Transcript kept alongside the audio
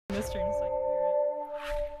this stream so I can hear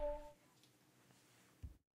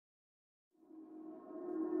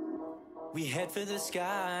it. We head for the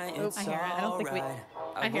sky. Oops, I hear it. I don't think we. I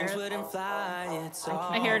hear it.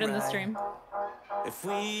 I hear it in the stream. If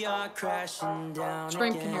we are crashing down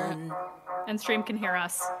Stream can hear it, and stream can hear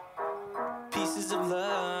us. Pieces of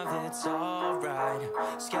love, it's alright.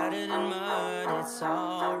 Scattered in mud, it's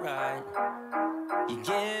alright. You're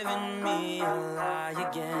giving me a lie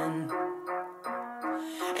again.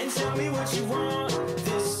 And tell me what you want.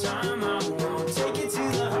 This time I won't take it to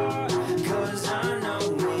the heart. Cause I know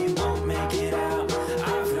we won't make it out.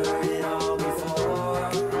 I've heard it all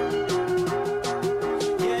before.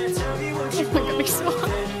 Yeah, tell me what you want.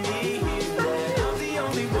 Let me hear that I'm the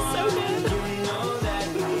only one. So good. You know that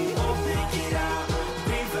we won't make it out.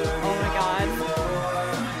 We've heard Oh my God. before.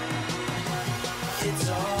 It's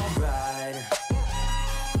alright.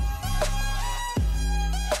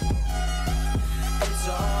 It's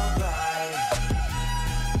alright.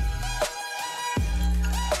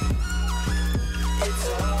 It's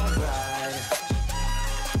alright.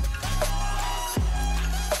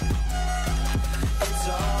 It's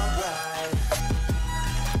alright.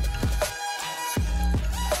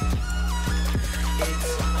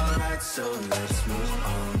 It's alright, so let's move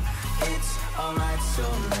on. It's alright, so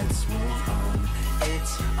let's move on.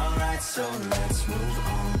 It's alright, so let's move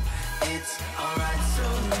on. It's alright, so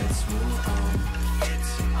let's move on.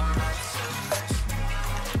 It's alright, so let's move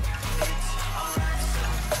on. It's alright, so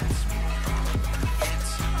let's move on. It's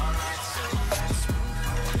alright, so let's move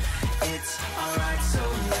on. It's alright, so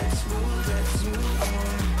let's move on.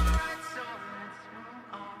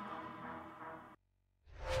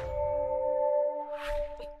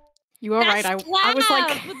 You are right. I was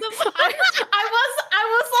like, I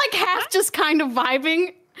was like half just kind of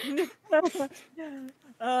vibing.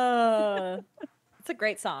 It's a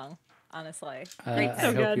great song, honestly. I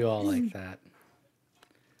hope you all like that.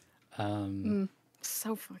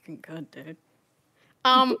 So fucking good, dude.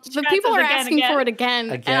 The people are asking for it again,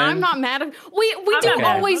 and I'm not mad at. We do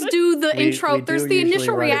always do the intro. There's the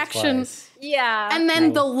initial reaction, yeah, and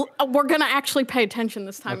then we're gonna actually pay attention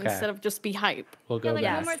this time instead of just be hype. We'll go like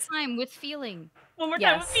back. one more time with feeling. One more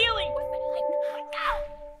time with feeling.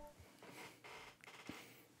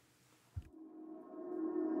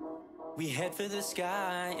 We head for the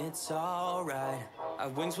sky, it's alright. Our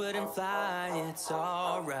wings wouldn't fly, it's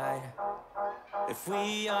alright. If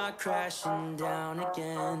we are crashing down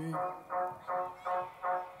again.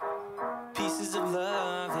 Pieces of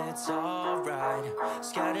love, it's alright.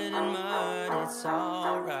 Scattered in mud, it's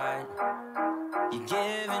alright. You're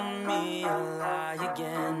giving me a lie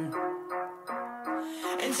again.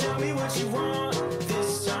 And tell me what you want.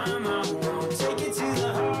 This time I won't take it to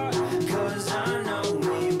the heart. Cause I know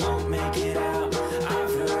we won't make it out.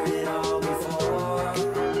 I've heard it all before.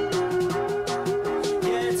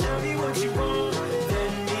 Yeah, tell me what you want.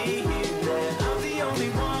 Let me hear that I'm the only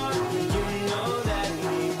one. You know that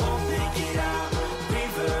we won't make it out.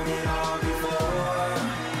 We've heard it all before.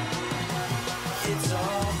 It's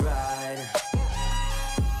alright.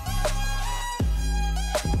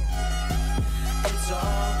 It's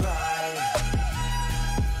alright.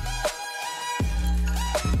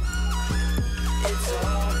 It's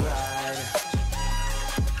alright.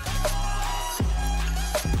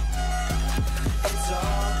 It's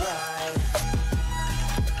alright.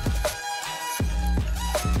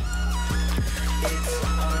 It's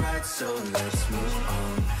alright, so let's move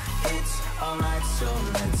on. It's alright, so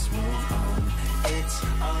let's move on. It's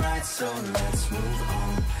alright, so let's move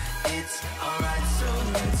on. It's alright, so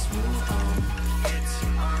let's move on. It's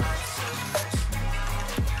alright, so let's move on.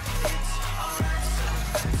 It's alright, so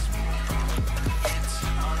let's move on. It's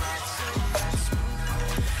alright, so let's move on.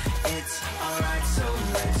 It's alright, so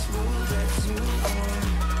let's move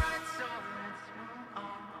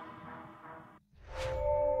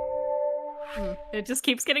on. It just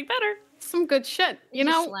keeps getting better. Some good shit, you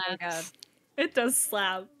know. It does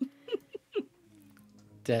slap.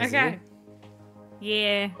 Desi, Okay.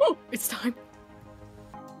 Yeah. Oh, it's time.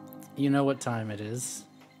 you know what time it is.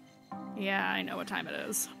 Yeah, I know what time it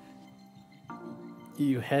is.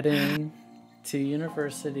 You head in to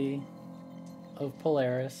University of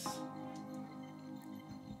Polaris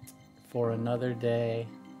for another day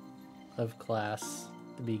of class,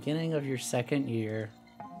 the beginning of your second year.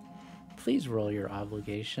 Please roll your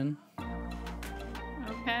obligation.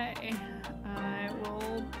 Okay.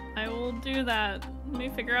 I will do that. Let me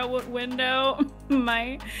figure out what window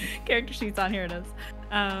my character sheet's on. Here it is.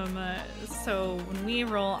 So when we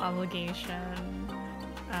roll obligation,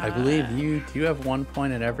 I believe you have 1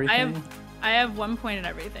 point at everything. I have 1 point at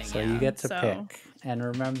everything. So yeah. you get to pick. And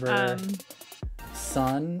remember,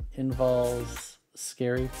 Sun involves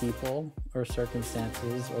scary people or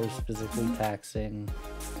circumstances or is physically taxing.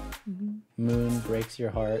 Moon breaks your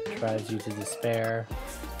heart, drives you to despair.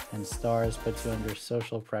 And stars puts you under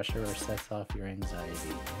social pressure or sets off your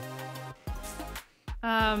anxiety.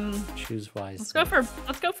 Choose wisely. Let's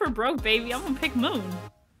go for broke, baby. I'm gonna pick Moon.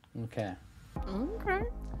 Okay. Okay.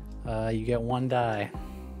 You get 1 die.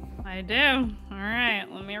 I do. All right,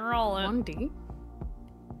 let me roll it. 1D.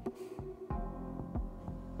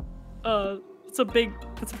 It's a big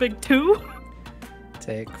 2.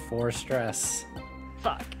 Take 4 stress.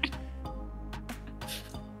 Fuck.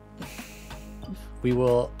 We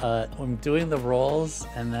will, I'm doing the rolls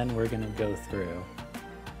and then we're gonna go through.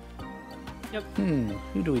 Yep.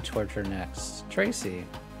 Who do we torture next? Tracy.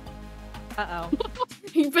 Uh-oh.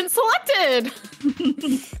 You've been selected!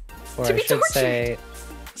 Or To I be should tortured. say,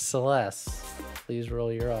 Celes. Please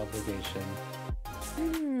roll your obligation.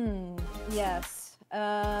 Yes.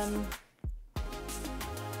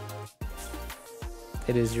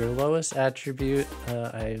 It is your lowest attribute.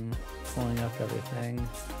 I'm pulling up everything.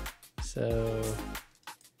 So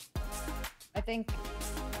I think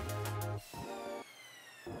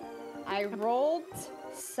I rolled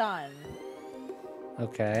Sun.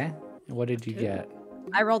 okay. What did you get?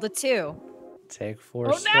 I rolled a 2. Take 4 Oh,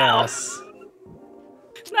 no! stress.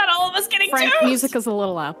 Not all of us getting Frank, twos. music is a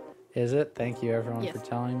little loud. Is it? Thank you everyone Yes. for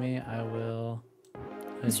telling me. I will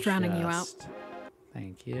It's drowning you out. adjust.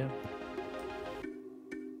 Thank you.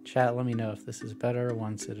 Chat, let me know if this is better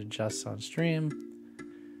once it adjusts on stream.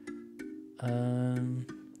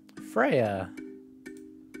 Freya.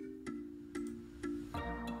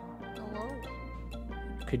 Hello.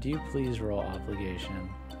 Could you please roll obligation?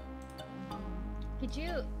 Could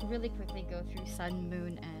you really quickly go through Sun,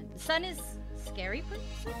 Moon, and Sun is scary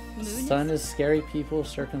person? Moon Sun is scary people,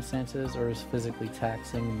 circumstances, or is physically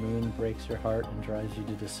taxing. Moon breaks your heart and drives you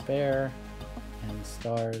to despair. And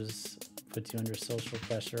stars puts you under social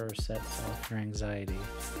pressure or sets off your anxiety.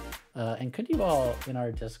 And could you all in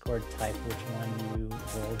our Discord type which one you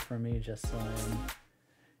rolled for me, just so I'm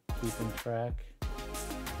keeping track?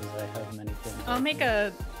 Because I have many things. I'll open.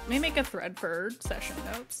 let me make a thread for session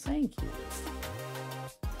notes. Thank you.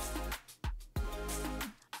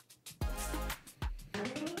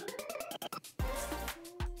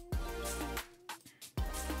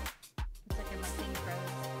 It's like my thing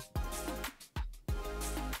froze.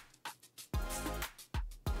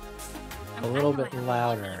 A little bit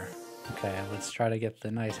louder. Okay, let's try to get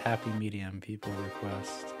the nice happy medium people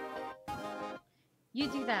request. You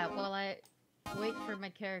do that while I wait for my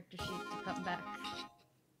character sheet to come back.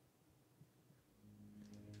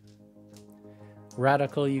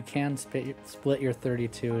 Radical, you can split your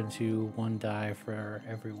 32 into 1 die for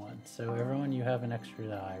everyone. So everyone, you have an extra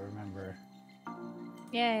die, remember.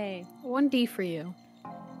 Yay. 1D for you.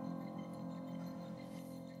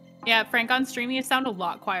 Yeah, Frank, on stream you sound a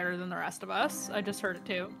lot quieter than the rest of us. I just heard it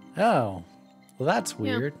too. Oh, well that's Yeah.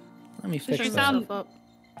 weird. Let me fix Sure that. sound- Up.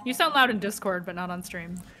 You sound loud in Discord, but not on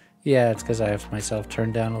stream. Yeah, it's because I have myself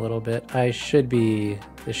turned down a little bit. This should be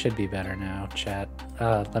better now, chat.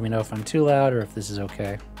 Let me know if I'm too loud or if this is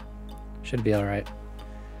okay. Should be alright.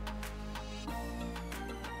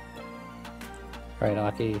 Alright,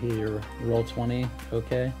 Aki, here, roll 20,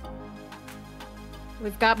 okay?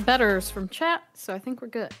 We've got betters from chat, so I think we're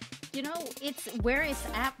good. You know, it's where it's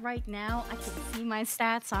at right now. I can see my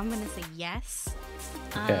stats, so I'm gonna say yes.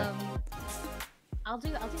 Okay. I'll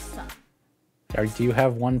do Sun. Do you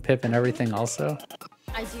have 1 pip and everything also?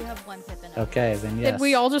 I do have 1 pip in it. Okay, then yes. Did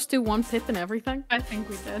we all just do 1 pip and everything? I think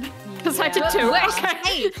we did. Because I did Yeah. 2. We're Okay.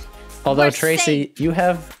 safe. Although We're Tracy, you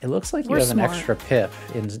have, it looks like you We're have smart. an extra pip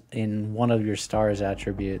in one of your stars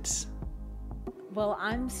attributes. Well, no,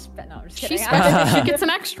 I'm just She's kidding. special. She gets an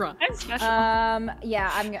extra. I'm special.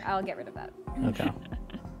 Yeah, I'll get rid of that. Okay.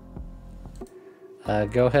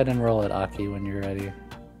 Go ahead and roll it, Aki, when you're ready.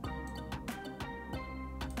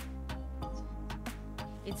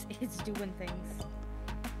 It's doing things.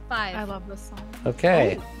 5. I love this song.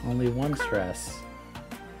 Okay, only 1 stress.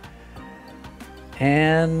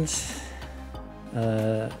 And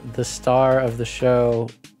the star of the show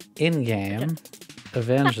in-game,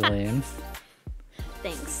 Evangeline,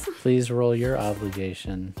 Thanks. please roll your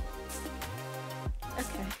obligation.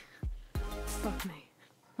 Okay. Fuck me.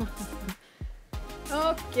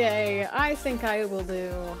 Okay, I think I will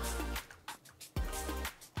do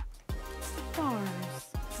stars.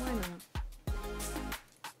 Why not?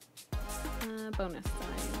 Bonus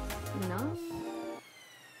dice. No.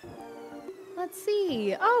 Let's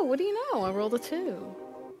see. Oh, what do you know? I rolled a 2.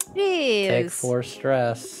 Take 4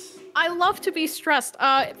 stress. I love to be stressed.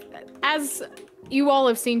 As you all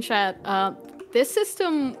have seen, chat, this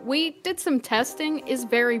system, we did some testing, is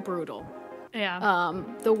very brutal. Yeah.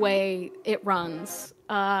 The way it runs.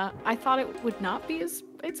 I thought it would not be as...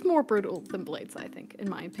 It's more brutal than Blades, I think, in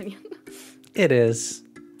my opinion. It is.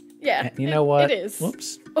 Yeah. You know what? It is.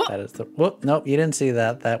 Whoops. Oh. That is the. Whoop. Nope. You didn't see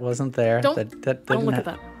that. That wasn't there. Don't- That Don't didn't look at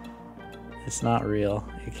that. It's not real.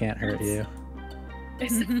 It can't hurt you.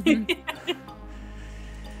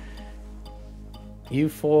 You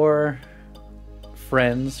four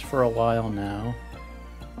friends for a while now.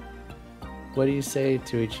 What do you say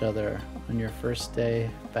to each other on your first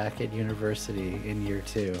day back at university in year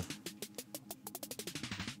 2?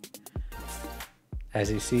 As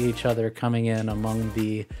you see each other coming in among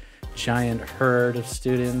the giant herd of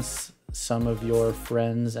students, some of your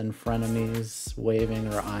friends and frenemies waving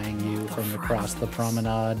or eyeing you from across the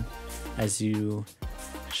promenade as you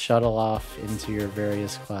shuttle off into your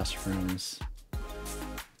various classrooms.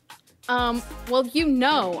 Well, you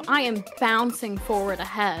know, I am bouncing forward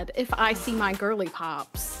ahead if I see my girly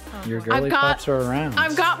pops. Your girly pops are around.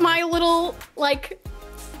 I've got my little, like,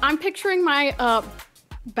 I'm picturing my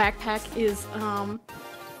backpack is,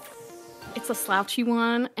 it's a slouchy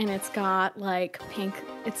one, and it's got, like, pink,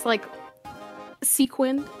 it's, like,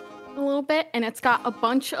 sequined a little bit, and it's got a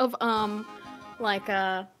bunch of, like,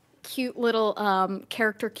 cute little,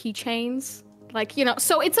 character keychains. Like, you know,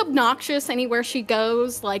 so it's obnoxious anywhere she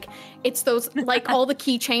goes. Like, it's those, like, all the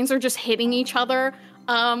keychains are just hitting each other.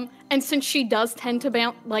 And since she does tend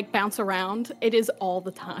to bounce around, it is all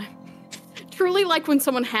the time. Truly like when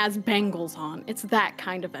someone has bangles on. It's that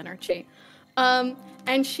kind of energy.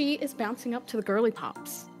 And she is bouncing up to the girly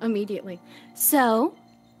pops immediately. So,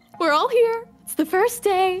 we're all here. It's the first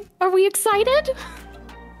day. Are we excited?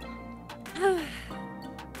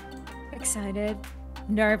 Excited,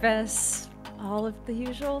 nervous, all of the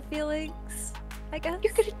usual feelings, I guess.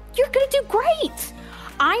 You're gonna do great.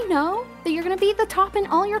 I know that you're gonna be the top in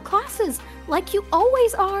all your classes, like you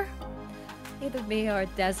always are. Either me or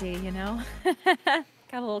Desi, you know? Got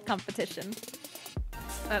a little competition.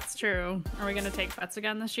 That's true. Are we gonna take bets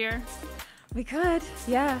again this year? We could,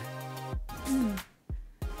 yeah.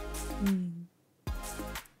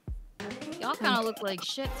 Y'all kind of look like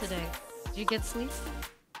shit today. Did you get sleep?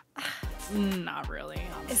 Not really.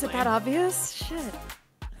 Honestly. Is it that obvious? Shit.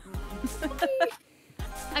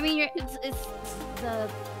 I mean, it's the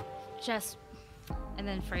just, and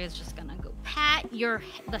then Freya's just gonna go pat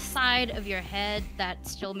the side of your head that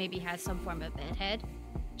still maybe has some form of bedhead.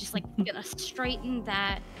 Just like gonna straighten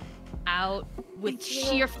that out with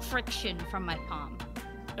sheer friction from my palm.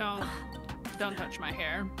 Don't touch my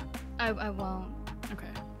hair. I won't. Okay.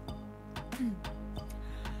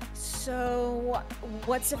 So,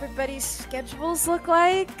 what's everybody's schedules look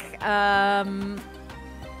like? I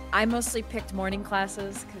mostly picked morning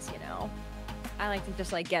classes because, you know, I like to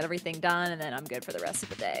just like get everything done and then I'm good for the rest of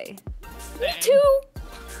the day. Me too.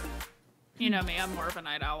 You know me, I'm more of a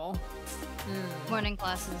night owl. Morning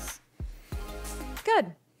classes.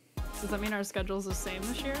 Good. Does that mean our schedule's the same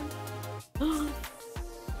this year?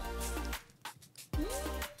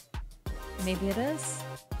 Maybe it is.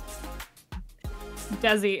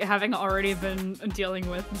 Desi, having already been dealing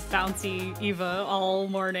with bouncy Eva all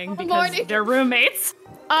morning because they're roommates.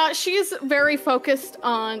 She's very focused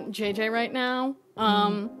on JJ right now.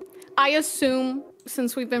 I assume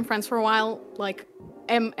since we've been friends for a while, like,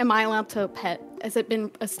 am I allowed to pet? Has it been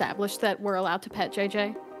established that we're allowed to pet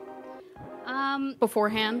JJ?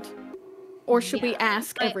 Beforehand? Or should we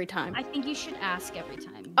ask every time? I think you should ask every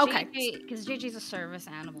time. Okay. Because JJ's a service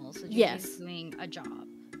animal, so JJ's Yes. doing a job.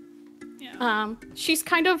 Yeah. She's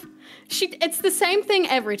kind of, it's the same thing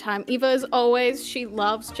every time. Eva is always, she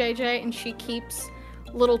loves JJ and she keeps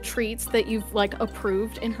little treats that you've like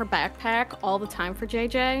approved in her backpack all the time for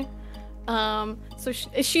JJ. So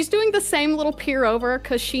she's doing the same little peer over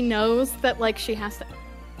because she knows that like she has to.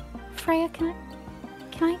 Freya, can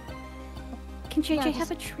JJ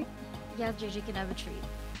have a treat? Yeah, JJ can have a treat.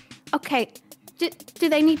 Okay. Do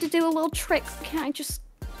they need to do a little trick? Can I just?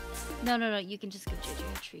 No, you can just give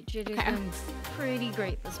JJ a treat. JJ's doing pretty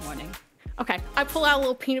great this morning. Okay, I pull out a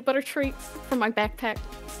little peanut butter treat from my backpack,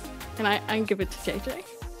 and I give it to JJ.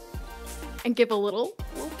 And give a little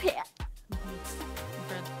pat.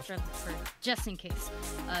 For just in case.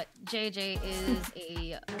 JJ is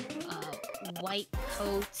a white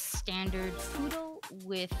coat standard poodle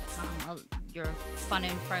with your fun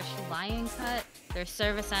and fresh lion cut. They're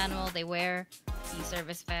service animal. They wear the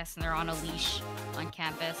service vest and they're on a leash on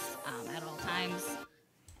campus at all times.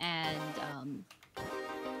 And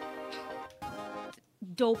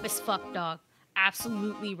dope as fuck dog.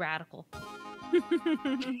 Absolutely radical.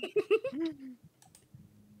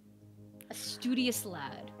 A studious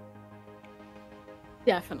lad.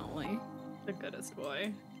 Definitely. The goodest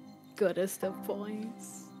boy. Goodest of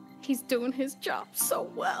boys. He's doing his job so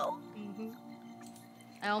well.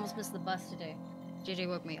 I almost missed the bus today. JJ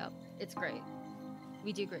woke me up. It's great.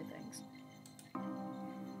 We do great things.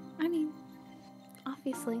 I mean,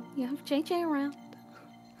 obviously, you have JJ around.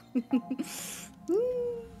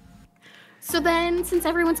 So then, since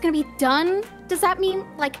everyone's gonna be done, does that mean,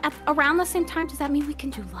 like, around the same time, does that mean we can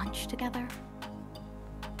do lunch together?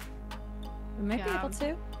 We might be Yeah. able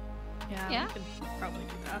to. Yeah. We could probably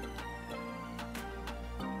do that.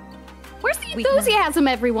 Where's the We can- enthusiasm,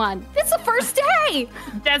 everyone? It's the first day!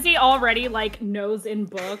 Desi already, like, nose in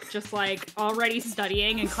book, just, like, already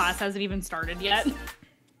studying, and class hasn't even started yet.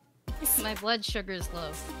 My blood sugar's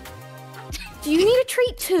low. Do you need a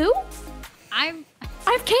treat too? I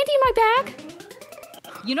have candy in my bag.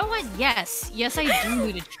 You know what? Yes. Yes, I do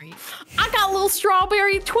need a treat. I got little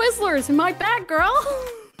strawberry Twizzlers in my bag, girl.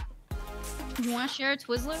 You want to share a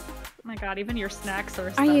Twizzler? Oh my god, even your snacks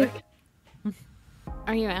are Are you- aesthetic.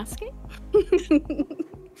 Are you asking?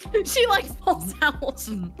 She like pulls out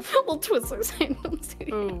little Twizzlers and hands to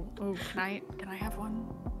you. Oh, can I have one?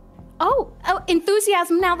 Oh,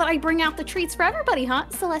 enthusiasm now that I bring out the treats for everybody, huh?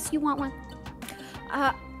 Celeste, you want one?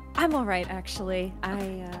 I'm all right, actually.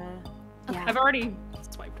 Yeah. I've already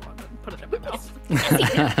swiped one and put it in my mouth.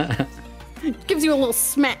 Gives you a little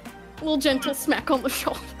smack, a little gentle smack on the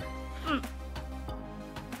shoulder.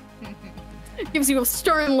 Gives you a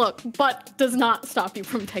stern look, but does not stop you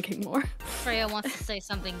from taking more. Freya wants to say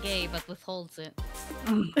something gay, but withholds it.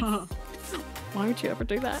 Why would you ever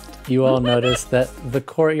do that? You all notice that the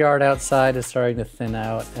courtyard outside is starting to thin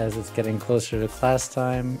out as it's getting closer to class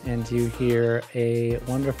time, and you hear a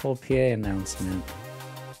wonderful PA announcement.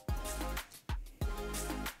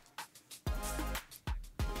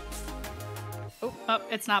 Oh,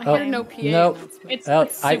 it's not Oh, playing. no PA nope. announcement. It's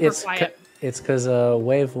super quiet. It's because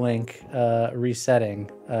Wavelink resetting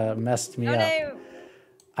messed me Oh, up. no.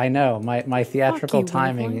 I know my theatrical you,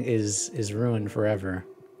 timing Wavelink. is ruined forever.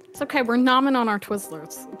 It's okay. We're nomming on our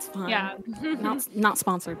Twizzlers. It's fine. Yeah. Not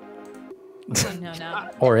sponsored, No.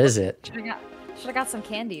 Or is it? Should have got some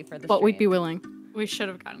candy for the but we'd be stream. willing. We should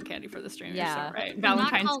have gotten candy for the stream. Yeah. Yeah. Right. not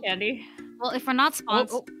Valentine's called- candy. Well, if we're not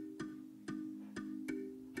sponsored,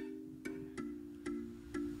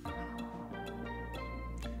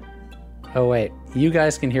 Oh wait, you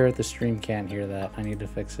guys can hear it. The stream can't hear that. I need to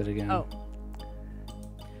fix it again. Oh.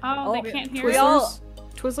 Oh, Oh, they can't hear we us. all-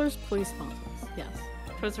 Twizzlers, please sponsor us. Yes.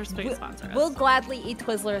 Twizzlers, please sponsor us. We'll gladly eat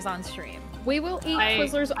Twizzlers on stream. We will eat I-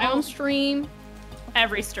 Twizzlers I on will- stream.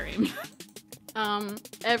 Every stream.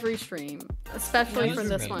 Every stream, especially Yeah, for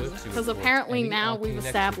this you one, can look to because it for apparently any now all we've connected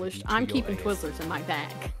established I'm into keeping your Twizzlers in my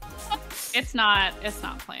bag. It's not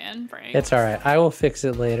playing, Frank. It's all right. I will fix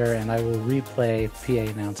it later, and I will replay PA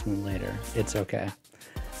announcement later. It's okay.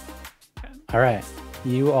 Okay. All right,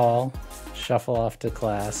 you all shuffle off to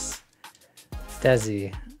class.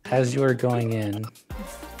 Desi, as you are going in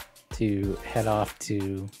to head off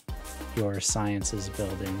to your sciences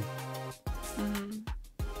building,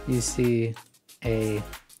 you see a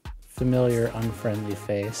familiar, unfriendly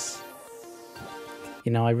face.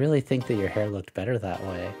 You know, I really think that your hair looked better that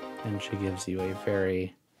way. And she gives you a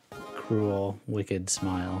very cruel, wicked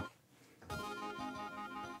smile.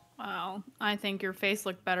 Wow. I think your face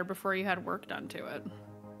looked better before you had work done to it.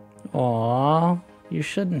 Aww, you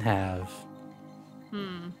shouldn't have.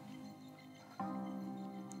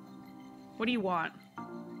 What do you want?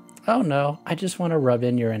 Oh no, I just want to rub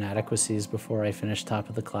in your inadequacies before I finish top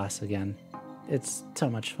of the class again. It's so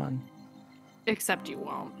much fun. Except you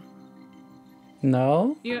won't.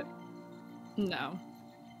 No? No.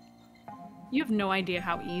 You have no idea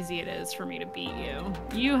how easy it is for me to beat you.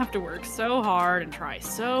 You have to work so hard and try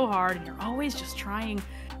so hard, and you're always just trying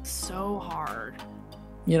so hard.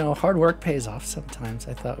 You know, hard work pays off sometimes.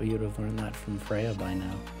 I thought you would have learned that from Freya by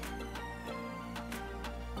now.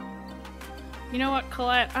 You know what,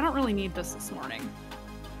 Colette? I don't really need this morning.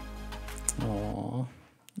 Aww,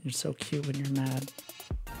 you're so cute when you're mad.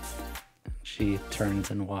 She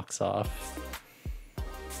turns and walks off.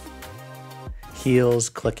 Heels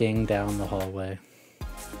clicking down the hallway.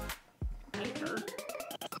 Paper.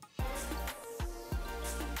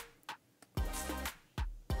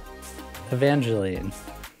 Evangeline,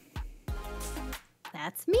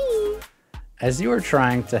 That's me. as you are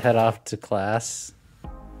trying to head off to class,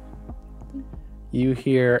 you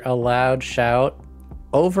hear a loud shout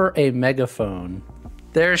over a megaphone.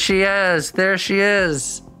 There she is! There she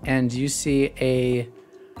is! And you see a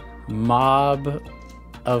mob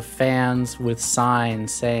of fans with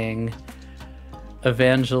signs saying,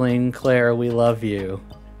 Evangeline, Claire, we love you.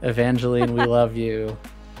 Evangeline, we love you.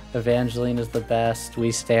 Evangeline is the best.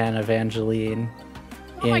 We stan Evangeline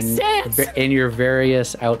my stance! in your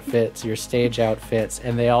various outfits, your stage outfits,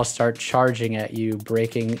 and they all start charging at you,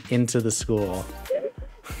 breaking into the school.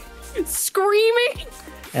 Screaming!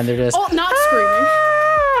 And they're just not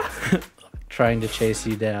screaming. trying to chase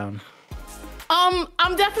you down.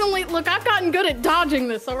 I'm definitely, look, I've gotten good at dodging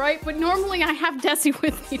this, all right? But normally I have Desi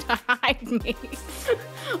with me to hide me.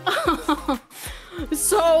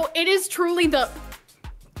 So it is truly the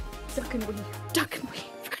duck and weave,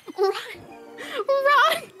 run,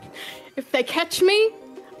 run. If they catch me,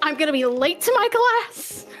 I'm gonna be late to my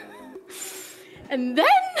class. And then...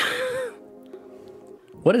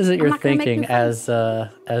 What is it you're thinking as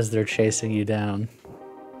they're chasing you down?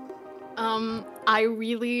 I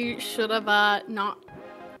really should have not.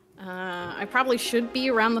 I probably should be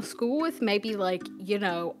around the school with maybe like, you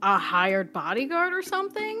know, a hired bodyguard or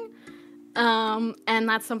something. And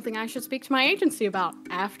that's something I should speak to my agency about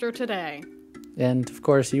after today. And of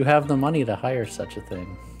course, you have the money to hire such a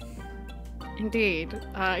thing. Indeed.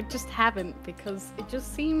 I just haven't because it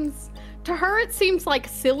just seems, to her it seems like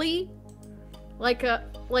silly. Like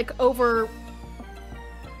over,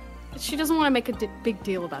 she doesn't want to make a big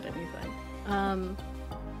deal about anything.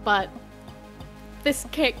 But this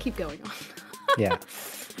can't keep going on. Yeah.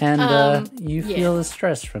 And you yeah. feel the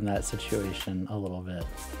stress from that situation a little bit.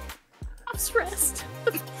 I'm stressed.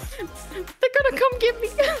 They're gonna come get me.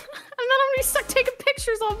 And then I'm gonna be stuck taking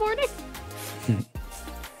pictures all morning.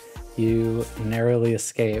 You narrowly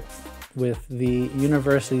escape with the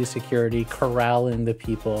university security corralling the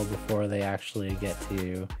people before they actually get to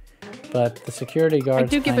you. But the security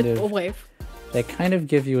guards I do give a wave. They kind of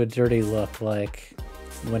give you a dirty look, like,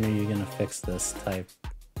 when are you gonna fix this type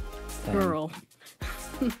thing? Girl.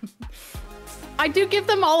 I do give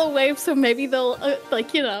them all a wave, so maybe they'll,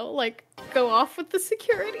 like, you know, like, go off with the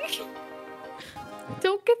security.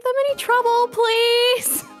 Don't give them any trouble,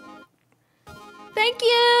 please. Thank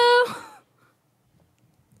you.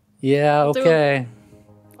 Yeah, okay.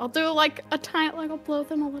 I'll do like a tiny, like I'll blow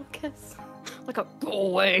them a little kiss. Like a go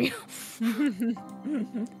away.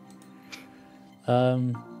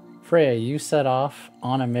 Freya, you set off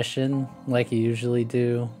on a mission like you usually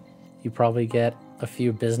do. You probably get a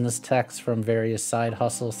few business texts from various side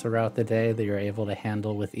hustles throughout the day that you're able to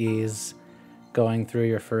handle with ease. Going through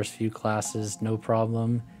your first few classes, no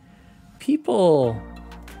problem. People...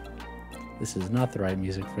 This is not the right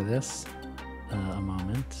music for this. A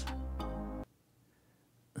moment.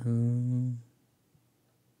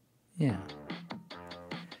 Yeah.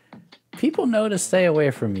 People know to stay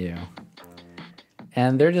away from you.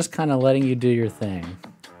 And they're just kind of letting you do your thing.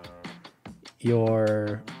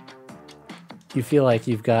 You feel like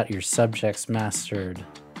you've got your subjects mastered.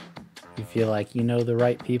 You feel like you know the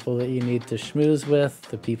right people that you need to schmooze with,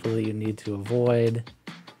 the people that you need to avoid.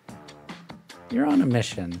 You're on a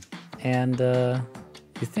mission. And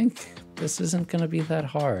you think this isn't going to be that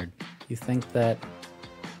hard. You think that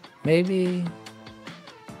maybe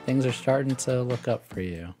things are starting to look up for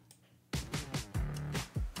you.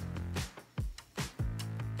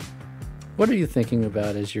 What are you thinking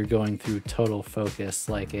about as you're going through total focus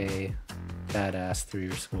like a badass through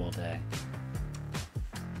your school day?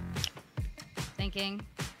 Thinking.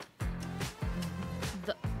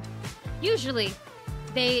 Usually,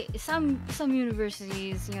 some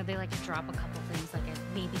universities, you know, they like to drop a couple things like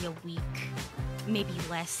maybe a week, maybe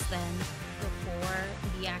less than before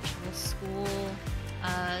the actual school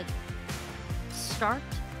start,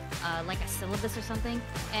 like a syllabus or something.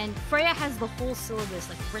 And Freya has the whole syllabus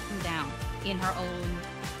like written down in her own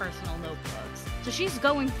personal notebooks. So she's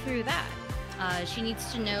going through that. She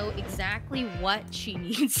needs to know exactly what she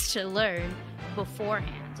needs to learn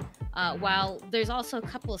beforehand. While there's also a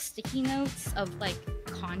couple of sticky notes of like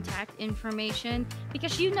contact information,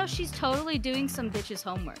 because you know she's totally doing some bitch's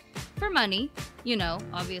homework for money. You know,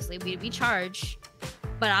 obviously we charge,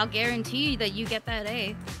 but I'll guarantee that you get that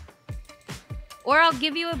A, or I'll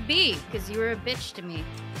give you a B because you were a bitch to me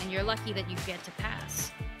and you're lucky that you get to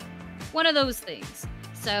pass. One of those things.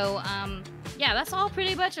 So yeah, that's all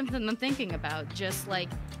pretty much I'm thinking about. Just like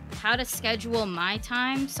how to schedule my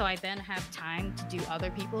time so I then have time to do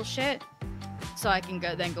other people's shit, so I can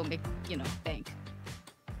go make, you know, bank.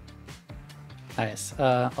 Nice.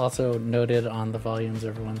 Also noted on the volumes,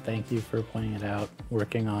 everyone, thank you for pointing it out,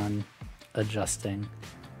 working on adjusting.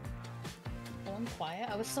 Oh, I'm quiet.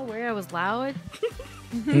 I was so worried I was loud.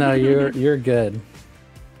 No, you're good.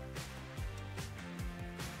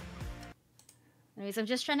 Anyways, I'm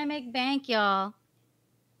just trying to make bank, y'all.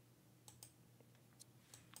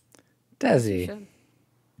 Desi.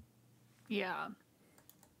 Yeah.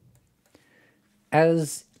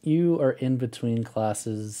 As you are in between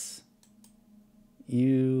classes.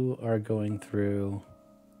 You are going through.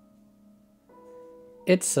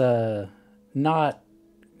 It's not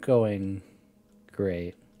going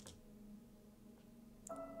great.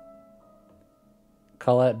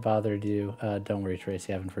 Colette bothered you. Don't worry,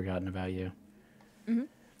 Tracy, I haven't forgotten about you. Mhm.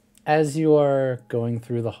 As you are going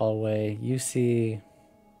through the hallway, you see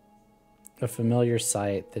a familiar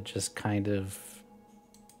sight that just kind of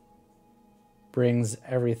brings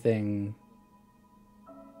everything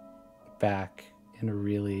back in a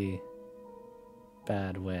really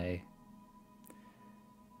bad way.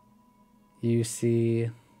 You see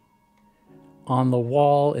on the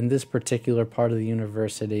wall in this particular part of the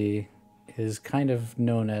university is kind of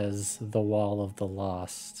known as the Wall of the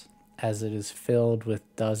Lost, as it is filled with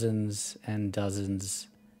dozens and dozens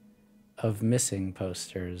of missing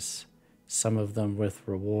posters, some of them with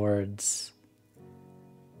rewards,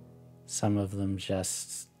 some of them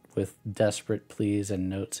just with desperate pleas and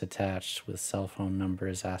notes attached with cell phone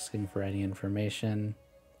numbers asking for any information.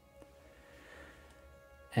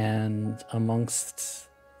 And amongst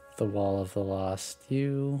the Wall of the Lost,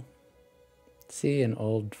 you see an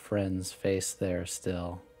old friend's face there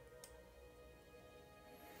still.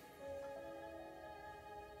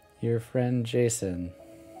 Your friend Jason.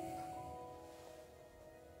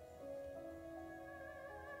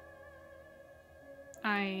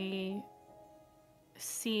 I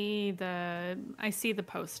see the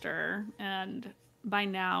poster, and by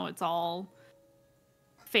now it's all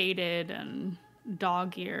faded and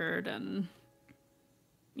dog-eared, and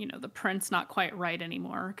you know, the print's not quite right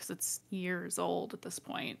anymore because it's years old at this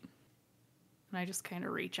point. And I just kind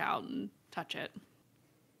of reach out and touch it.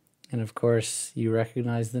 And of course, you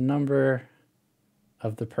recognize the number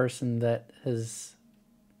of the person that has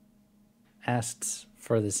asked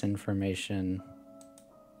for this information.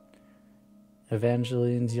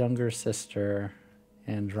 Evangeline's younger sister,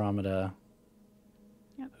 Andromeda,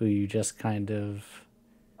 Yep. who you just kind of...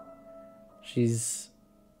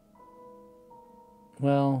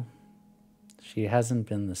 Well, she hasn't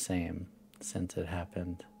been the same since it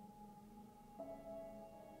happened.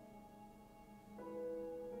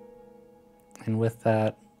 And with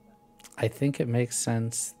that, I think it makes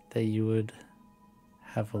sense that you would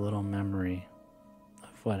have a little memory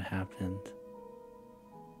of what happened.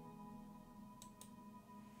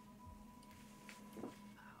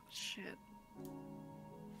 Shit.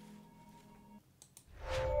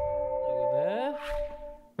 Hello there.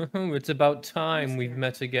 It's about time we've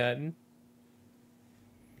met again.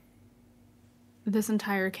 This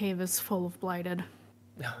entire cave is full of blighted.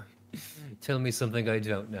 Tell me something I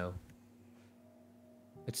don't know.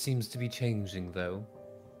 It seems to be changing, though.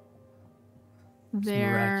 It's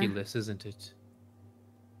miraculous, isn't it?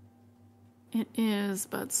 It is,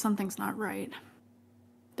 but something's not right.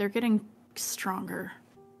 They're getting stronger.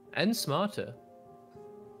 And smarter.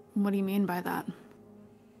 What do you mean by that?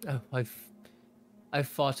 Oh, I've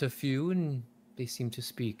fought a few, and they seem to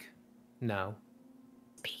speak now.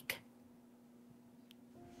 Speak.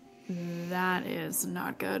 That is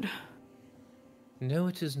not good. No,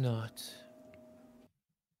 it is not.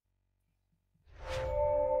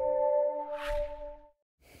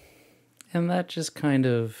 And that just kind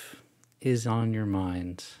of is on your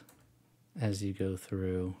mind as you go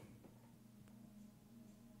through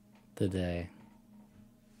the day.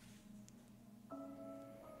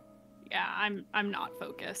 Yeah, I'm not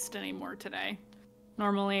focused anymore today.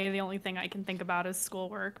 Normally, the only thing I can think about is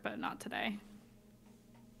schoolwork, but not today.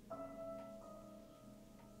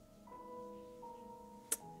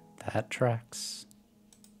 That tracks.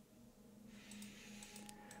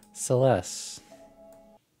 Celes,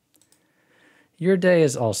 your day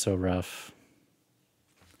is also rough,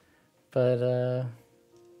 but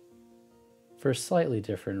for slightly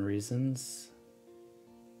different reasons.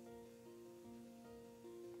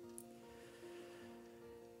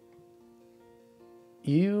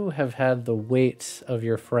 You have had the weight of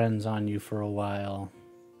your friends on you for a while.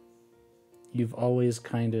 You've always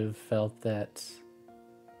kind of felt that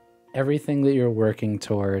everything that you're working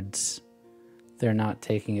towards, they're not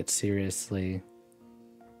taking it seriously.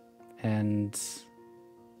 And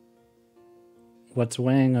what's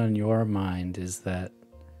weighing on your mind is that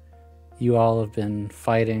you all have been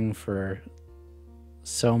fighting for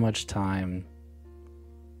so much time.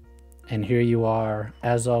 And here you are,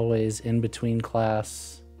 as always, in between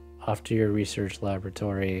class, off to your research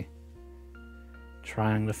laboratory,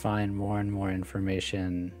 trying to find more and more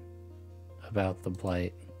information about the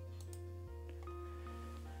Blight.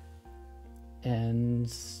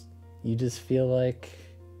 And you just feel like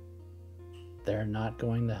they're not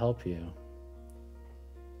going to help you.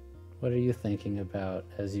 what are you thinking about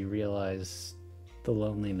as you realize the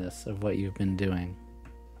loneliness of what you've been doing?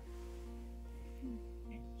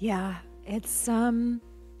 Yeah, it's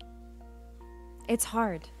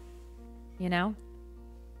hard, you know?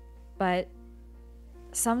 But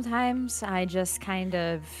sometimes I just kind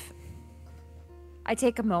of, I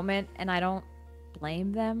take a moment and I don't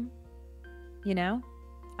blame them, you know?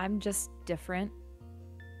 I'm just different.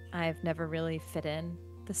 I've never really fit in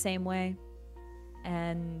the same way.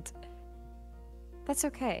 And that's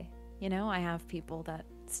okay. You know, I have people that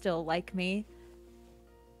still like me.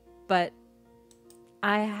 But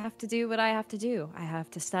I have to do what I have to do. I have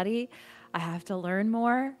to study. I have to learn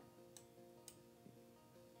more.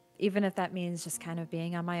 Even if that means just kind of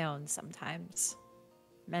being on my own sometimes.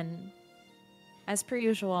 And as per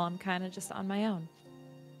usual, I'm kind of just on my own.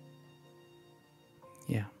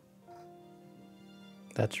 Yeah.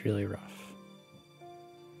 That's really rough.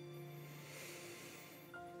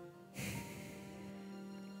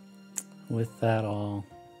 With that all,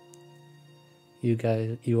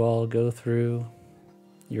 you all go through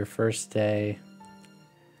your first day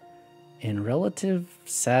in relative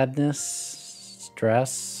sadness,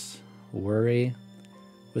 stress, worry,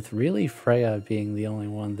 with really Freya being the only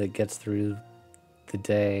one that gets through the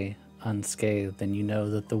day unscathed, and you know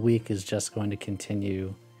that the week is just going to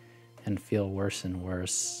continue and feel worse and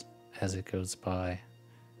worse as it goes by.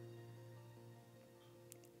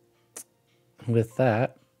 With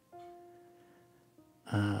that,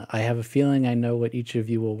 I have a feeling I know what each of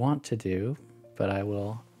you will want to do, but I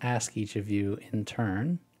will ask each of you in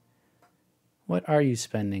turn, what are you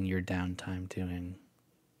spending your downtime doing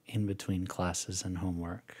in between classes and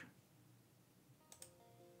homework?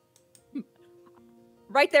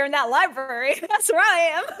 Right there in that library. That's where I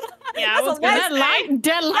am. Yeah, That's I was a gonna nice thing.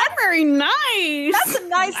 That library, nice. That's a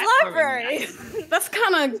nice library. That's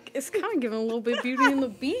kind of, it's kind of giving a little bit Beauty and the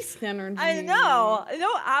Beast energy. I know.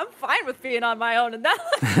 No, I'm fine with being on my own in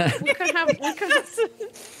that. We could have,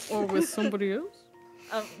 or with somebody else.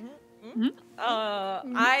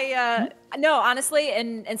 No, honestly,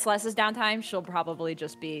 in Celeste's downtime, she'll probably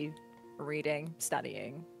just be reading,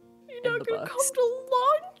 studying. You're not gonna come to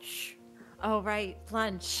lunch. Oh, right,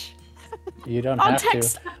 lunch. You don't I'll have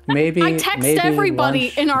text. to. Maybe I text maybe everybody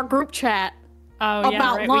lunch, in our group chat. Oh, yeah,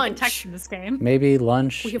 About right. We lunch. can text in this game. maybe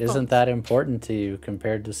lunch We have isn't phones. that important to you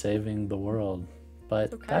compared to saving the world,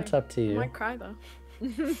 but Okay. that's up to I you. might cry though.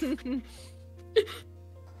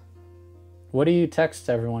 What do you text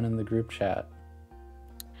everyone in the group chat?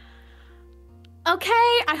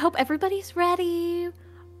 Okay, I hope everybody's ready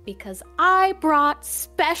because I brought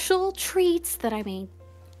special treats that I made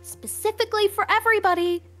specifically for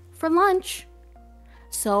everybody for lunch.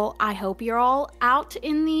 So I hope you're all out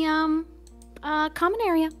in the common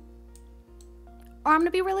area, or I'm gonna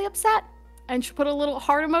be really upset. And she put a little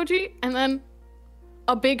heart emoji and then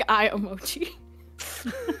a big eye emoji,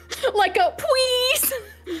 like a please.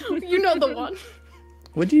 You know the one.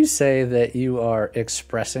 Would you say that you are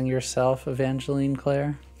expressing yourself, Evangeline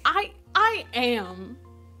Claire? I am.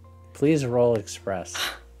 Please roll express.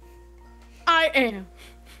 I am.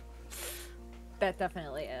 That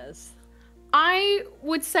definitely is. I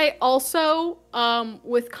would say also,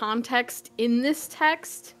 with context in this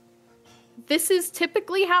text, this is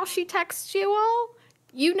typically how she texts you all.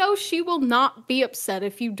 You know she will not be upset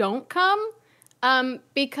if you don't come,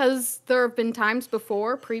 because there have been times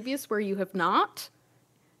before, previous, where you have not.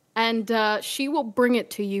 And she will bring it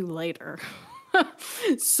to you later.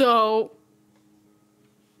 So,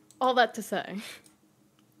 all that to say,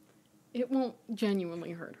 it won't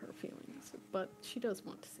genuinely hurt her feelings, but she does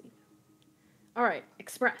want to see you. All right,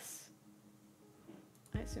 express.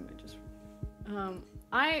 I assume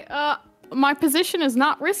my position is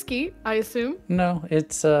not risky, I assume. No,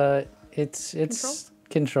 it's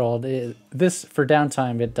controlled. This for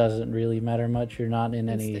downtime, it doesn't really matter much. You're not in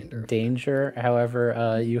any danger.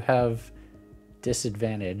 However, you have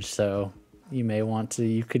disadvantage, so you may want to.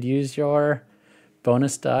 You could use your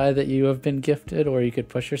bonus die that you have been gifted, or you could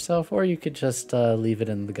push yourself, or you could just leave it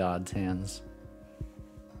in the god's hands.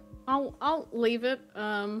 I'll leave it.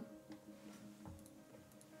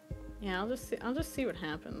 Yeah, I'll just see what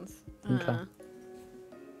happens. Okay.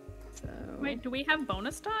 So Wait, do we have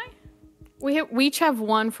bonus die? we each have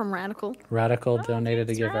one from Radical. Radical donated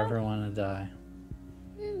to thanks, give Rad. everyone a die.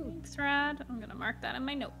 Thanks, Rad. I'm gonna mark that in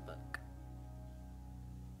my notebook.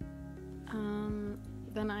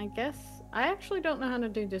 Then I guess I actually don't know how to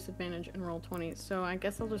do disadvantage in roll 20, so I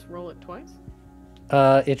guess I'll just roll it twice.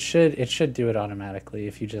 It should do it automatically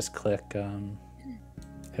if you just click.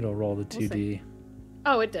 It'll roll the 2D. see.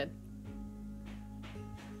 Oh, it did.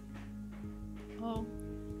 Oh,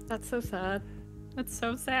 that's so sad. That's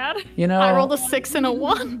so sad. You know, I rolled a 6 and a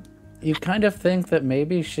 1. you kind of think that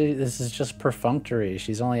maybe this is just perfunctory.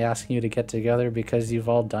 She's only asking you to get together because you've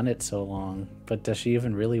all done it so long. But does she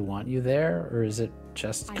even really want you there, or is it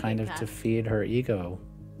just kind of to feed her ego?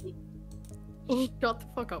 Shut the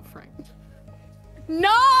fuck up, Frank.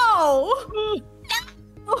 No!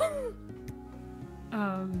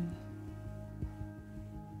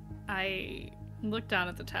 I look down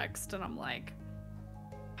at the text and I'm like,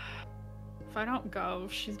 if I don't go,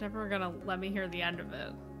 she's never gonna let me hear the end of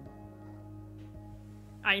it.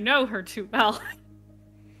 I know her too well.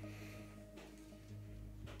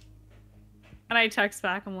 And I text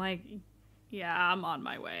back, I'm like, yeah, I'm on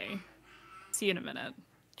my way. See you in a minute.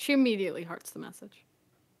 She immediately hearts the message.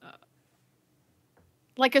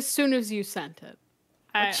 Like as soon as you sent it.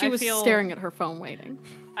 Like she was staring at her phone waiting.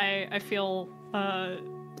 I feel a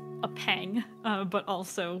pang, but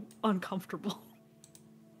also uncomfortable.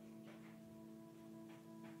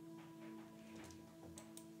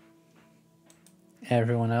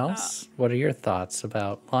 Everyone else, what are your thoughts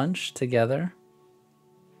about lunch together?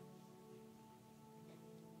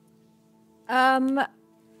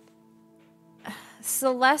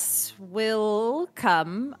 Celeste will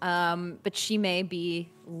come, but she may be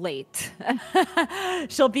late.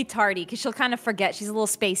 She'll be tardy because she'll kind of forget. She's a little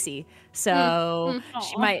spacey, so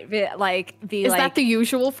she might be like. Is that the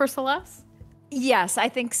usual for Celeste? Yes, I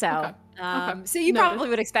think so. Okay. So you probably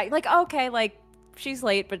would expect, like, okay, like she's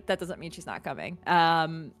late, but that doesn't mean she's not coming.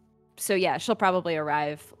 So yeah, she'll probably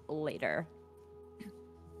arrive later.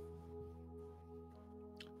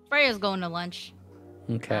 Freya's going to lunch.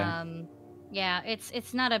 Okay. Yeah,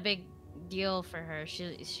 it's not a big deal for her.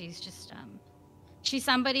 She's just she's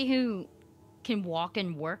somebody who can walk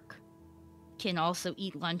and work, can also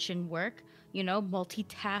eat lunch and work, you know,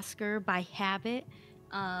 multitasker by habit.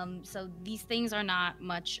 So these things are not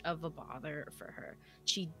much of a bother for her.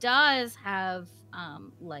 She does have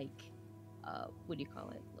what do you call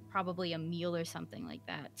it? Probably a meal or something like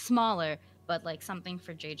that. Smaller, but like something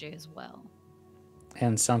for JJ as well.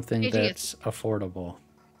 And something that's affordable.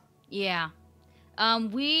 Yeah.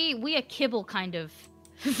 We a kibble kind of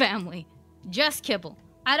family. Just kibble.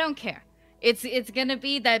 I don't care. It's gonna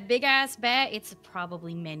be that big ass bag. It's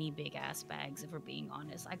probably many big ass bags if we're being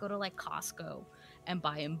honest. I go to like Costco and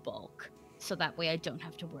buy in bulk. So that way I don't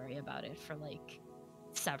have to worry about it for like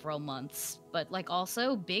several months. But like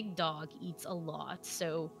also Big Dog eats a lot.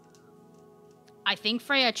 So I think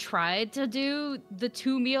Freya tried to do the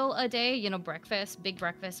 2 meal a day, you know, breakfast, big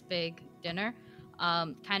dinner,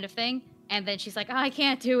 kind of thing. And then she's like, oh, I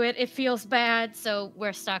can't do it. It feels bad. So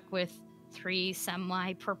we're stuck with 3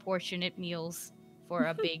 semi-proportionate meals for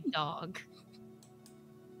a big dog.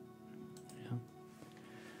 Yeah.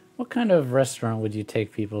 What kind of restaurant would you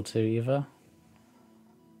take people to, Eva?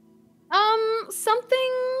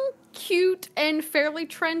 Something cute and fairly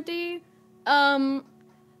trendy.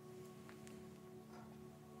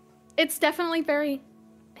 It's definitely very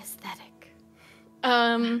aesthetic.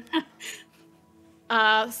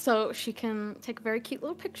 So she can take a very cute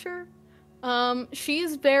little picture. She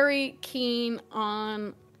is very keen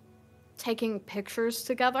on taking pictures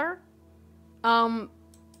together. Obviously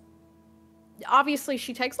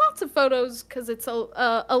she takes lots of photos because it's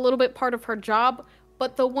a little bit part of her job,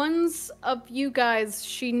 but the ones of you guys,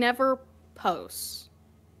 she never posts.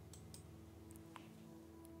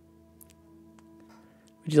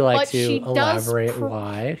 Would you like to elaborate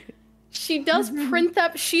why? She does print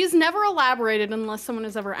them. She's never elaborated unless someone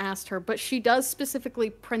has ever asked her, but she does specifically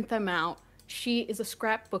print them out. She is a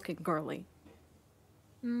scrapbooking girly.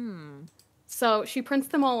 So she prints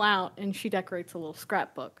them all out and she decorates a little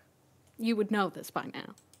scrapbook. You would know this by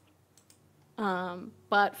now.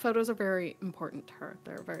 But photos are very important to her.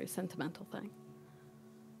 They're a very sentimental thing.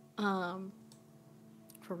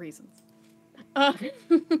 For reasons.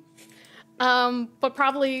 But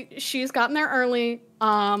probably she's gotten there early.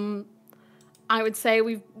 I would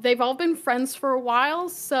say they've all been friends for a while,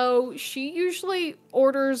 so she usually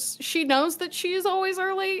orders. She knows that she is always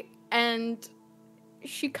early, and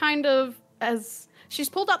she kind of she's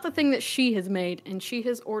pulled out the thing that she has made, and she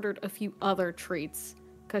has ordered a few other treats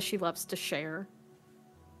because she loves to share.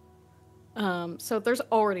 So there's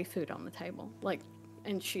already food on the table,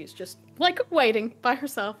 and she's just waiting by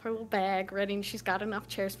herself, her little bag ready, and she's got enough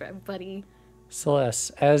chairs for everybody.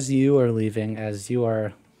 Celeste, as you are leaving, as you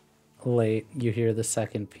are late, you hear the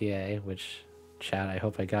second PA, which, chat, I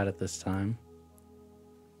hope I got it this time.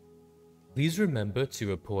 Please remember to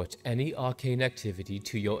report any arcane activity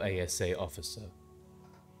to your ASA officer.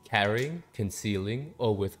 Carrying, concealing,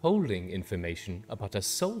 or withholding information about a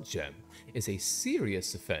soul gem is a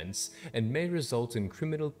serious offense and may result in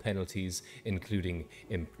criminal penalties including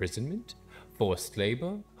imprisonment, forced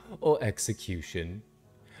labor, or execution.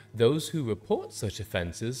 Those who report such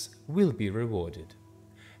offenses will be rewarded.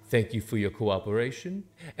 Thank you for your cooperation,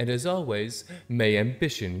 and as always, may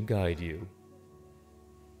ambition guide you.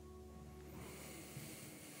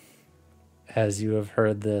 As you have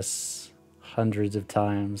heard this hundreds of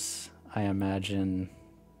times, I imagine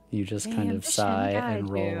you just May kind of ambition sigh and guide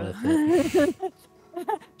roll you. with it.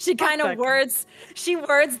 She kind of words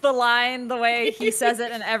the line the way he says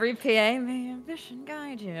it in every PA. May ambition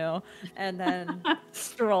guide you, and then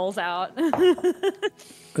strolls out.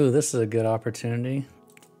 Ooh, this is a good opportunity.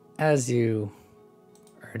 As you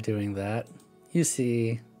are doing that, you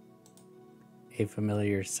see a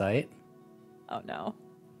familiar sight. Oh no.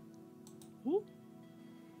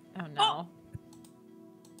 Oh no.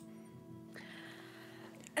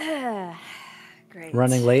 Great.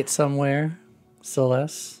 Running late somewhere,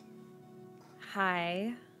 Celes.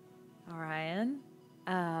 Hi, Orion.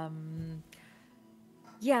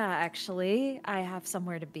 Yeah, actually, I have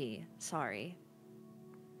somewhere to be. Sorry.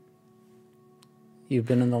 You've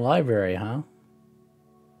been in the library, huh?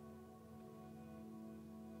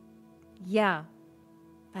 Yeah,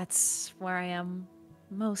 that's where I am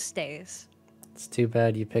most days. It's too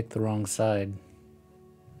bad you picked the wrong side.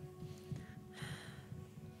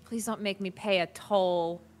 Please don't make me pay a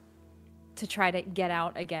toll to try to get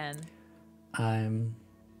out again. I'm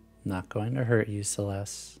not going to hurt you,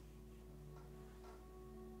 Celes.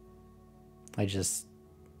 I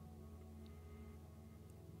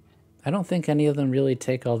don't think any of them really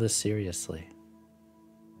take all this seriously.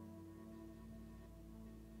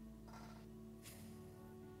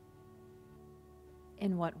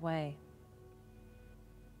 In what way?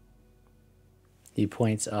 He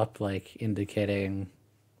points up, like indicating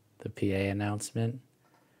the PA announcement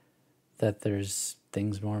that there's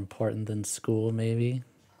things more important than school, maybe.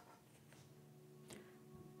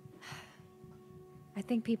 I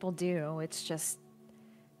think people do. It's just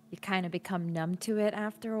you kind of become numb to it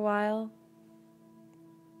after a while.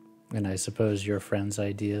 And I suppose your friend's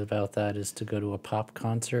idea about that is to go to a pop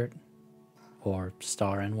concert or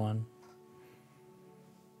star in one.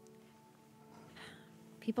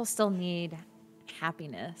 People still need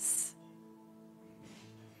happiness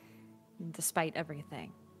despite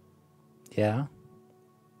everything. Yeah?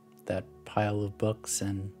 That pile of books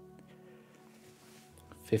and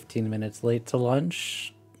 15 minutes late to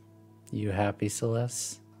lunch. You happy,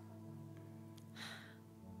 Celes?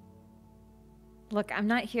 Look, I'm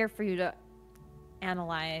not here for you to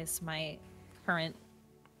analyze my current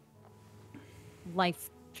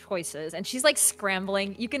life choices. And she's like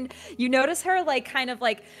scrambling. You notice her like kind of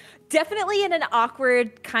like definitely in an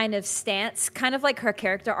awkward kind of stance, kind of like her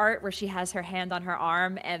character art where she has her hand on her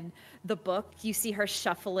arm and the book, you see her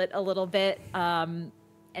shuffle it a little bit and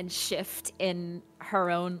shift in her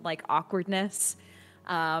own like awkwardness.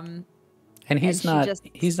 And he's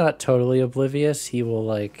not totally oblivious. He will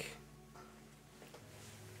like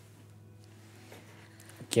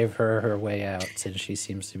give her way out since she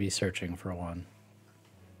seems to be searching for one.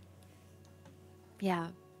 Yeah.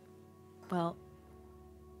 Well,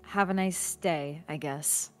 have a nice day, I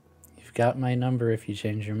guess. You've got my number if you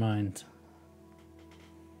change your mind.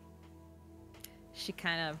 She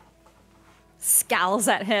kind of scowls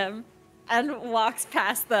at him and walks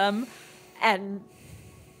past them and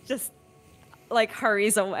just like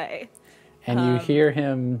hurries away. And you hear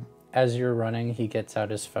him as you're running, he gets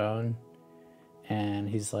out his phone and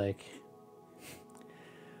he's like,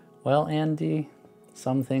 well, Andy,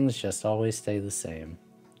 some things just always stay the same.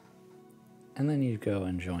 And then you go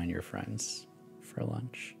and join your friends for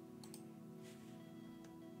lunch.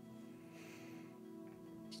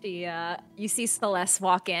 You see Celes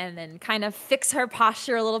walk in and kind of fix her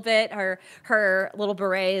posture a little bit. Her little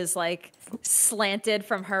beret is like slanted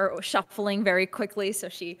from her shuffling very quickly, so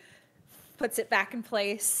she puts it back in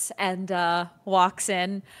place and walks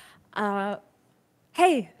in.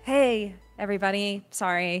 Hey, everybody.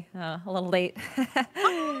 Sorry, a little late.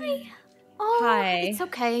 Hi. Oh, Hi. It's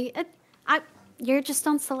okay. You're just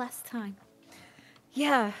on Celeste time.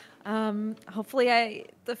 Yeah. Hopefully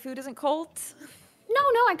the food isn't cold. No,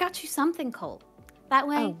 I got you something cold. That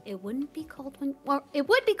way, it wouldn't be cold it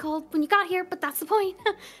would be cold when you got here, but that's the point.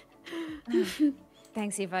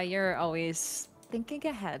 Thanks, Eva. You're always thinking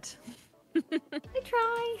ahead. I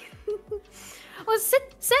try. Well,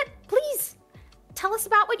 sit, please. Tell us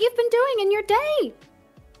about what you've been doing in your day.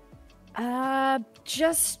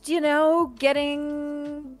 Just,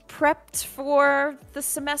 getting prepped for the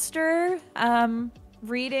semester.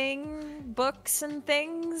 reading books and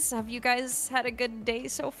things? Have you guys had a good day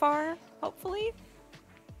so far? Hopefully.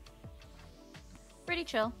 Pretty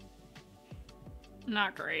chill.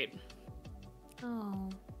 Not great. Oh,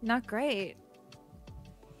 not great.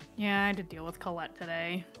 Yeah, I had to deal with Colette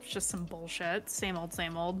today. It's just some bullshit. Same old,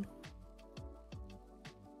 same old.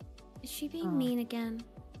 Is she being mean again?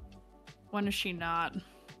 When is she not?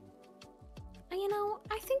 You know,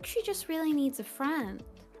 I think she just really needs a friend.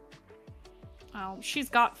 Well, she's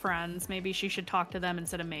got friends. Maybe she should talk to them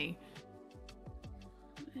instead of me.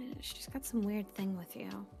 She's got some weird thing with you.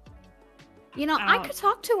 You know, I could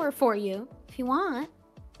talk to her for you if you want.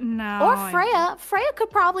 No. Or Freya. Freya could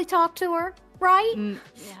probably talk to her, right? Yeah,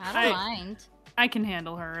 I don't mind. I can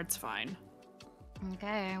handle her. It's fine.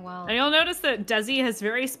 Okay, well. And you'll notice that Desi has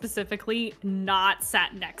very specifically not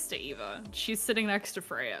sat next to Eva. She's sitting next to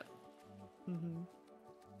Freya. Mm-hmm.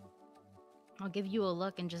 I'll give you a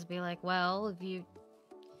look and just be like, well, if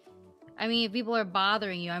people are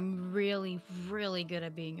bothering you, I'm really, really good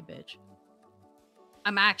at being a bitch.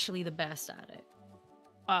 I'm actually the best at it.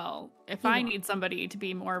 Well, if I need somebody to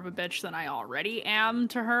be more of a bitch than I already am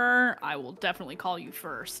to her, I will definitely call you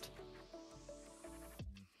first.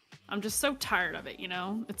 I'm just so tired of it, you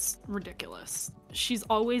know? It's ridiculous. She's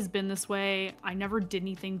always been this way. I never did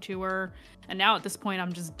anything to her. And now at this point,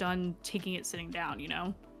 I'm just done taking it sitting down, you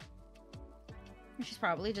know? She's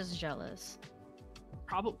probably just jealous.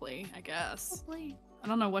 Probably, I guess. Probably. I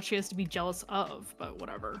don't know what she has to be jealous of, but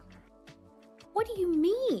whatever. What do you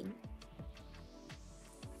mean?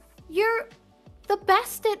 You're the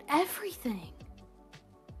best at everything.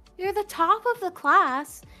 You're the top of the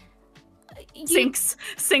class. Sinks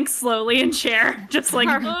slowly in chair, just like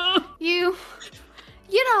you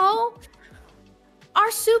know,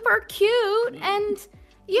 are super cute and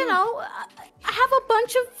you know, have a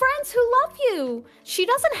bunch of friends who love you. She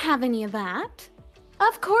doesn't have any of that.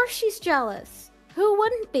 Of course she's jealous. Who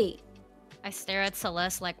wouldn't be? I stare at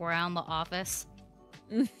Celes like we're out in the office.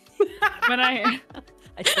 When I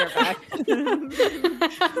stare back.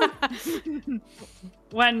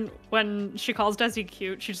 when she calls Desi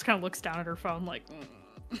cute, she just kind of looks down at her phone like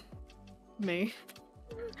me.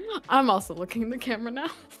 I'm also looking at the camera now.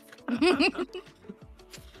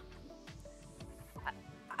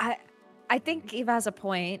 I think Eva has a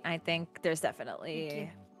point. I think there's definitely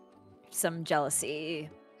some jealousy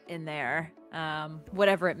in there.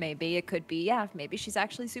 Whatever it may be, it could be, yeah, maybe she's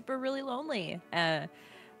actually super really lonely.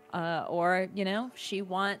 Or, you know, she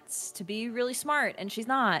wants to be really smart and she's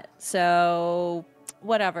not. So,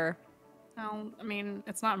 whatever. Well, I mean,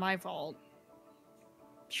 it's not my fault.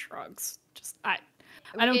 Shrugs. Just I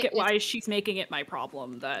don't get why she's making it my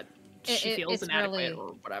problem that she feels inadequate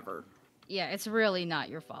or whatever. Yeah, it's really not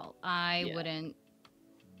your fault. I wouldn't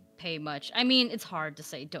pay much. I mean, it's hard to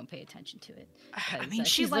say don't pay attention to it. I mean,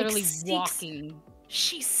 she's like literally walking.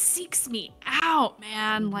 She seeks me out,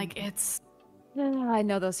 man. Like, it's... I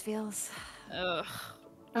know those feels. Ugh.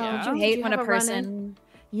 Yeah. Don't you hate when a person...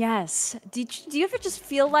 Yes. Do you ever just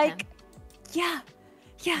feel like... Yeah.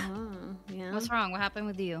 What's wrong? What happened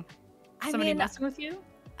with you? Somebody messing with you?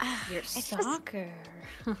 You're a stalker.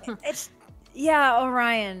 Yeah,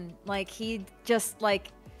 Orion. Like, he just, like...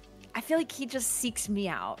 I feel like he just seeks me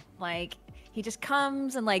out. Like, he just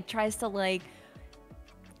comes and, like, tries to, like,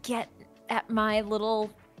 get at my little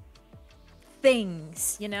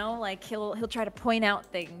things, you know? Like, he'll try to point out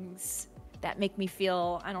things that make me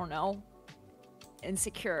feel, I don't know,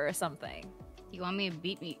 insecure or something. You want me to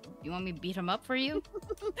beat him up for you?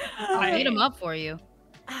 I'll beat him up for you.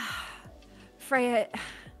 Freya,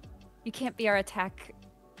 you can't be our attack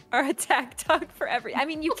dog for every... I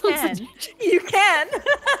mean, you can. You can.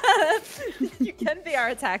 You can be our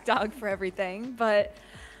attack dog for everything, but...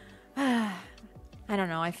 I don't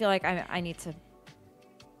know. I feel like I need to,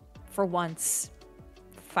 for once,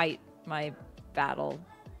 fight my battle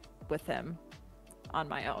with him on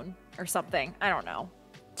my own or something. I don't know.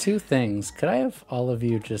 2 things. Could I have all of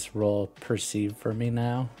you just roll perceive for me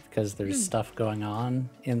now? Because there's stuff going on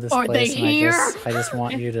in this Are place. they here? I just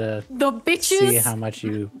want you to The bitches. see how much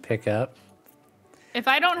you pick up. If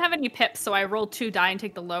I don't have any pips, so I roll 2 die and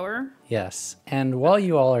take the lower. Yes. And while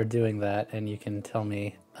you all are doing that, and you can tell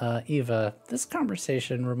me, Eva, this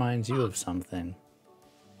conversation reminds you of something.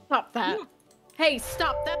 Stop that. Hey,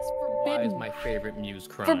 stop. That's Why forbidden. is my favorite muse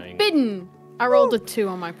crying? Forbidden. I rolled a 2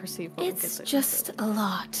 on my perceive. It's just a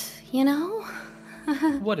lot, you know?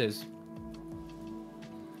 What is?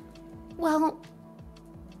 Well,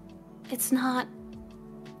 it's not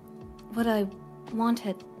what I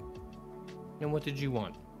wanted. And what did you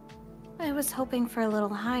want? I was hoping for a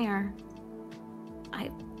little higher. I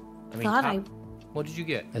I mean, thought top, What did you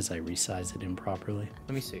get? As I resize it improperly.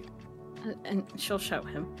 Let me see. And she'll show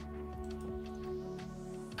him.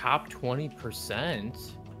 Top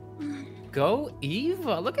 20%. Go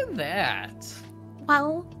Eva, look at that.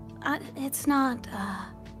 Well, it's not, I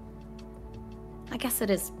guess it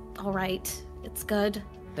is all right. It's good.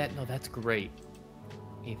 No, that's great,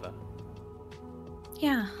 Eva.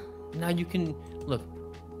 Yeah. Now you can, look,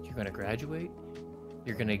 you're gonna graduate,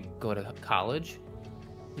 you're gonna go to college,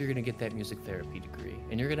 you're gonna get that music therapy degree,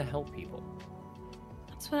 and you're gonna help people.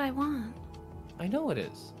 That's what I want. I know it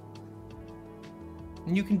is.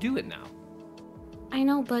 And you can do it now. I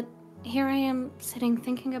know, but here I am sitting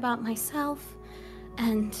thinking about myself,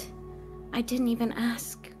 and I didn't even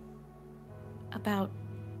ask about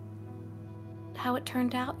how it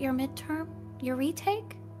turned out, your midterm, your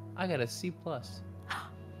retake. I got a C+.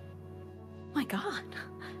 My God.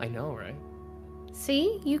 I know, right?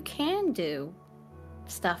 See, you can do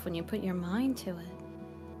stuff when you put your mind to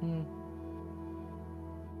it.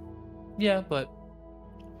 Yeah, but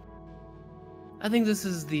I think this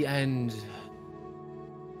is the end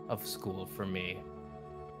of school for me.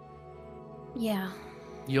 Yeah.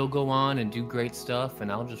 You'll go on and do great stuff,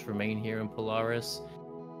 and I'll just remain here in Polaris,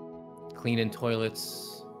 cleaning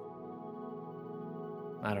toilets.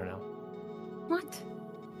 I don't know. What?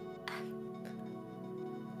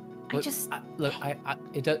 Look,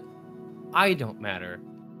 I don't matter.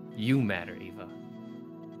 You matter, Eva.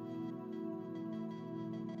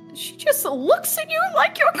 She just looks at you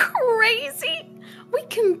like you're crazy. We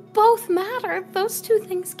can both matter. Those two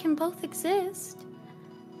things can both exist.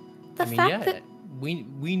 The fact that we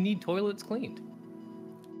need toilets cleaned.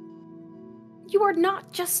 you're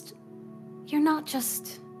not just.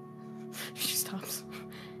 She stops.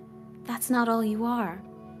 That's not all you are.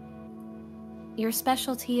 Your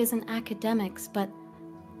specialty isn't academics, but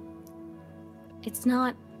it's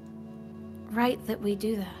not right that we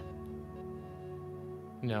do that.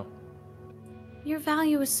 No. Your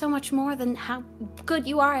value is so much more than how good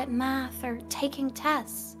you are at math or taking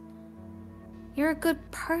tests. You're a good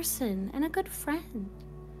person and a good friend.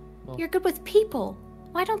 Well, You're good with people.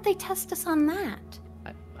 Why don't they test us on that?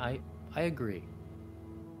 I agree.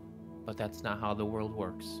 But that's not how the world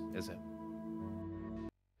works, is it?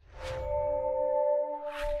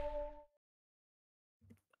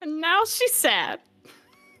 And now she's sad.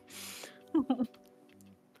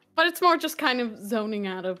 But it's more just kind of zoning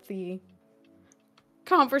out of the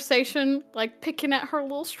conversation, like picking at her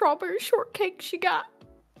little strawberry shortcake she got.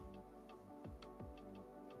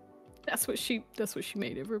 That's what she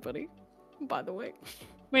made, everybody. By the way.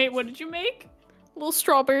 Wait, what did you make? Little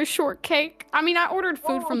strawberry shortcake. I mean, I ordered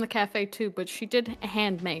food from the cafe too, but she did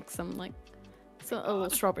hand make some, like, a little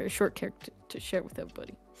strawberry shortcake to share with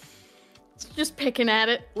everybody. Just picking at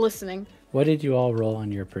it, listening. What did you all roll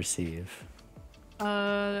on your perceive?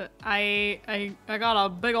 I got a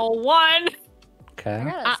big old 1. Okay. I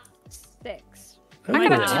got a 6. Ooh, I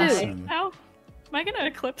got a 2. awesome. Now, am I gonna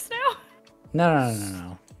eclipse now?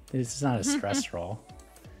 No. This is not a stress roll.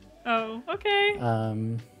 Oh,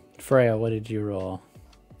 okay. Freya, what did you roll?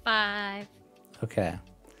 5. Okay.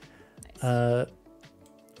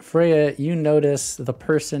 Freya, you notice the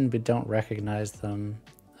person but don't recognize them.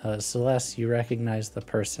 Celes, you recognize the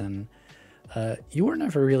person. You were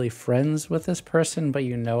never really friends with this person, but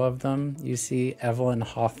you know of them. You see Evelyn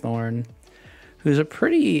Hawthorne, who's a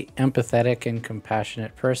pretty empathetic and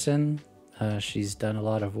compassionate person. She's done a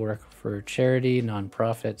lot of work for charity,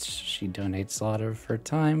 nonprofits. She donates a lot of her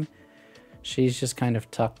time. She's just kind of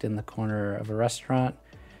tucked in the corner of a restaurant,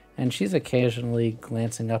 and she's occasionally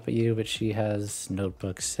glancing up at you, but she has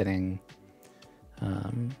notebooks sitting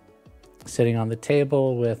on the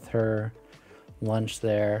table with her lunch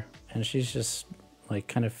there, and she's just like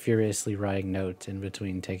kind of furiously writing notes in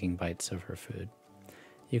between taking bites of her food.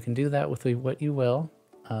 You can do that with what you will,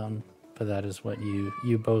 but that is what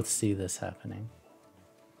you both see this happening.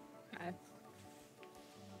 Okay.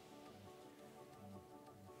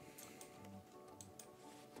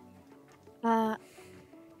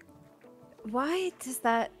 Why does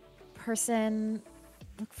that person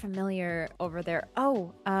look familiar over there?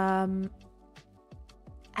 Oh,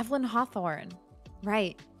 Evelyn Hawthorne.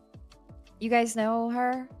 Right. You guys know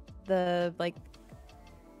her? The, like,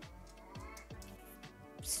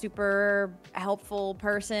 super helpful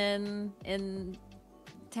person in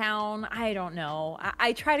town? I don't know.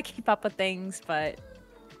 I try to keep up with things, but...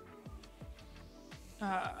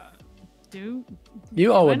 You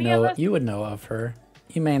all would know. You would know of her.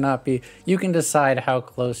 You may not be. You can decide how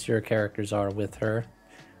close your characters are with her,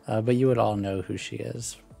 but you would all know who she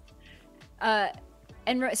is.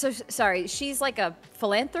 So sorry, she's like a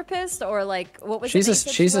philanthropist or like what was She's it a that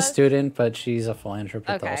you said she's she a was? student, but she's a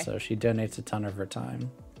philanthropist Okay. also. She donates a ton of her time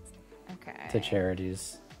Okay. to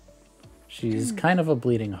charities. She's kind of a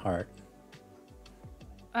bleeding heart.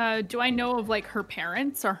 Do I know of like her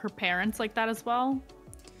parents? Are her parents like that as well?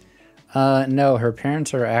 No, her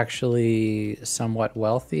parents are actually somewhat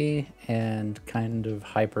wealthy and kind of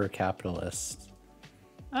hyper capitalist.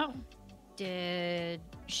 Oh. Did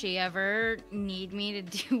she ever need me to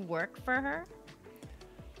do work for her?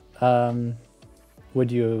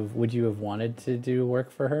 Would you have wanted to do work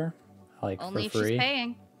for her, like Only for if free? she's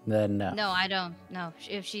paying. Then no. No, I don't. No,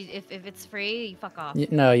 if it's free, fuck off.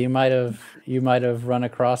 No, you might have run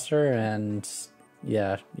across her, and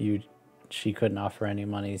yeah, she couldn't offer any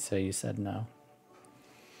money, so you said no.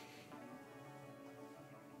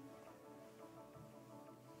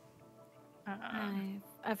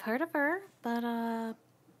 I've heard of her, but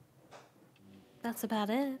that's about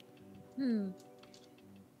it.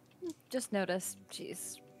 Just noticed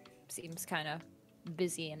seems kind of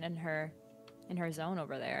busy and in her zone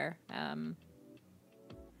over there. I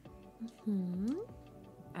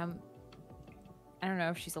don't know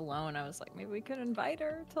if she's alone. I was like, maybe we could invite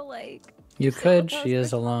her to like. You could. She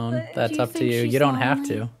is alone. something. That's Do you up to think you. she's You don't have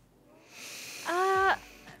lonely? to.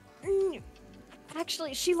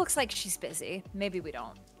 Actually, she looks like she's busy. Maybe we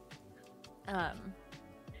don't.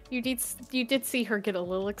 You did see her get a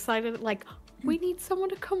little excited, like, we need someone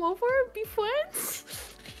to come over and be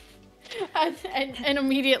friends. and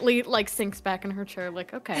immediately like sinks back in her chair,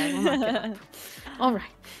 like, okay, I will not get up. All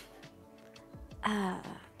right.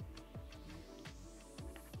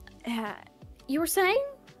 You were saying,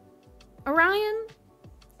 Orion,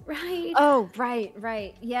 right? Oh, right.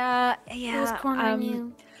 Yeah. He was cornering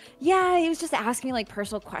you. Yeah, he was just asking me like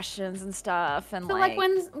personal questions and stuff, and So like,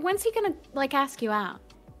 when's he gonna like ask you out?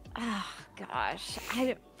 Oh gosh,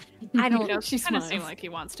 I don't. You know, she kind of smiles. seem like he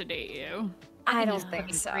wants to date you. I don't He's think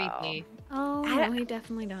fucking so. creepy. Oh, I no, don't- he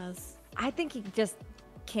definitely does. I think he just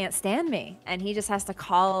can't stand me, and he just has to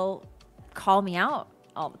call me out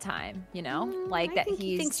all the time. You know, like I that think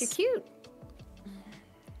he thinks you're cute.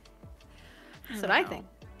 That's what I think.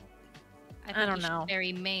 I don't you should know.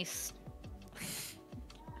 marry Mace.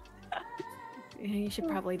 Yeah, you should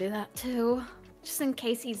probably do that too, just in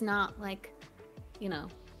case he's not like, you know,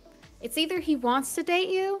 it's either he wants to date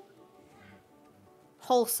you,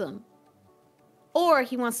 wholesome, or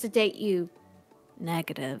he wants to date you,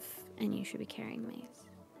 negative, and you should be carrying Mace.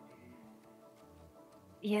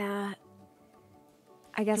 Yeah.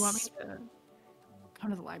 I Do guess. you want me to come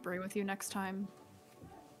to the library with you next time?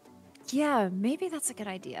 Yeah, maybe that's a good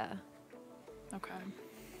idea. Okay.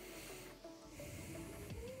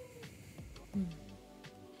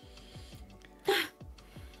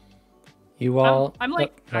 You all. I'm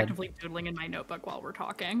like go ahead. actively doodling in my notebook while we're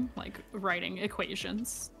talking, like writing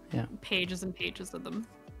equations. Yeah. Pages and pages of them.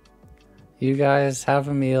 You guys have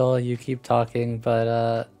a meal. You keep talking,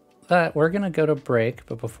 but we're gonna go to break.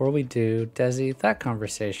 But before we do, Desi, that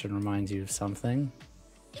conversation reminds you of something.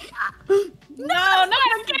 No, not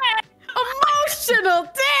again! Emotional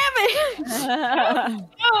damage.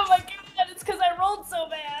 Oh my god, it's because I rolled so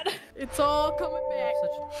bad. It's all coming back.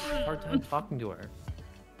 Such a hard time talking to her.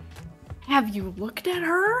 Have you looked at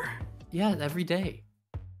her? Yeah, every day.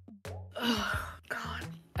 Oh god.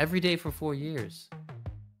 Every day for 4 years.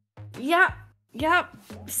 Yeah,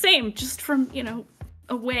 same, just from,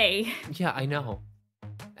 away. Yeah, I know.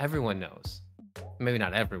 Everyone knows. Maybe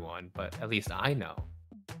not everyone, but at least I know.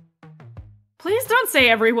 Please don't say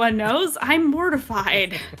everyone knows. I'm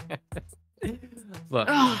mortified. Look,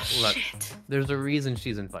 Oh, look. shit. There's a reason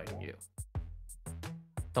she's inviting you.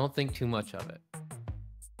 Don't think too much of it.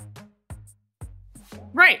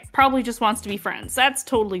 Right, probably just wants to be friends. That's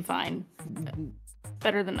totally fine.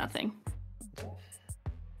 Better than nothing.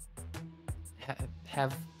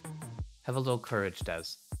 Have a little courage, Des.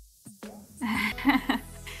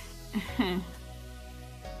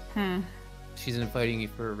 She's inviting you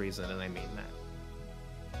for a reason, and I mean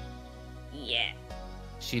that. Yeah.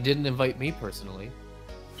 She didn't invite me personally.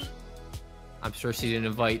 I'm sure she didn't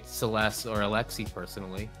invite Celes or Alexi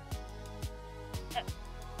personally.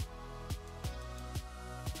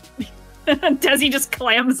 Desi just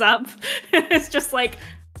clams up. It's just like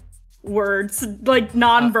words, like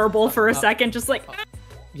non-verbal for a second, just like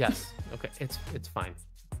Yes. Okay. It's fine.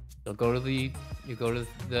 You go to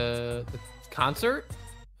the concert.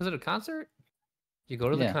 Was it a concert? You go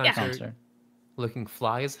to the Yeah, concert, looking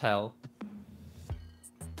fly as hell,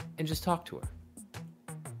 and just talk to her.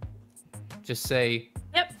 Just say,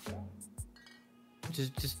 Yep.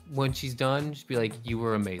 just when she's done, just be like, "You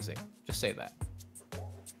were amazing." Just say that.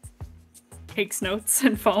 takes notes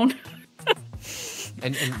and phone.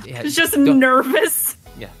 And yeah, It's just don't- nervous.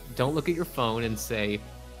 Yeah, don't look at your phone and say,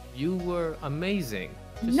 "You were amazing."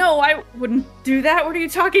 No, I wouldn't do that. What are you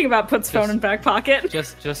talking about? Puts phone in back pocket.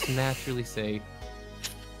 Just naturally say,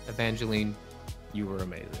 "Evangeline, you were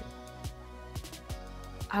amazing."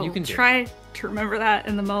 I You will can do try to remember that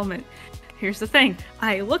in the moment. Here's the thing.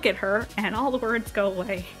 I look at her and all the words go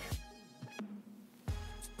away.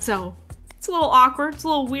 So, it's a little awkward. It's a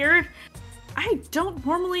little weird. I don't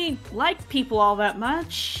normally like people all that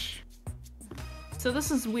much. So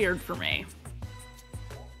this is weird for me.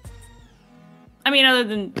 I mean, other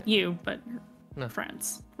than you, but No.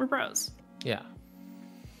 friends. We're bros. Yeah,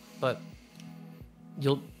 but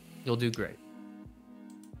you'll do great.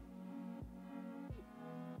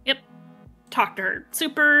 Yep. Talk to her.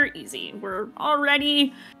 Super easy. We're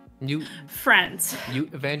already You friends.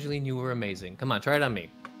 Evangeline, you were amazing. Come on, try it on me.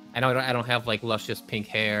 I know I don't have like luscious pink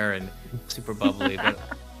hair and super bubbly,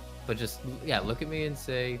 but just look at me and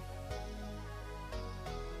say,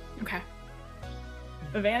 Okay.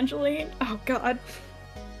 Evangeline? Oh god.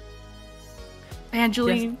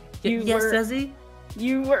 Evangeline, you were... Desi?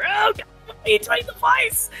 You were... Oh god, you tried the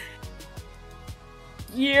voice!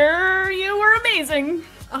 You were amazing.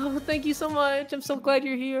 "Oh, thank you so much. I'm so glad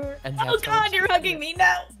you're here." And Oh that's how god, you're hugging me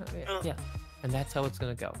now. Yeah, and that's how it's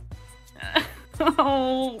gonna go.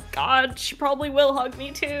 Oh god, she probably will hug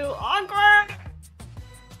me too. Awkward!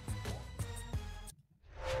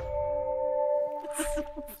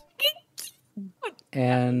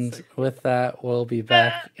 And with that, we'll be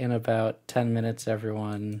back in about 10 minutes,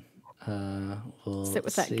 everyone. We'll Sit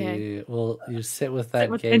with that see. gay. You sit with that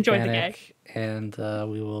gay enjoy the panic, and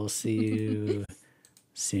we will see you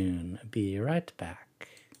soon. Be right back.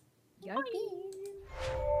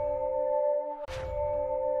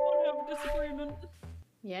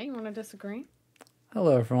 Yeah, you want to disagree?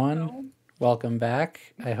 Hello, everyone. Welcome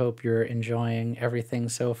back. I hope you're enjoying everything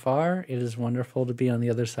so far. It is wonderful to be on the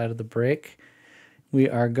other side of the break. We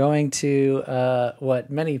are going to what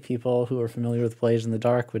many people who are familiar with Blaze in the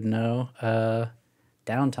Dark would know,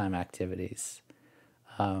 downtime activities.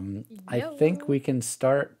 I think we can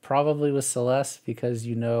start probably with Celes because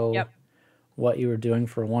you know what you were doing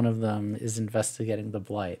for one of them is investigating the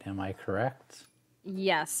blight. Am I correct?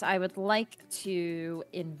 Yes, I would like to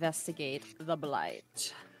investigate the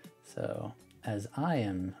blight. So, as I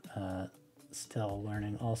am still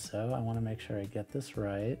learning also, I want to make sure I get this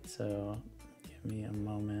right. So, give me a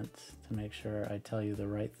moment to make sure I tell you the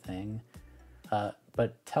right thing.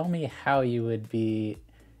 But tell me how you would be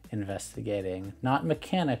investigating, not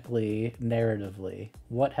mechanically, narratively.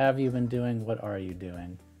 What have you been doing? What are you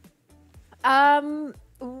doing?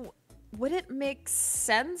 Would it make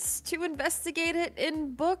sense to investigate it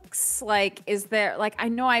in books? Like, is there, like, I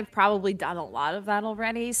know I've probably done a lot of that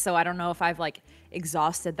already, so I don't know if I've, like,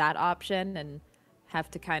 exhausted that option and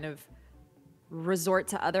have to kind of resort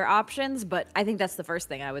to other options, but I think that's the first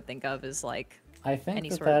thing I would think of is, like, I think any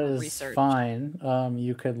that sort that of is research. fine.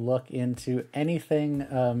 You could look into anything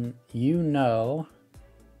you know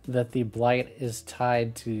that the blight is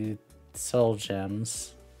tied to soul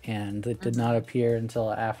gems, and it did not appear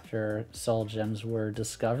until after soul gems were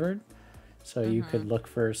discovered. So you could look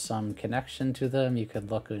for some connection to them. You could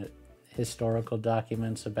look at historical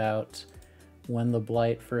documents about when the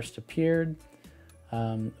blight first appeared.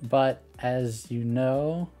 But as you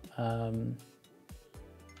know,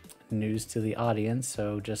 news to the audience,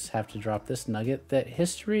 so just have to drop this nugget, that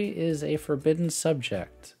history is a forbidden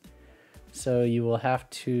subject. So you will have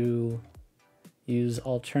to use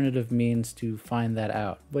alternative means to find that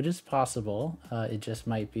out, which is possible. It just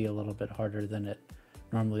might be a little bit harder than it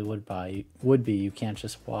normally would be. You can't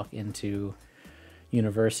just walk into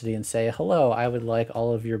university and say, "Hello, I would like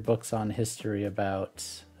all of your books on history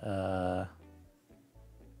about the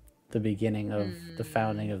beginning of the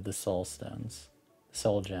founding of the soul stones,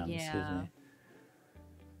 soul gems." Excuse me.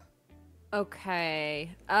 Okay.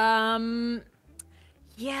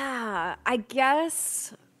 Yeah, I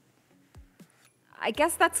guess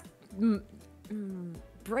that's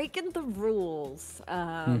breaking the rules.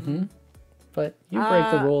 But you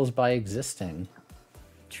break the rules by existing.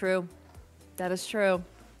 True. That is true.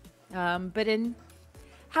 But in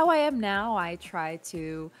how I am now, I try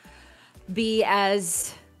to be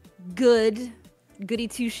as goody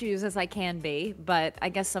two shoes as I can be, but I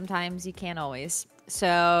guess sometimes you can't always.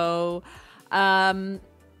 So,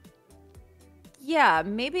 yeah,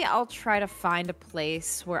 maybe I'll try to find a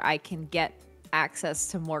place where I can get access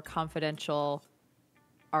to more confidential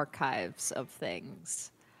archives of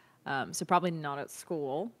things. So probably not at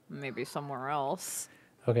school, maybe somewhere else.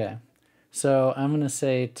 Okay. So I'm going to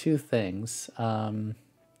say two things.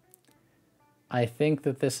 I think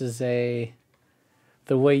that this is the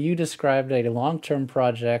way you described a long-term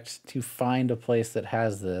project to find a place that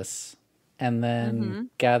has this and then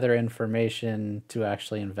gather information to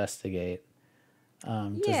actually investigate.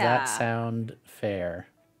 Does that sound fair?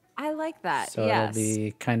 I like that. So yes. it'll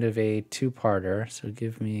be kind of a two-parter. So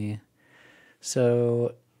give me...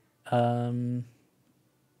 So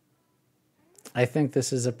I think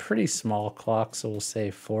this is a pretty small clock, so we'll say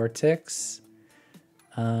 4 ticks.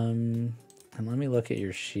 And let me look at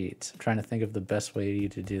your sheet. I'm trying to think of the best way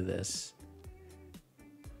to do this.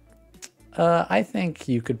 I think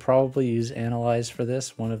you could probably use Analyze for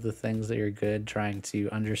this. One of the things that you're good trying to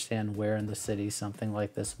understand where in the city something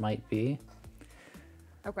like this might be.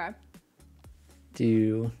 Okay.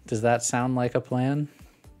 Does that sound like a plan?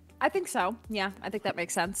 I think so. Yeah, I think that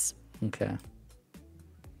makes sense. Okay.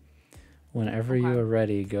 Whenever you are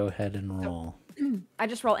ready, go ahead and roll. I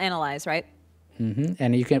just roll Analyze, right?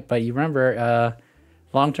 And you can, but you remember,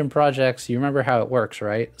 long-term projects, you remember how it works,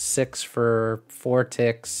 right? 6 for 4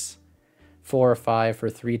 ticks, 4 or 5 for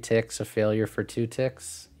 3 ticks, a failure for 2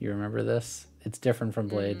 ticks. You remember this? It's different from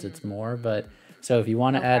Blades, it's more, but so if you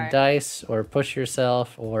want to add dice or push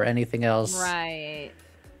yourself or anything else. Right.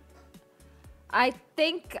 I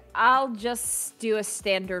think I'll just do a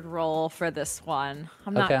standard roll for this one.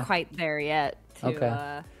 I'm not quite there yet.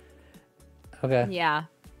 Okay. Yeah.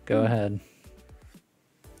 Go ahead.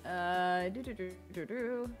 A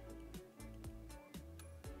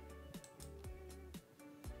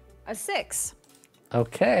 6.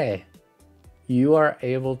 Okay. You are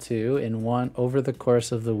able to, over the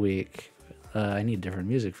course of the week, I need different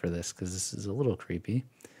music for this because this is a little creepy.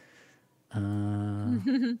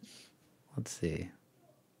 Let's see.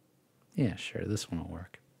 Yeah, sure. This one will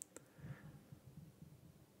work.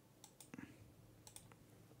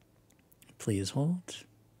 Please hold.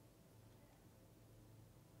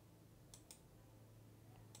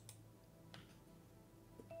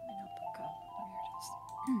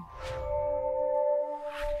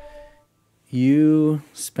 You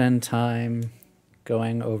spend time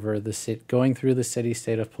going through the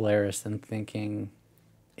city-state of Polaris and thinking,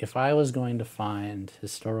 if I was going to find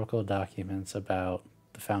historical documents about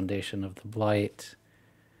the foundation of the Blight,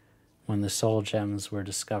 when the soul gems were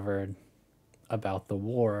discovered, about the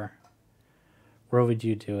war, where would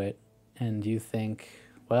you do it? And you think,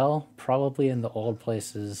 well, probably in the old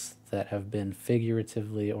places that have been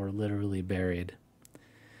figuratively or literally buried.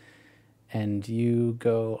 And you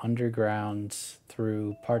go underground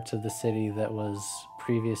through parts of the city that was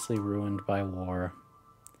previously ruined by war.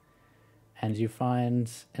 And you find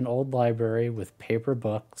an old library with paper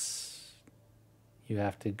books. You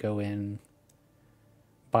have to go in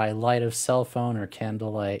by light of cell phone or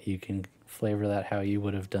candlelight. You can flavor that how you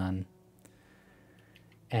would have done.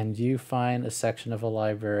 And you find a section of a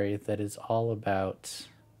library that is all about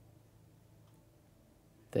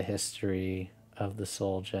the history of the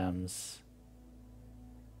soul gems,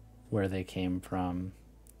 where they came from.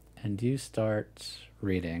 And you start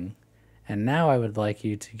reading. And now I would like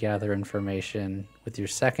you to gather information with your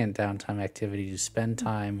second downtime activity to spend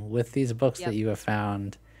time with these books that you have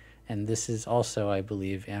found. And this is also, I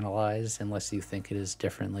believe, Analyze, unless you think it is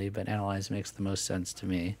differently, but Analyze makes the most sense to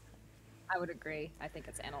me. I would agree. I think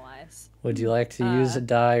it's Analyze. Would you like to use a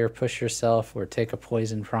die or push yourself or take a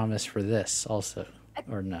poison promise for this also,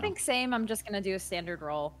 or no? I think same. I'm just going to do a standard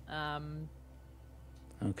roll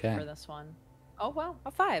okay. for this one. Oh, well,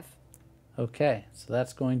 a 5. Okay, so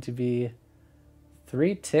that's going to be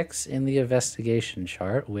 3 ticks in the investigation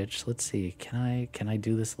chart, which, let's see, can I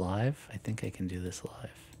do this live? I think I can do this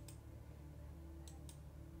live.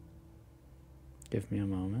 Give me a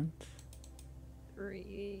moment.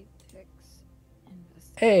 3 ticks.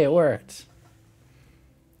 Hey, it worked.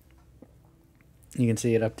 You can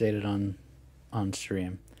see it updated on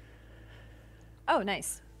stream. Oh,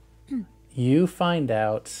 nice. You find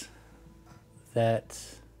out that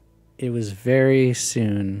it was very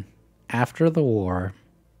soon after the war.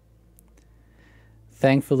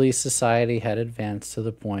 Thankfully, society had advanced to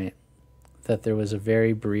the point that there was a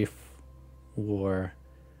very brief war,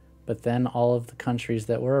 but then all of the countries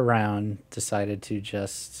that were around decided to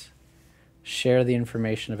just share the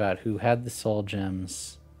information about who had the soul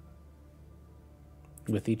gems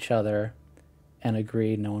with each other and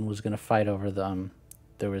agreed no one was going to fight over them.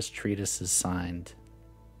 There was treatises signed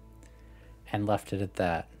and left it at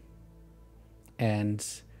that. And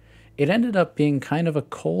it ended up being kind of a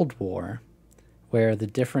Cold War where the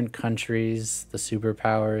different countries, the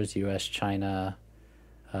superpowers, US, China,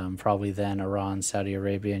 probably then Iran, Saudi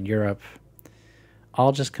Arabia, and Europe,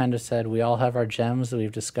 all just kind of said, we all have our gems that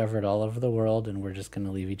we've discovered all over the world, and we're just going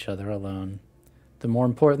to leave each other alone. The more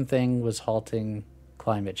important thing was halting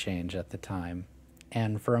climate change at the time.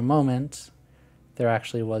 And for a moment, there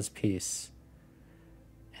actually was peace.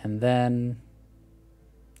 And then,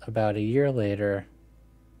 about a year later,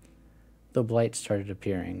 the blight started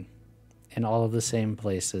appearing in all of the same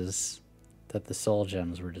places that the soul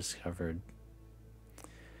gems were discovered.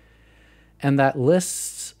 And that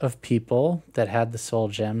list of people that had the soul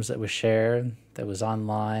gems that was shared, that was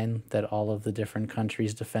online, that all of the different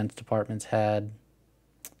countries' defense departments had,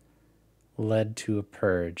 led to a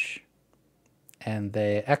purge. And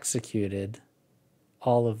they executed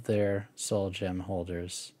all of their soul gem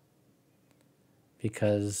holders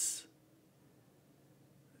because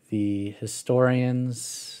the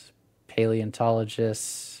historians,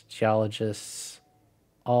 paleontologists, geologists,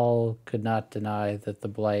 all could not deny that the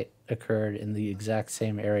blight occurred in the exact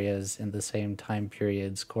same areas in the same time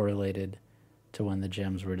periods correlated to when the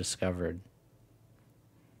gems were discovered.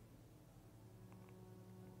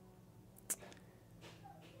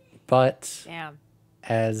 But, Damn.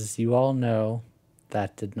 as you all know,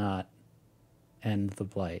 that did not end the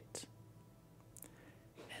blight.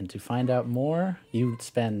 And to find out more, you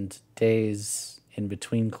spend days in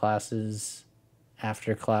between classes,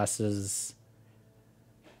 after classes,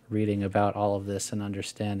 reading about all of this and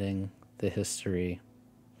understanding the history.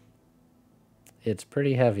 It's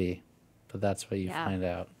pretty heavy, but that's what you find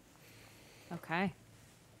out. Okay.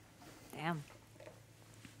 Damn.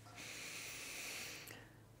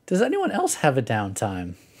 Does anyone else have a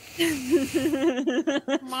downtime?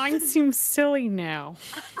 Mine seems silly now.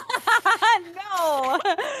 No.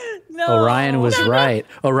 No. Orion was right.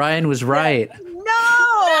 Orion was right. No.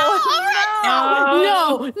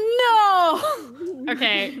 No.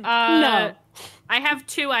 Okay. No. I have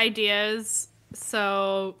 2 ideas.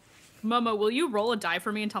 So, Momo, will you roll a die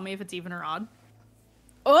for me and tell me if it's even or odd?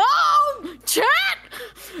 Oh, chat.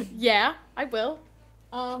 Yeah, I will.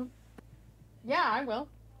 Yeah, I will.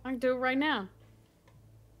 I can do it right now.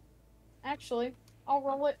 Actually, I'll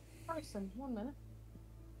roll it person. 1 minute.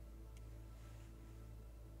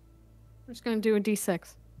 I'm just gonna do a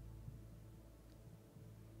d6.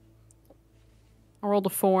 I rolled a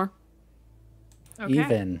 4. Okay.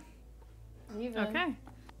 Even. Okay.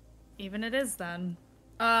 Even it is then.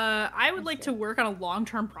 I would like to work on a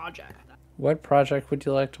long-term project. What project would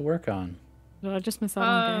you like to work on? Did I just miss out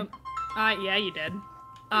on the game? Yeah, you did.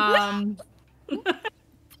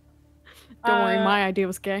 Don't worry, my idea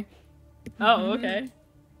was gay. Oh, okay.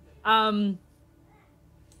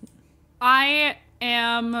 I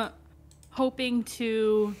am hoping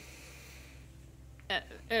to.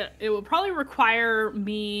 It will probably require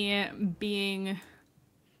me being,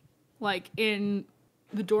 like, in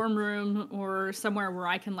the dorm room or somewhere where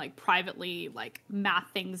I can, like, privately, like, math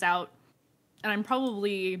things out. And I'm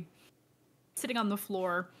probably sitting on the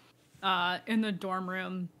floor, in the dorm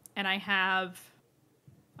room, and I have,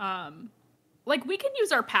 like, we can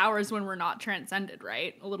use our powers when we're not transcended,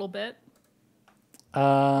 right? A little bit?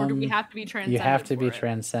 Or do we have to be transcended? You have to be for it?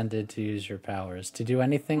 transcended to use your powers. To do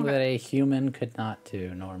anything that a human could not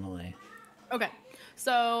do normally. Okay.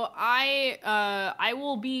 So I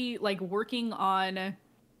will be, like, working on,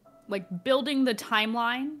 like, building the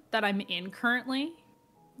timeline that I'm in currently.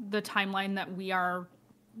 The timeline that we are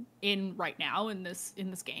in right now in this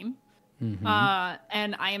game. Mm-hmm.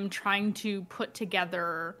 And I am trying to put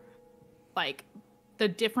together, like, the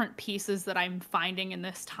different pieces that I'm finding in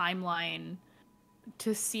this timeline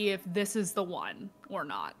to see if this is the one or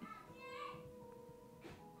not.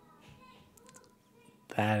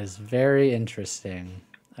 That is very interesting.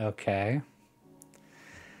 Okay.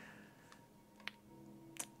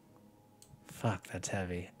 Fuck, that's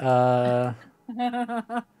heavy. I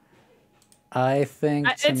think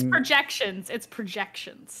It's projections. It's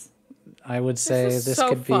projections. I would say is this so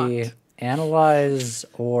could be fucked. analyze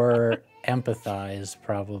or empathize,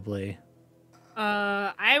 probably.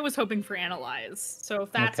 I was hoping for analyze. So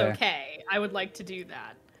if that's Okay. okay, I would like to do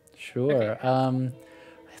that. Sure.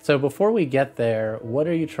 So before we get there, what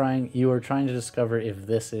are you trying? You are trying to discover if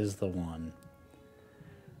this is the one.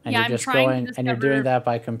 And Yeah, you're I'm just trying to going, and you're doing discover- that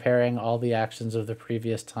by comparing all the actions of the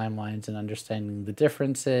previous timelines and understanding the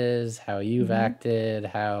differences, how you've acted,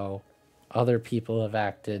 how other people have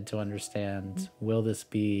acted to understand, will this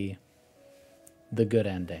be the good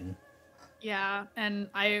ending? Yeah, and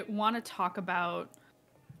I want to talk about,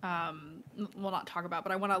 well, not talk about,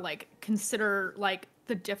 but I want to, like, consider, like,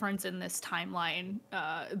 the difference in this timeline,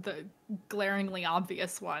 the glaringly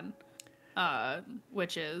obvious one,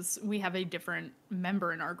 which is we have a different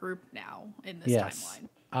member in our group now in this timeline.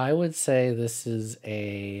 I would say this is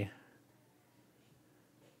a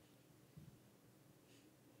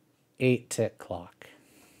 8-tick clock.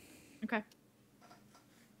 Okay.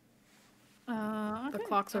 The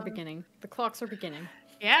clocks are beginning. The clocks are beginning.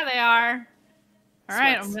 Yeah, they are. All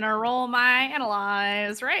right, I'm Sweats. gonna roll my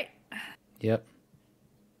analyze. Right. Yep.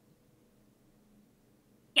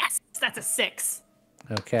 Yes, that's a 6.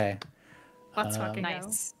 Okay. Let's fucking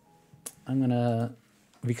Nice. I'm gonna,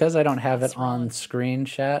 because I don't have That's it on screen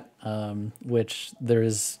chat, which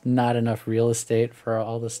there's not enough real estate for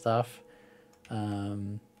all the stuff.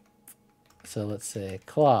 So let's say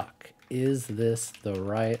clock. Is this the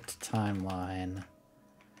right timeline?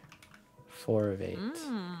 4 of 8.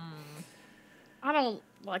 I don't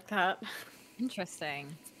like that. Interesting.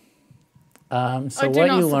 So I do what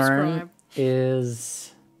not you learn subscribe.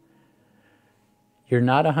 is you're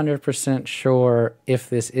not 100% sure if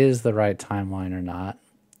this is the right timeline or not,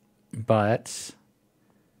 but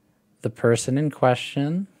the person in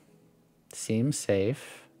question seems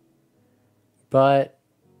safe, but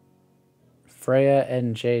Freya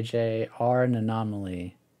and JJ are an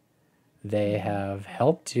anomaly. They have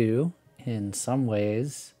helped you in some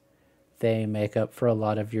ways. They make up for a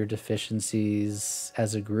lot of your deficiencies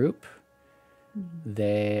as a group.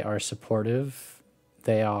 They are supportive.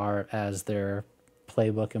 They are, as their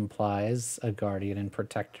playbook implies, a guardian and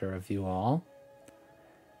protector of you all.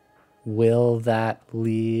 Will that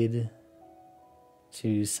lead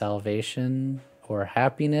to salvation or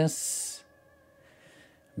happiness?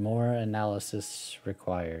 More analysis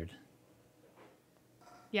required.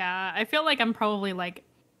 Yeah, I feel like I'm probably like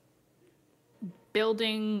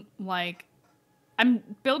building I'm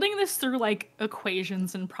building this through like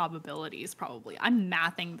equations and probabilities probably. I'm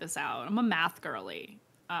mathing this out. I'm a math girly.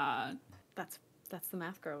 That's the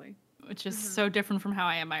math girly. Which is so different from how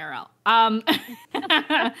I am IRL. And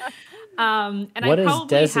What I does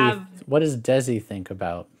probably Desi what does Desi think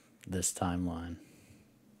about this timeline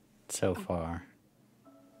so far?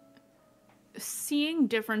 seeing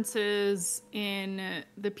differences in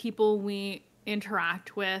the people we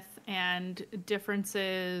interact with and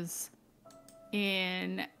differences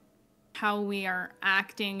in how we are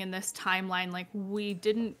acting in this timeline. Like we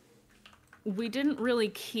didn't really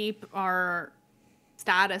keep our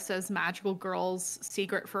status as magical girls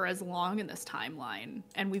secret for as long in this timeline,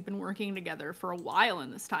 and we've been working together for a while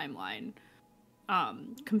in this timeline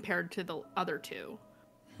compared to the other two.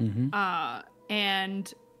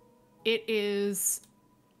 And it is,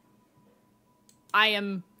 I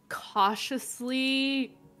am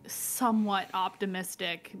cautiously somewhat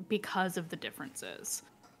optimistic because of the differences,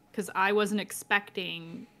 because I wasn't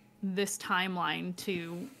expecting this timeline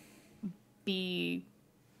to be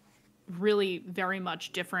really very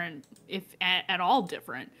much different, if at all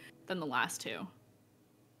different, than the last two.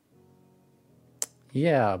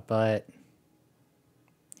 Yeah, but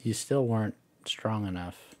you still weren't strong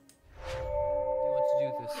enough. Do you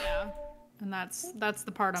want to do this? Yeah, and that's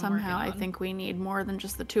the part I'm Somehow I working on. think we need more than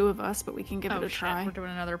just the two of us, but we can give Oh it a shit, try we're doing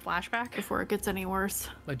another flashback. before it gets any worse.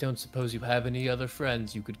 I don't suppose you have any other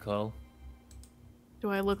friends you could call. Do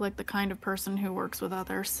I look like the kind of person who works with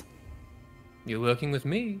others? You're working with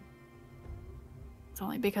me. It's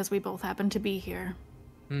only because we both happen to be here.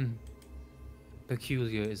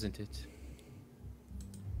 Peculiar, isn't it?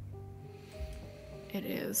 It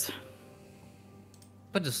is.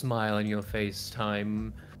 Put a smile on your face,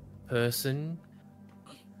 time person.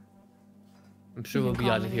 I'm sure You we'll can be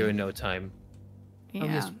call out of me- here in no time. Yeah. Oh,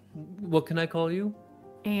 yes. What can I call you?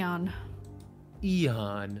 Aeon.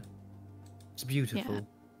 Eon. It's beautiful.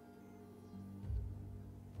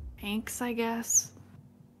 Thanks, I guess.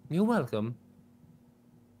 You're welcome.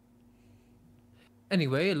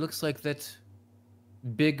 Anyway, it looks like that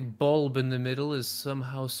big bulb in the middle is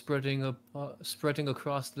somehow spreading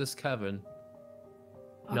across this cavern.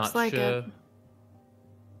 Looks Not like sure it.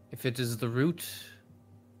 if it is the root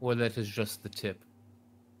or that is just the tip.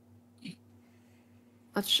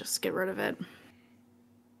 Let's just get rid of it.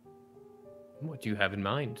 What do you have in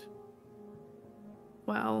mind?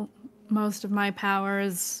 Well, most of my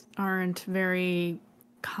powers aren't very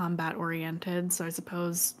combat oriented, so I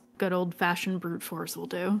suppose good old fashioned brute force will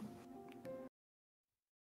do.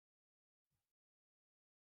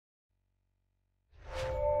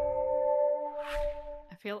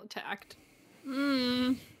 I feel attacked.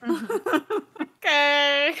 Hmm.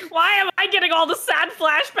 Okay, why am I getting all the sad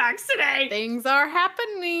flashbacks today? Things are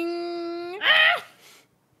happening.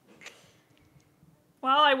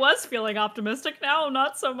 Well, I was feeling optimistic. Now,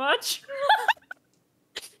 not so much.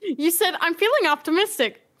 You said I'm feeling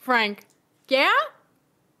optimistic, Frank. Yeah?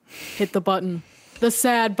 Hit the button. The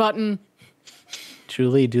sad button.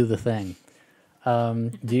 Truly do the thing.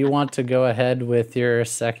 Do you want to go ahead with your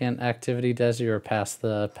second activity, Desi, or pass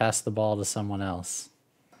the ball to someone else?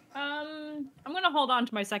 I'm gonna hold on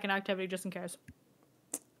to my second activity just in case.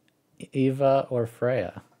 Eva or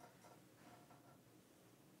Freya?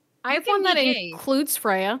 I have can one that be gay. includes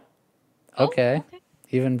Freya. Okay.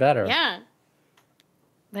 Even better. Yeah.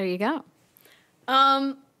 There you go.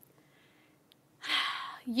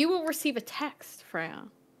 You will receive a text, Freya.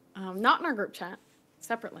 Not in our group chat,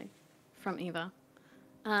 separately from Eva.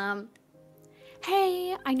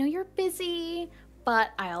 Hey, I know you're busy,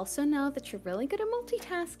 but I also know that you're really good at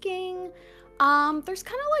multitasking. There's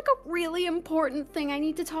kind of like a really important thing I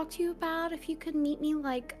need to talk to you about. If you could meet me,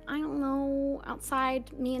 like, I don't know,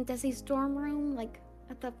 outside me and Desi's dorm room, like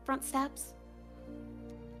at the front steps.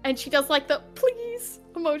 And she does like the please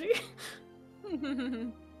emoji.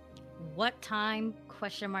 What time?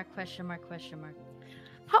 Question mark, question mark, question mark.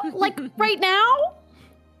 How, like right now?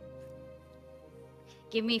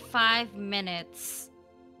 Give me 5 minutes.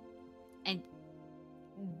 And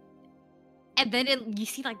then you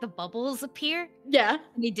see like the bubbles appear. Yeah.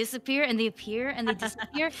 And they disappear and they appear and they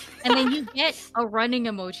disappear. And then you get a running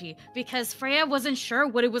emoji because Freya wasn't sure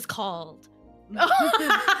what it was called.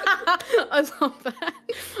 I love that.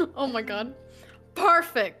 Oh my god.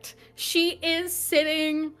 Perfect. She is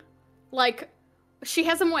sitting like she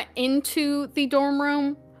hasn't went into the dorm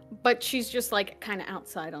room, but she's just like kind of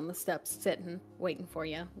outside on the steps sitting, waiting for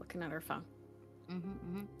you, looking at her phone.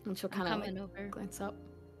 And she'll kind of like, glance up.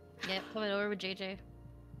 Yep, coming over with JJ.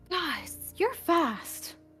 Guys, you're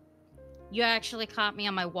fast. You actually caught me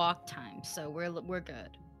on my walk time, so we're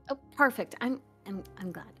good. Oh, perfect. I'm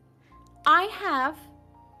glad. I have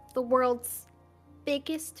the world's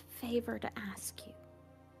biggest favor to ask you.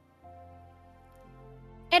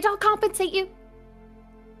 And I'll compensate you.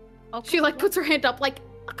 Okay. She like puts her hand up like,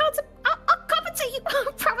 I'll compensate you.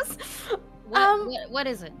 I promise. What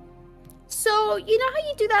is it? So, you know how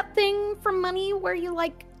you do that thing for money where you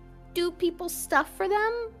like do people's stuff for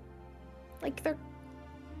them? Like they're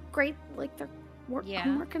great, like their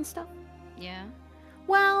homework and stuff? Yeah.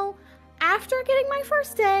 Well, after getting my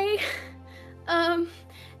first day,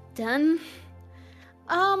 done,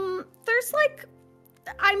 there's like,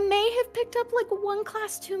 I may have picked up like one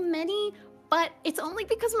class too many, but it's only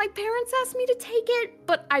because my parents asked me to take it,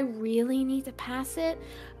 but I really need to pass it.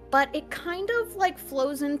 But it kind of like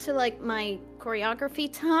flows into like my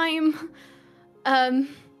choreography time.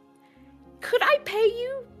 Could I pay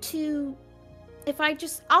you to,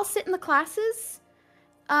 I'll sit in the classes,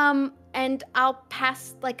 and I'll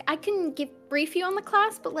pass, like, I can brief you on the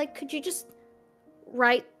class, but like, could you just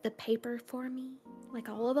write the paper for me? Like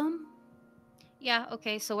all of them? Yeah,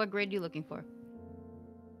 okay, so what grade are you looking for?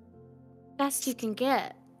 Best you can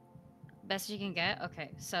get. Best you can get? Okay,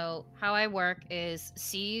 so how I work is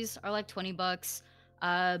C's are like $20,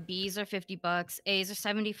 B's are $50, A's are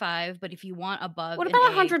 75, but if you want above What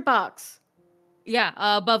about an $100? Yeah,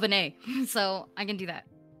 above an A. So I can do that.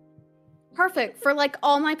 Perfect. For like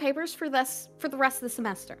all my papers for the rest of the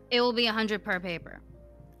semester. It will be 100 per paper.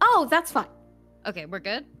 Oh, that's fine. Okay, we're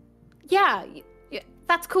good? Yeah,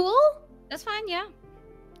 that's cool? That's fine, yeah.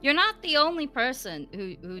 You're not the only person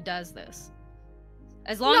who does this.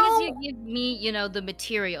 As long as you give me, you know, the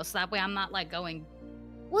material, so that way I'm not like going.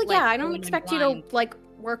 Well, like, yeah, I don't going expect you blind. to like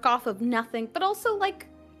work off of nothing, but also like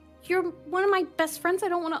you're one of my best friends. I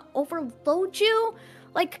don't want to overload you.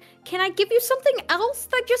 Like, can I give you something else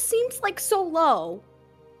that just seems like so low?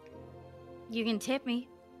 You can tip me.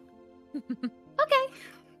 Okay.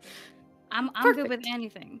 I'm good with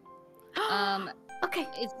anything. Okay.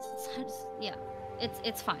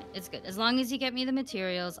 It's fine. It's good. As long as you get me the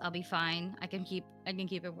materials, I'll be fine. I can keep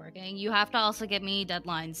it working. You have to also get me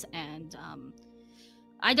deadlines, and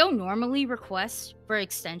I don't normally request for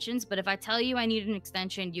extensions, but if I tell you I need an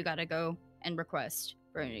extension, you gotta go and request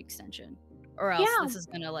for an extension, or else this is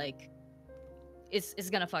gonna like it's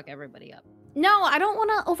gonna fuck everybody up. No, I don't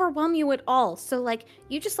want to overwhelm you at all. So like,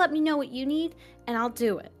 you just let me know what you need, and I'll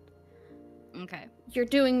do it. Okay. You're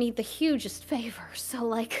doing me the hugest favor, so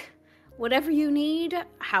like, whatever you need,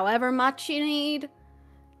 however much you need,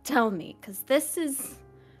 tell me, because this is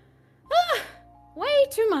way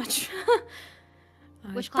too much.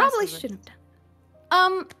 Which class probably is it? shouldn't have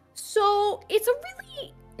done. So it's a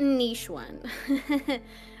really niche one.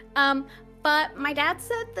 But my dad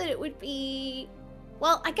said that it would be,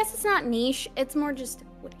 well, I guess it's not niche, it's more just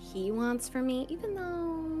what he wants for me, even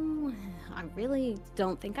though I really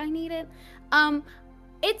don't think I need it.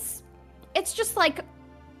 It's just like,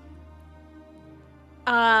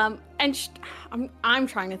 I'm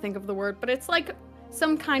trying to think of the word, but it's like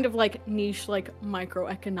some kind of like niche, like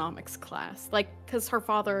microeconomics class, like, because her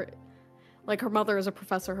father, like her mother is a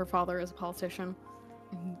professor, her father is a politician.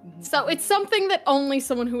 So it's something that only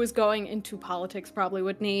someone who is going into politics probably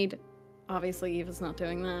would need. Obviously, Eva's not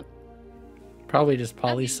doing that. Probably just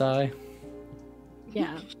poli-sci.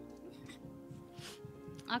 Yeah.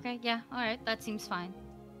 Okay, yeah, alright, that seems fine.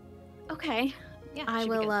 Okay. Yeah, I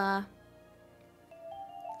should be good. will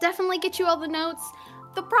definitely get you all the notes.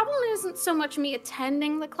 The problem isn't so much me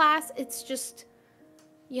attending the class, it's just,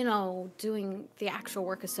 you know, doing the actual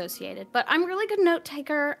work associated. But I'm a really good note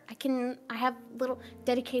taker. I have little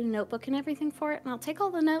dedicated notebook and everything for it, and I'll take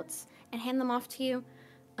all the notes and hand them off to you.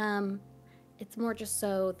 It's more just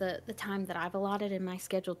so the time that I've allotted in my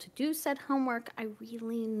schedule to do said homework, I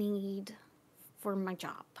really need for my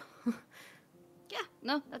job. Yeah,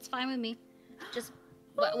 no, that's fine with me. Just,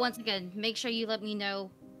 once again, make sure you let me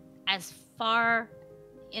know as far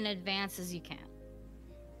in advance as you can.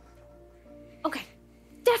 Okay,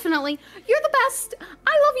 definitely. You're the best.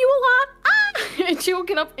 I love you a lot. Ah! And she will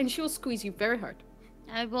get up and she will squeeze you very hard.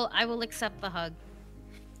 I will accept the hug.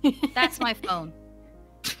 That's my phone.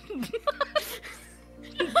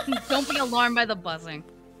 Don't be alarmed by the buzzing.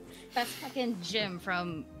 That's fucking Jim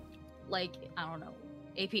from, like, I don't know,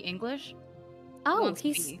 AP English? Oh, Wants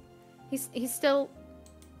he's pee. still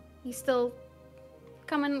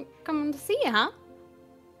coming to see you, huh?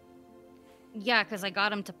 Yeah, because I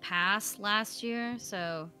got him to pass last year,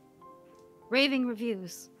 so... Raving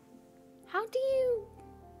reviews. How do you...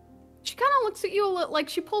 She kind of looks at you a little, like,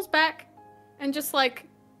 she pulls back and just, like,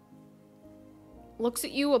 looks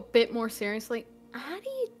at you a bit more seriously. How do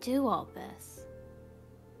you do all this?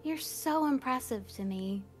 You're so impressive to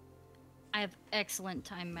me. I have excellent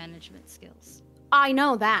time management skills. I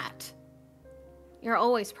know that. You're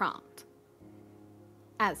always prompt.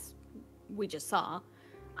 As we just saw.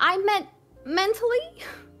 I meant mentally?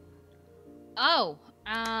 Oh,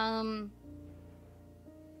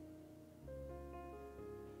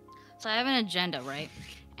 so I have an agenda, right?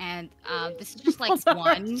 And this is just like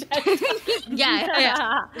one.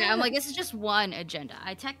 yeah. I'm like, this is just one agenda.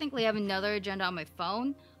 I technically have another agenda on my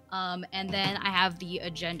phone, and then I have the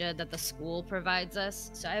agenda that the school provides us.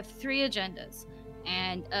 So I have 3 agendas,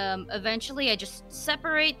 and eventually I just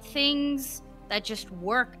separate things that just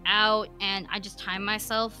work out, and I just time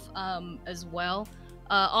myself as well.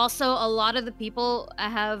 Also, a lot of the people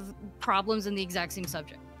have problems in the exact same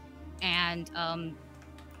subject, and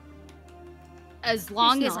as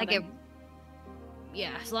long as I get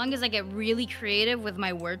really creative with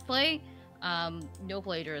my wordplay, no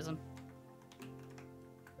plagiarism.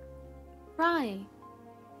 Right.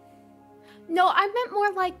 No, I meant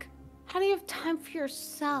more like, how do you have time for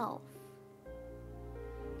yourself?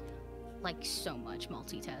 Like, so much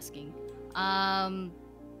multitasking.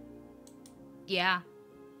 Yeah.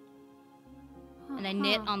 And I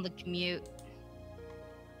knit on the commute.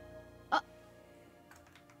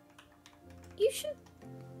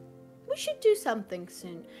 We should do something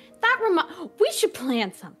soon. We should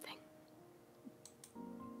plan something.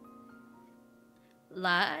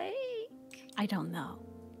 Like? I don't know.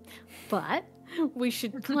 But we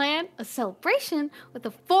should plan a celebration with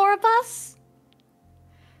the 4 of us.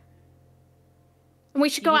 And we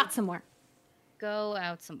should go out somewhere. Go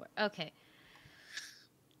out somewhere. Okay.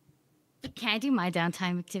 Can I do my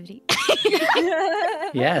downtime activity?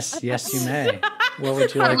 Yes, you may. What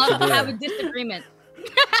would you like to do? I have a disagreement.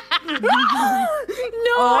 No!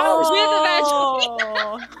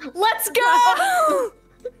 Oh. Let's go!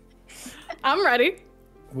 I'm ready.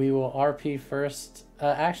 We will RP first.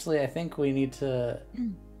 Actually, I think we need to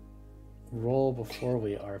roll before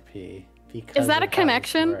we RP because Is that a of how this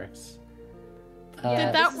connection? works.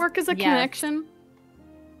 Did that work as a connection?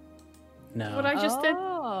 No. What I just did?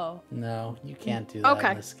 No, you can't do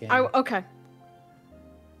that in this game. Okay.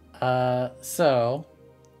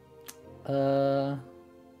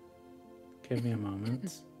 Give me a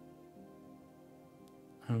moment.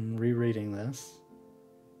 I'm rereading this.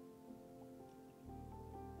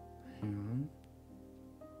 Hang on.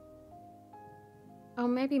 Oh,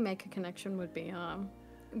 maybe make a connection would be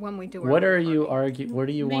when we do. What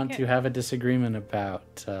do you want to have a disagreement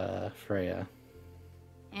about, Freya?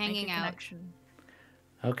 Hanging out.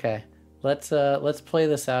 Okay. Let's play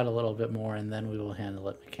this out a little bit more, and then we will handle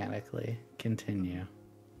it mechanically. Continue.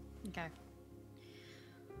 Okay.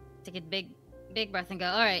 Take a big breath and go.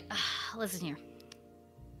 All right, listen here.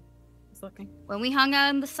 It's looking. When we hung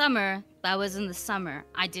out in the summer, that was in the summer.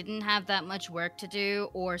 I didn't have that much work to do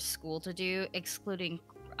or school to do, excluding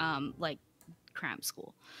like cram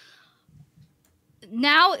school.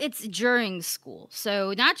 Now it's during school,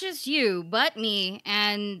 so not just you, but me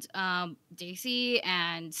and Desi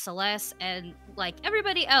and Celes and like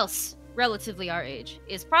everybody else relatively our age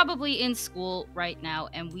is probably in school right now,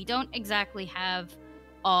 and we don't exactly have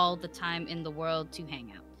all the time in the world to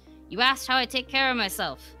hang out. You asked how I take care of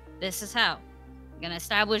myself. This is how. I'm gonna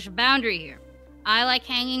establish a boundary here. I like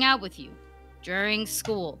hanging out with you during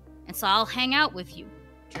school. And so I'll hang out with you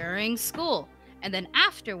during school. And then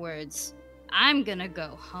afterwards, I'm gonna go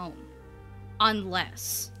home.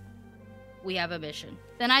 Unless we have a mission.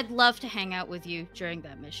 Then I'd love to hang out with you during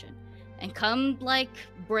that mission. And come, like,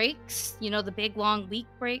 breaks, you know, the big long week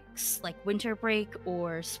breaks, like winter break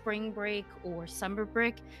or spring break or summer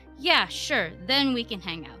break. Yeah, sure, then we can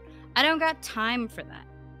hang out. I don't got time for that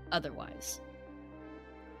otherwise.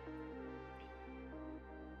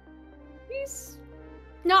 She's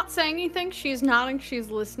not saying anything. She's nodding.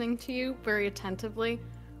 She's listening to you very attentively.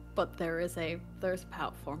 But there's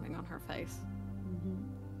pout forming on her face.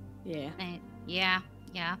 Yeah. Yeah.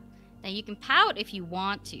 Now you can pout if you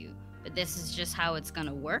want to, but this is just how it's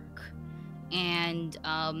gonna work. And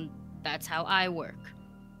that's how I work.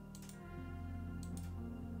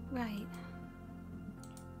 Right.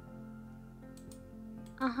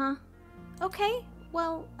 Uh-huh. Okay,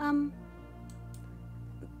 well,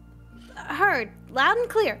 heard. Loud and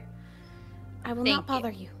clear. I will not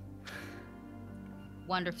bother you.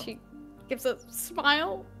 Wonderful. She gives a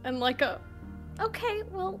smile and like a... Okay,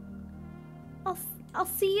 well, I'll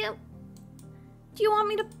see you. Do you want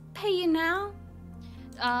me to pay you now?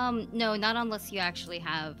 No, not unless you actually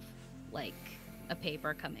have, like, a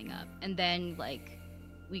paper coming up. And then, like,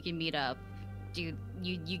 we can meet up. Dude,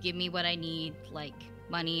 you give me what I need, like,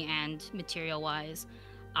 money and material-wise.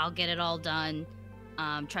 I'll get it all done.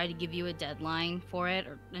 Try to give you a deadline for it.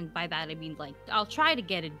 And by that, I mean, like, I'll try to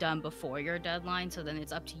get it done before your deadline, so then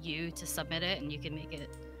it's up to you to submit it, and you can make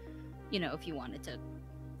it, you know, if you wanted to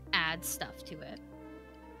add stuff to it.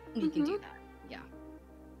 You can do that, yeah.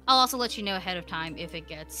 I'll also let you know ahead of time if it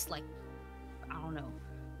gets, like, I don't know,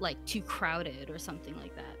 like, too crowded or something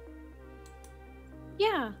like that.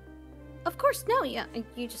 Yeah. Of course, no, yeah.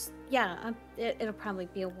 You just, yeah, it'll probably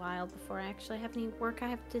be a while before I actually have any work I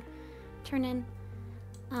have to turn in.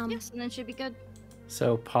 Yes, and then should be good.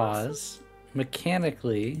 So pause.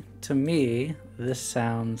 Mechanically, to me, this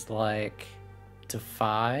sounds like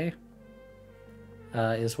defy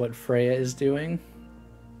is what Freya is doing.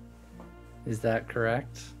 Is that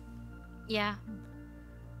correct? Yeah.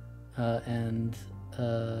 And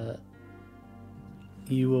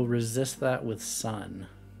you will resist that with Sun.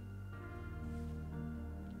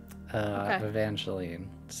 Okay. Evangeline.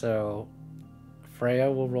 So Freya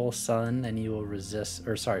will roll Sun and you will resist,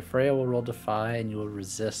 or sorry, Freya will roll Defy and you will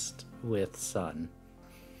resist with Sun.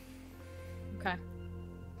 Okay.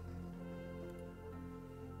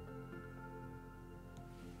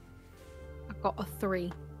 I've got a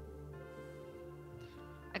 3.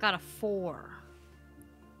 I got a 4.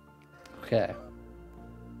 Okay.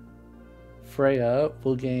 Freya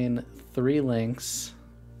will gain 3 links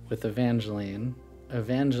with Evangeline.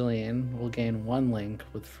 Evangeline will gain 1 link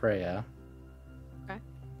with Freya. Okay.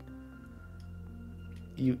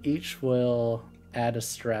 You each will add a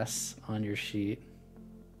stress on your sheet.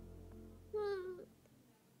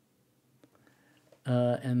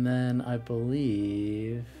 And then I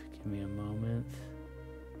believe, give me a moment.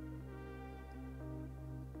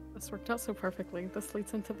 This worked out so perfectly. This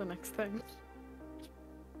leads into the next thing.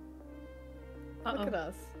 Uh-oh. Look at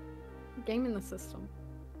us. Gaming the system.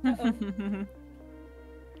 I'm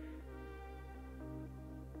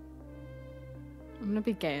gonna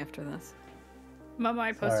be gay after this. Mama,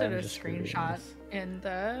 I Sorry, posted I'm a just reading screenshot this. in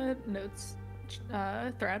the notes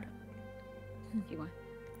thread. If you want.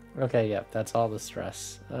 Okay, yeah, that's all the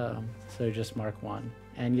stress. So just mark 1.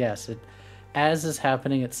 And yes, as is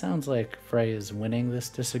happening, it sounds like Frey is winning this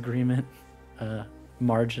disagreement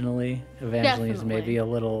marginally. Evangeline is Definitely. maybe a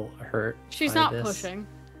little hurt. She's by not this. pushing.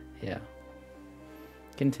 Yeah.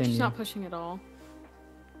 Continue. She's not pushing at all.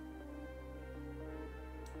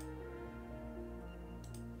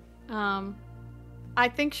 I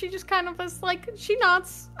think she just kind of is like, she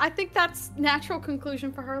nods. I think that's natural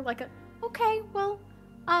conclusion for her. Like, Okay, well,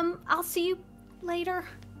 I'll see you later.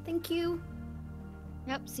 Thank you.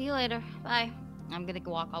 Yep, see you later. Bye. I'm gonna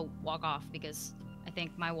I'll walk off because I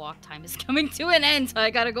think my walk time is coming to an end, so I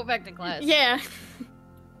gotta go back to class. yeah.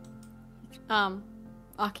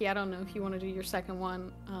 Aki, I don't know if you want to do your second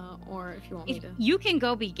one, or if you want me to You can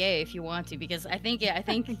go be gay if you want to, because I think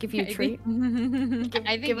give you a treat.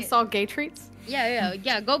 I think Give us all gay treats. Yeah.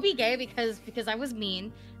 Go be gay because I was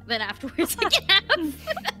mean. Then afterwards I can have.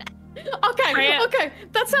 Okay, Freya. okay.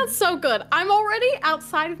 That sounds so good. I'm already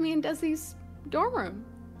outside of me and Desi's dorm room.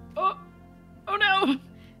 Oh no!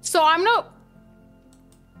 So I'm no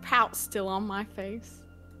pout still on my face.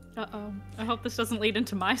 Uh-oh. I hope this doesn't lead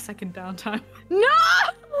into my second downtime. No!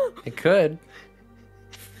 It could.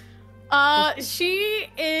 She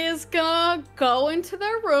is gonna go into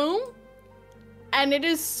their room And it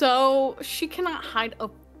is so... She cannot hide a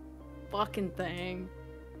fucking thing.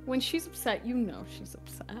 When she's upset, you know she's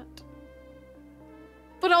upset.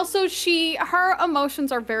 But also, her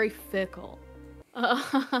emotions are very fickle.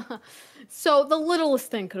 So the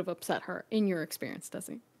littlest thing could have upset her, in your experience,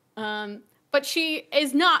 Desi. But she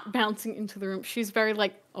is not bouncing into the room. She's very,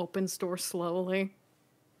 like, opens door slowly.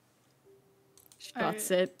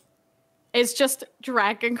 Shuts it. Is just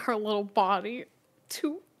dragging her little body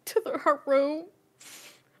to her room.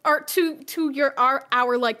 Or to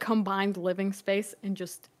our like, combined living space and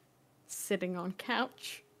just sitting on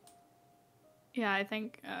couch. Yeah, I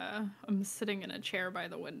think I'm sitting in a chair by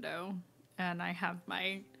the window, and I have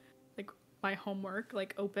my homework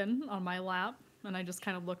like open on my lap, and I just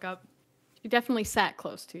kind of look up. She definitely sat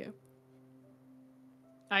close to you.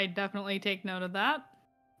 I definitely take note of that.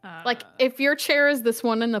 Like if your chair is this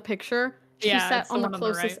one in the picture, she sat on the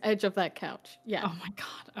closest edge of that couch. Yeah. Oh my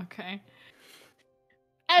god. Okay.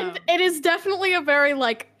 And it is definitely a very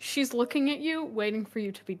like she's looking at you, waiting for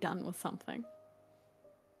you to be done with something.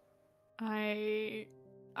 I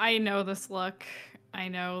know this look. I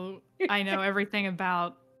know everything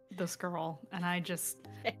about this girl, and I just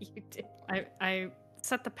Yeah, you did. I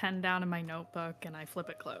set the pen down in my notebook and I flip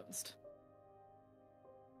it closed.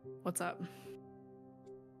 What's up?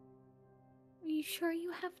 Are you sure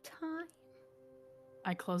you have time?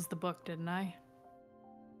 I closed the book, didn't I?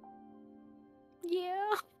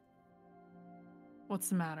 Yeah. What's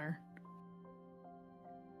the matter?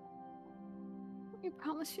 You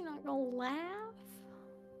promise you're not gonna laugh?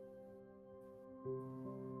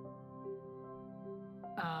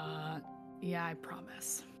 Yeah, I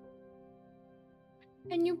promise.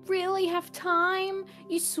 And you really have time?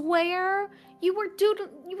 You swear? You were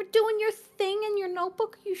doing your thing in your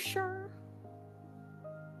notebook? Are you sure?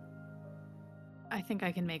 I think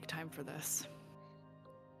I can make time for this.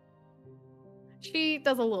 She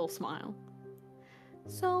does a little smile.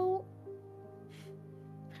 So,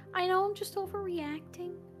 I know I'm just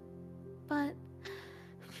overreacting, but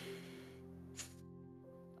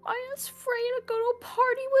I asked Freya to go to a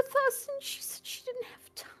party with us, and she said she didn't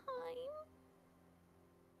have time.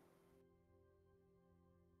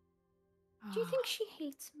 Do you think she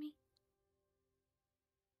hates me?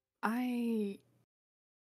 I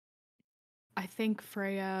think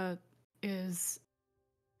Freya is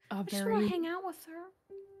a I just very... want to hang out with her.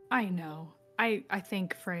 I know. I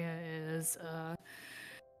think Freya is a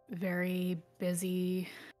very busy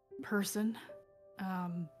person.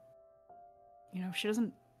 You know, she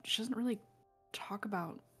doesn't really talk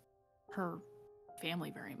about her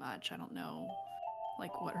family very much. I don't know,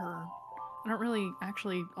 like, I don't really,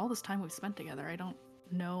 actually, all this time we've spent together, I don't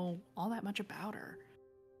know all that much about her.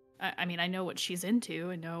 I mean, I know what she's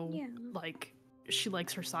into. I know, like, she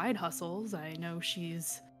likes her side hustles. I know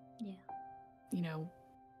she's, you know,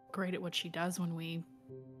 great at what she does when we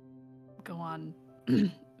go on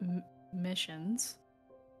missions.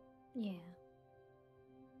 Yeah.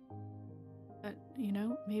 But, you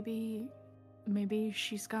know, maybe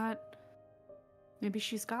she's got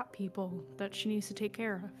people that she needs to take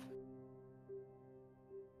care of.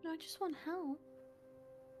 No, I just want help.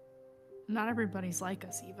 Not everybody's like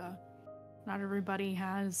us, Eva. Not everybody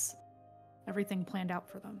has everything planned out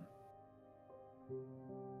for them.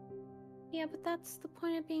 Yeah, but that's the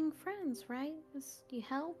point of being friends, right? Is you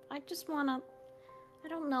help? I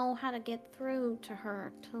don't know how to get through to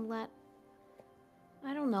her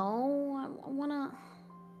I don't know. I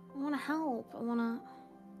wanna help. Well,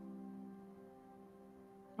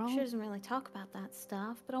 She doesn't really talk about that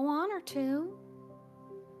stuff, but I want her to.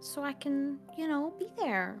 So I can, you know, be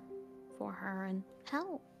there for her and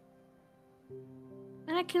help.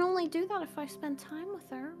 And I can only do that if I spend time with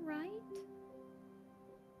her, right?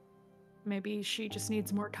 maybe she just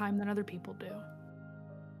needs more time than other people do.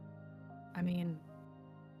 I mean...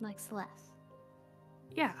 Like Celes.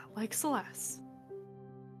 Yeah, like Celes.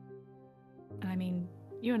 And I mean,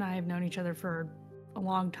 you and I have known each other for a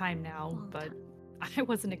long time now, but I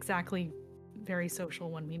wasn't exactly very social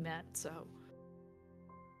when we met, so...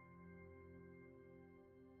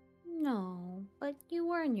 No, but you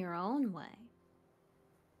were in your own way.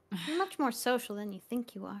 You're much more social than you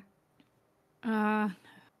think you are.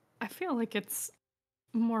 I feel like it's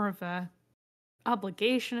more of a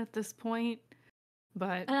obligation at this point,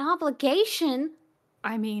 but... An obligation?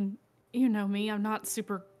 I mean, you know me, I'm not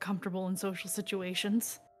super comfortable in social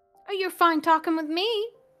situations. Oh, you're fine talking with me.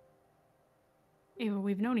 Ava,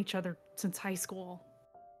 we've known each other since high school.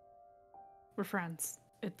 We're friends.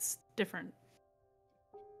 It's different.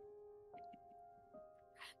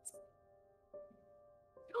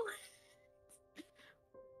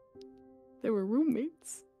 They were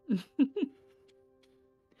roommates.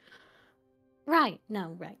 Right.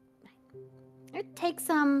 No, right. It takes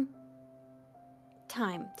some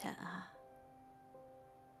time to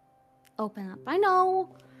open up. I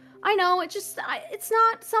know. It's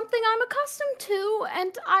not something I'm accustomed to,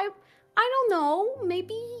 and I don't know.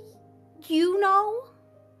 Maybe you know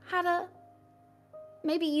how to.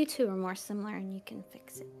 Maybe you two are more similar, and you can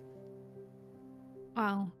fix it.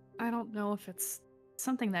 Well, I don't know if it's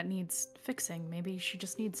something that needs fixing. Maybe she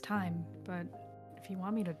just needs time. But if you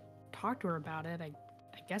want me to talk to her about it, I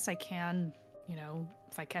guess I can, you know,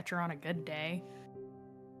 if I catch her on a good day.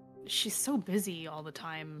 She's so busy all the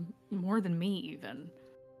time, more than me even.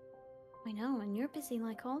 I know, and you're busy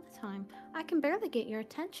like all the time. I can barely get your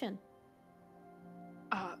attention.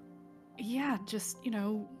 Yeah, just, you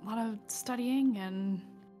know, a lot of studying and,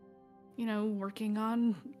 you know, working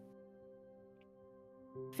on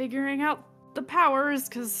figuring out the powers,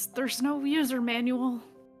 because there's no user manual.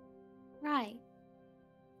 Right.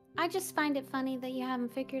 I just find it funny that you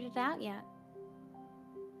haven't figured it out yet.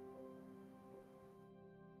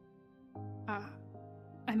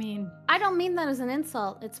 I mean... I don't mean that as an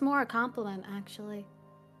insult. It's more a compliment, actually.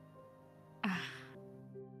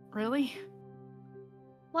 Really?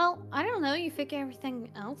 Well, I don't know. You figure everything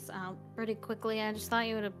else out pretty quickly. I just thought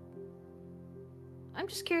you would have... I'm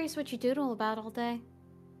just curious what you doodle about all day.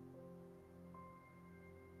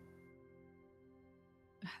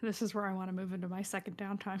 This is where I want to move into my second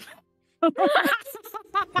downtime.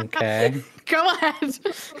 Okay. Go ahead.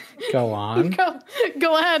 Go on.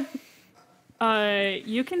 Go ahead.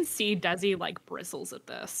 You can see Desi like bristles at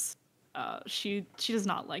this. She does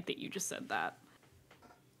not like that you just said that.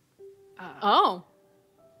 Oh.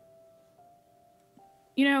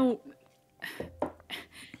 You know,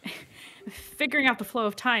 figuring out the flow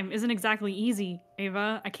of time isn't exactly easy,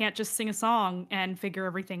 Ava. I can't just sing a song and figure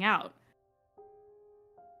everything out.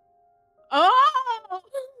 Oh!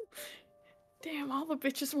 Damn, all the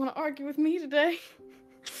bitches want to argue with me today.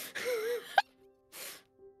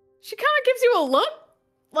 She kind of gives you a look,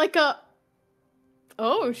 like a...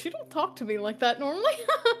 Oh, she don't talk to me like that normally.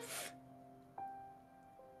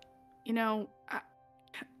 You know, I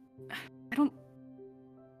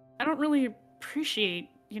don't really appreciate,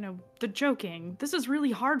 you know, the joking. This is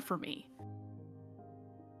really hard for me.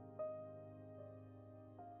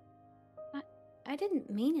 I didn't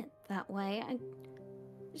mean it that way. I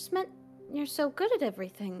just meant you're so good at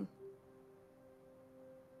everything.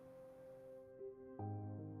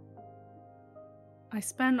 I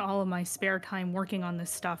spend all of my spare time working on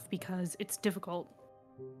this stuff because it's difficult.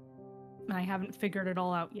 And I haven't figured it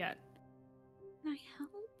all out yet. Can I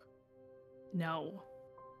help? No.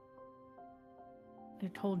 I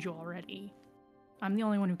told you already. I'm the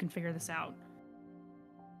only one who can figure this out.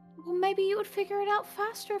 Well, maybe you would figure it out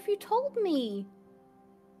faster if you told me.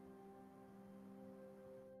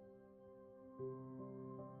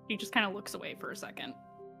 She just kind of looks away for a second.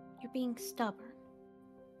 You're being stubborn.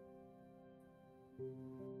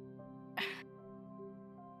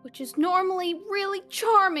 Which is normally really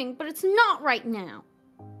charming, but it's not right now.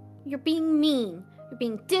 You're being mean. You're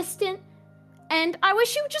being distant. And I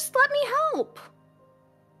wish you would just let me help.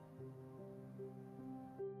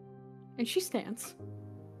 And she stands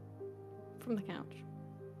from the couch.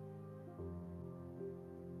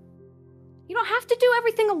 You don't have to do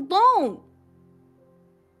everything alone.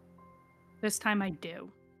 This time I do.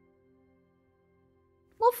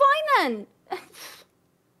 Well, fine then.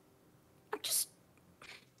 I'm just...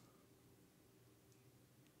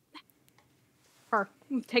 Her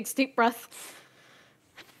takes a deep breath.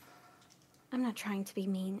 I'm not trying to be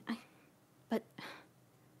mean, but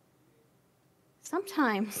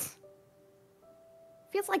sometimes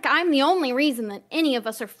it feels like I'm the only reason that any of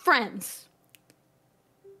us are friends.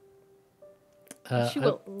 She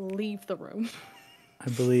will leave the room. I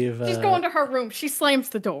believe... She's going to her room. She slams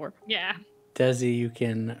the door. Yeah. Desi, you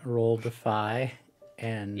can roll Defy,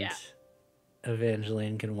 and Yeah.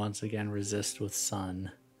 Evangeline can once again resist with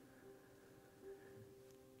Sun.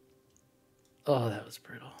 Oh, that was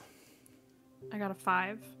brutal. I got a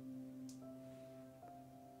 5.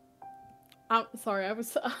 I'm sorry, I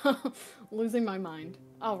was losing my mind.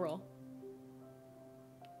 I'll roll.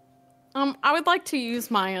 I would like to use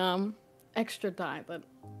my extra die that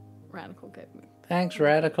Radical gave me. Thanks,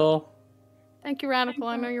 Radical. Thank you, Radical.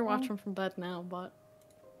 I know you're watching from bed now, but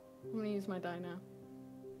I'm gonna use my die now.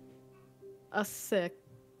 A 6.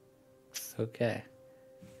 Okay.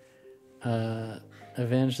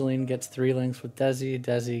 Evangeline gets 3 links with Desi.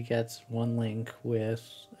 Desi gets 1 link with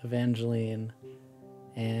Evangeline.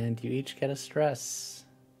 And you each get a stress.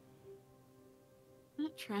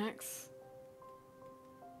 That tracks.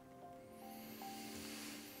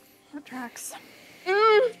 That tracks.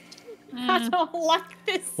 I don't like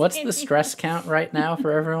this. What's the anymore. stress count right now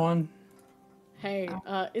for everyone? Hey,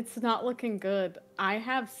 it's not looking good. I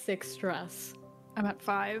have 6 stress. I'm at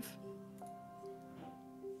 5.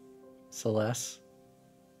 Celes?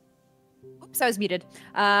 Oops, I was muted.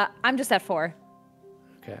 I'm just at 4.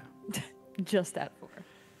 Okay. Just at 4.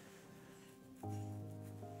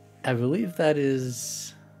 I believe that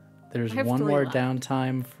is... There's I have one 3 more left.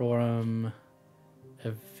 downtime from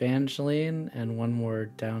Evangeline and one more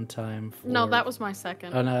downtime for... No, that was my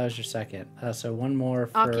second. Oh, no, that was your second. So one more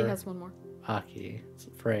for... Aki has one more. Aki.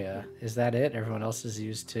 Freya. Is that it? Everyone else is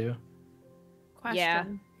used too?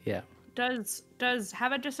 Question. Yeah. Yeah. Does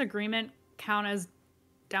have a disagreement count as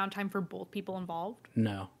downtime for both people involved?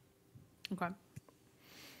 No. Okay.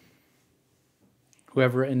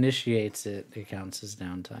 Whoever initiates it, it counts as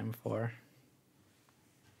downtime for.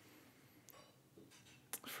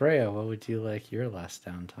 Freya, what would you like your last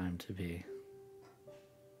downtime to be?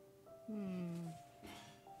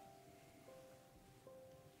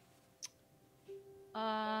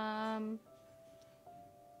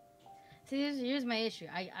 See, here's my issue.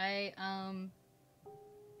 I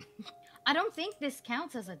don't think this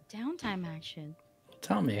counts as a downtime action.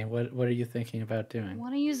 Tell me, what are you thinking about I doing?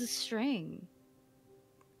 want to use a string.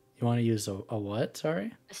 You want to use a what?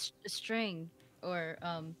 Sorry? A string or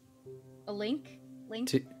a link.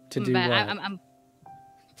 To I'm do bad. what? I'm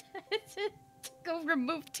to go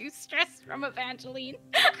remove 2 stress from Evangeline.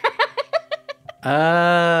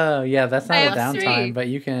 Oh, yeah, that's not I a have 3. downtime, but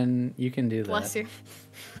you can do that. Bless you.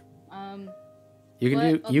 You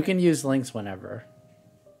can What? you Okay. can use links whenever.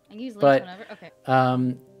 I use links But- whenever. Okay.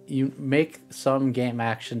 You make some game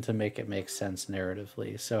action to make it make sense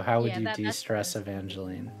narratively. So how would Yeah, you that's de-stress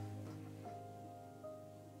Evangeline?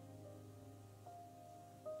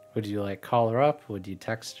 Would you like call her up? Would you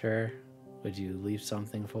text her? Would you leave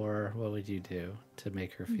something for her? What would you do to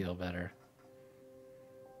make her feel better?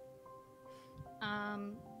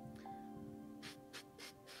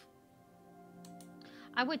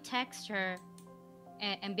 I would text her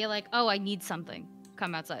and be like, "Oh, I need something.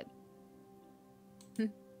 Come outside."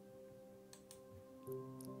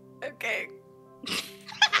 Okay.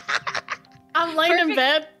 I'm laying in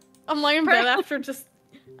bed. I'm laying in bed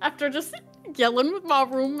after just yelling with my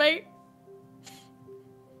roommate.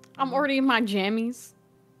 I'm already in my jammies.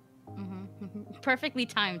 Perfectly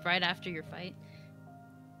timed right after your fight.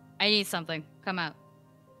 I need something. Come out.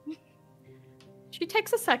 She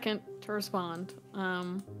takes a second to respond.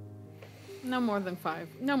 No more than 5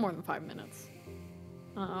 minutes.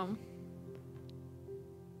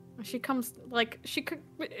 She comes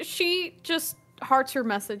she just hearts your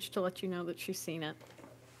message to let you know that she's seen it.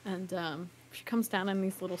 And she comes down in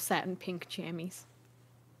these little satin pink jammies.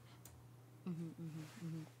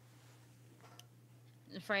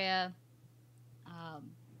 Freya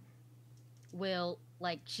will,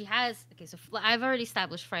 like, she has, okay, so I've already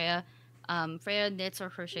established Freya. Freya knits or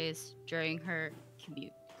crochets during her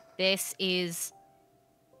commute. This is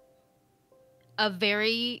a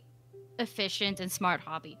very efficient and smart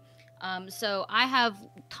hobby. So I have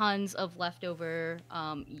tons of leftover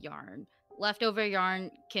yarn. Leftover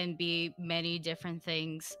yarn can be many different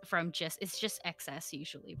things from it's just excess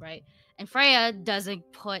usually, right? And Freya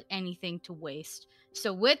doesn't put anything to waste.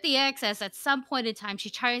 So with the excess, at some point in time, she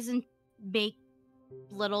tries and make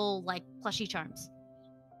little, like, plushy charms.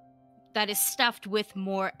 That is stuffed with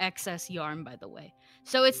more excess yarn, by the way.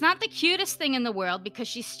 So it's not the cutest thing in the world because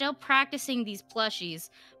she's still practicing these plushies,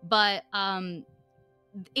 but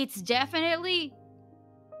it's definitely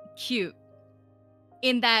cute.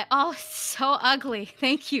 In that, oh, it's so ugly.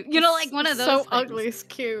 Thank you. You know, like one of those. So things. ugly is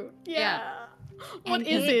cute. Yeah. What And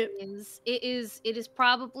is it? It is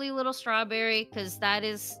probably little strawberry because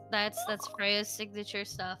that's Freya's signature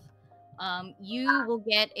stuff. You will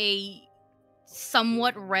get a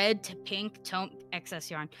somewhat red to pink tone excess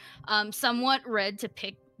yarn. Somewhat red to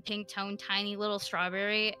pink tone tiny little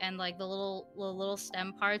strawberry, and like the little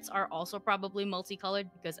stem parts are also probably multicolored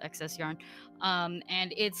because excess yarn.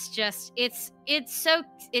 And it's just it's so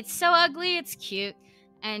ugly, it's cute,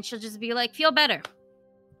 and she'll just be like, feel better.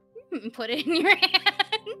 Put it in your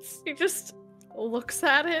hands. She just looks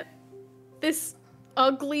at it. This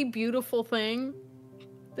ugly, beautiful thing.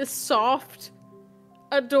 This soft,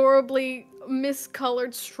 adorably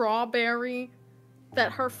miscolored strawberry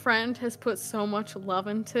that her friend has put so much love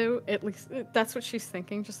into. At least that's what she's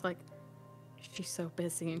thinking. Just like, she's so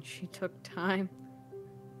busy and she took time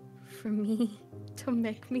for me to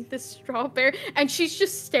make me this strawberry. And she's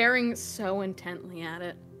just staring so intently at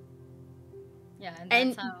it. Yeah,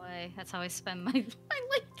 and that's how I spend my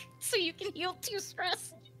like, so you can heal 2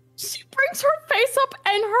 stress. She brings her face up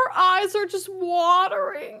and her eyes are just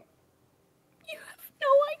watering. no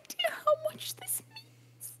idea how much this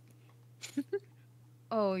means.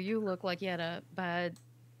 Oh, you look like you had a bad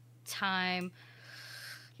time.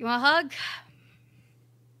 You want a hug?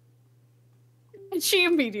 And she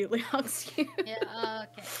immediately hugs you. Yeah,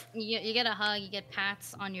 okay. You get a hug, you get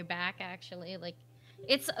pats on your back, actually. Like,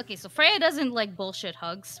 it's okay, so Freya doesn't like bullshit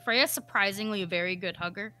hugs. Freya's surprisingly a very good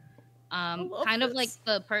hugger. love Kind of like this.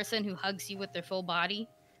 the person who hugs you with their full body.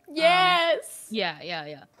 Yes. Yeah.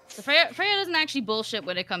 So Freya doesn't actually bullshit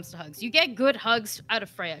when it comes to hugs. You get good hugs out of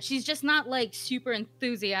Freya. She's just not like super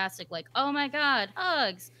enthusiastic, like, oh my god,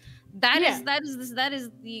 hugs. That is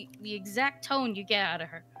the exact tone you get out of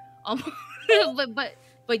her.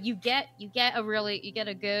 But you get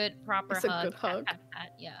a good proper It's a hug. good hug.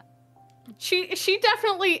 Pat, yeah. She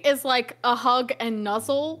definitely is like a hug and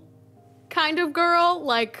nuzzle kind of girl,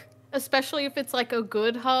 like especially if it's like a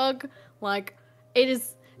good hug. Like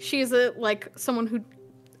she is a like someone who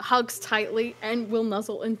hugs tightly and will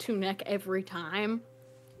nuzzle into neck every time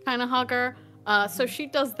kind of hugger. So she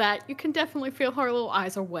does that. You can definitely feel her little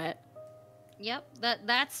eyes are wet. Yep,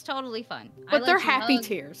 that's totally fine. But they're happy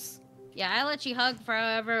tears. Yeah, I let you hug for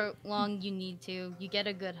however long you need to. You get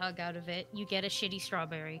a good hug out of it. You get a shitty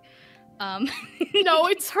strawberry. No,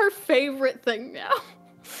 it's her favorite thing now.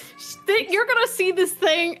 You're gonna see this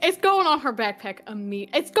thing. It's going on her backpack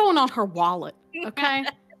It's going on her wallet. Okay,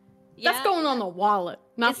 Yeah, that's going on the wallet,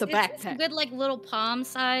 not the backpack. It's a good like little palm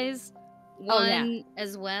size one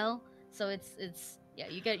as well. So it's yeah.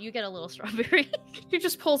 You get a little strawberry. She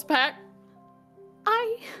just pulls back.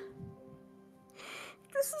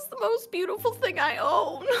 This is the most beautiful thing I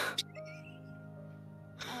own.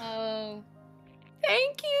 Oh.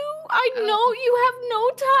 Thank you. I know you have no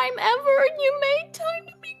time ever, and you made time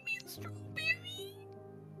to make me a strawberry.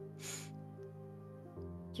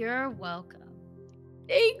 You're welcome.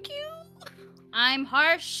 Thank you. I'm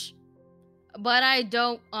harsh, but I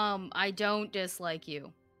don't dislike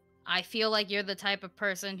you. I feel like you're the type of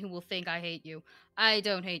person who will think I hate you. I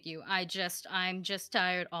don't hate you. I'm just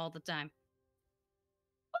tired all the time.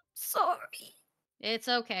 Sorry. It's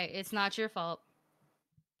okay. It's not your fault.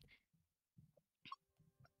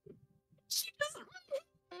 She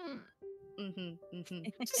Mm-hmm.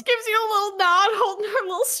 just gives you a little nod, holding her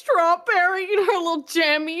little strawberry and her little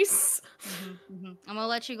jammies. I'm gonna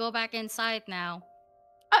let you go back inside now.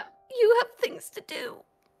 You have things to do.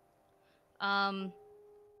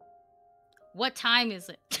 What time is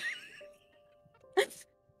it?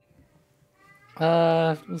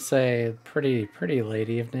 We'll say pretty late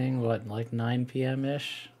evening. What, like 9 p.m.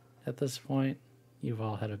 ish at this point? You've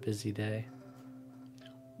all had a busy day.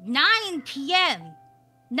 9 p.m.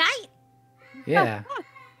 Night? Yeah.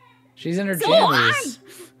 She's in her jammies.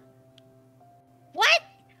 What?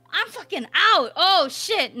 I'm fucking out. Oh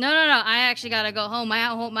shit. No. I actually gotta go home.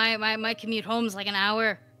 My commute home's like an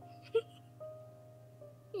hour.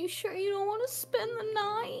 You sure you don't want to spend the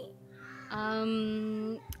night?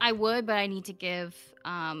 I would, but I need to give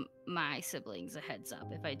my siblings a heads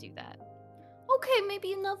up if I do that. Okay,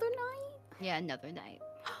 maybe another night? Yeah, another night.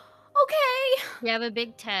 Okay. We have a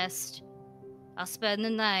big test. I'll spend the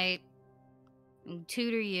night and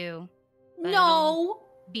tutor you. No.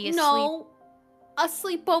 Be asleep. No. A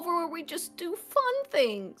sleepover where we just do fun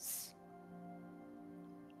things.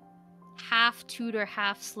 Half tutor,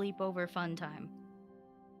 half sleepover fun time.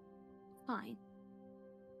 Fine.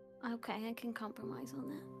 Okay, I can compromise on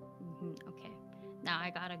that. Okay. Now I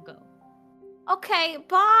gotta go. Okay,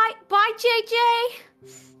 bye. Bye,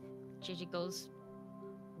 JJ. JJ goes,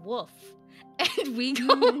 woof. And we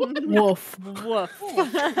go. Woof. Woof.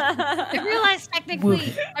 I realized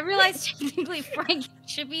technically Frank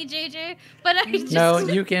should be JJ, but I just No,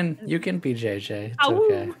 you can be JJ. It's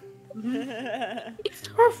okay.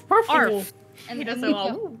 Arf. And He does then it we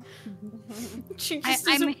all. go. She just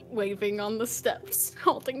I'm- is waving on the steps,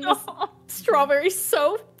 holding the strawberry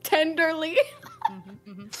so tenderly.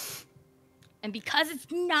 And because it's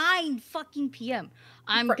 9 fucking p.m.,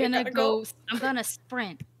 I'm Right, you gonna gotta go. go. I'm gonna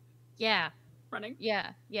sprint. Yeah. Running.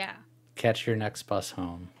 Yeah. Catch your next bus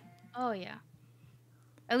home. Oh yeah.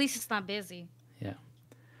 At least it's not busy. Yeah.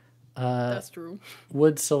 That's true.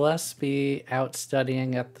 Would Celeste be out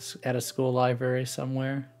studying at a school library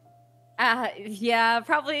somewhere? Yeah,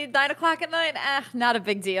 probably 9 o'clock at night. Not a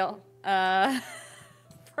big deal. Probably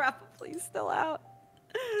still out.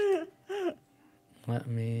 Let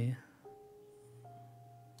me...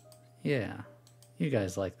 Yeah. You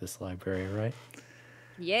guys like this library, right?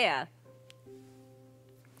 Yeah.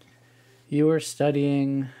 You were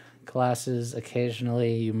studying classes.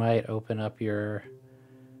 Occasionally, you might open up your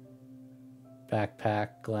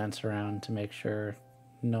backpack, glance around to make sure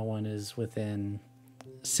no one is within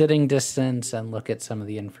sitting distance and look at some of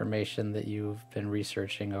the information that you've been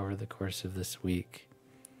researching over the course of this week.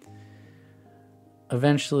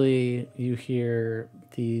 Eventually, you hear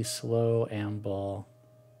the slow amble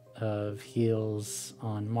of heels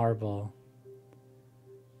on marble.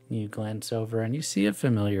 You glance over and you see a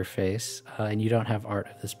familiar face, and you don't have art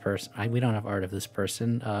of this person. We don't have art of this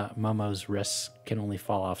person. Momo's wrists can only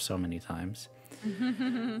fall off so many times.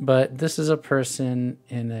 But this is a person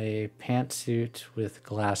in a pantsuit with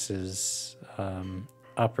glasses,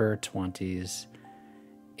 upper 20s.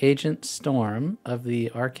 Agent Storm of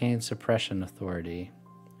the Arcane Suppression Authority,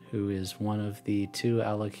 who is one of the 2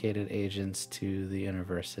 allocated agents to the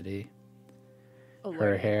university.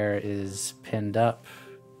 Her hair is pinned up,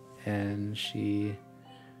 and she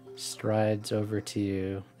strides over to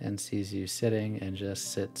you and sees you sitting and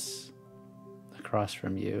just sits across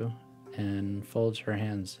from you and folds her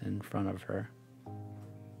hands in front of her.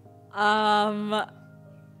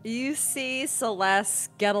 You see Celes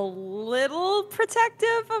get a little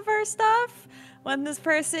protective of her stuff when this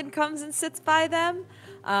person comes and sits by them.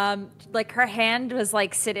 Like her hand was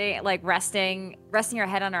like sitting, like resting her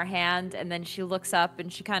head on her hand, and then she looks up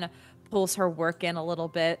and she kind of pulls her work in a little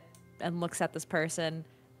bit and looks at this person.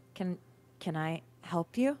 Can I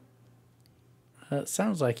help you? It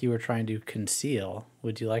sounds like you were trying to conceal.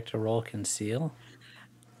 Would you like to roll conceal?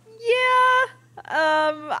 Yeah.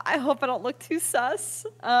 I hope I don't look too sus.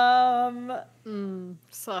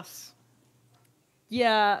 Sus.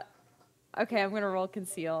 Yeah. Okay, I'm gonna roll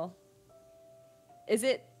conceal.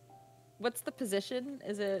 What's the position?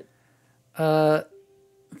 Is it?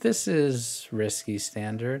 This is risky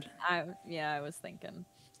standard. I was thinking.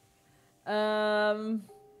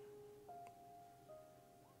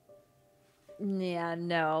 Yeah,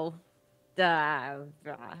 no. I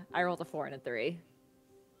rolled a 4 and a 3.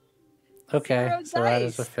 Okay, 0 so that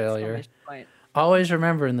is a dice. failure. Exclamation point. Always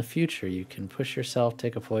remember, in the future, you can push yourself,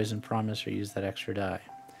 take a poison promise, or use that extra die.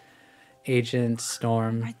 Agent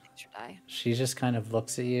Storm, I think should die. she just kind of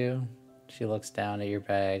looks at you. She looks down at your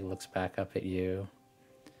bag, looks back up at you.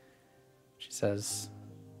 She says,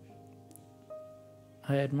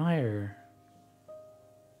 I admire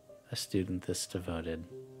a student this devoted.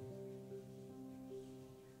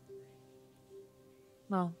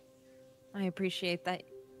 Well, I appreciate that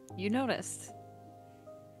you noticed.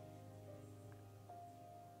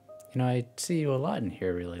 You know, I see you a lot in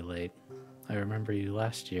here really late. I remember you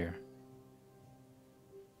last year.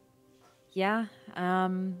 Yeah,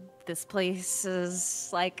 this place is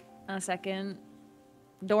like a second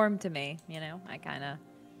dorm to me, you know?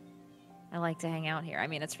 I like to hang out here. I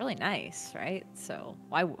mean, it's really nice, right? So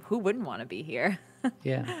who wouldn't want to be here?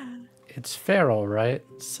 Yeah. It's Farrell, right?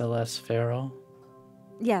 Celes Farrell.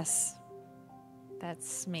 Yes,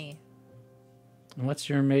 that's me. And what's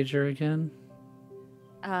your major again?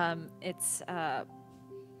 It's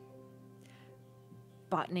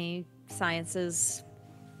botany, sciences,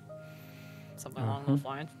 something along those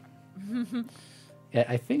lines. Yeah,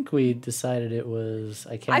 I think we decided it was.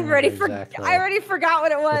 I can't I already remember exactly. I already forgot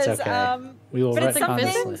what it was. It's okay. We will but it's retcon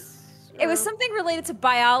this something- later. It was something related to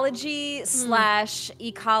biology /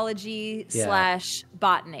 ecology /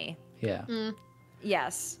 botany. Yeah.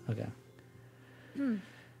 Yes. Okay.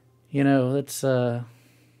 You know, it's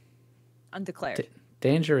Undeclared.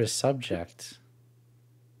 dangerous subject.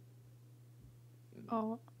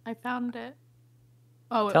 Oh, I found it.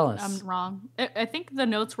 Oh, Tell us. I'm wrong. I think the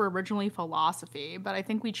notes were originally philosophy, but I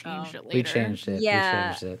think we changed it later. We changed it. Yeah.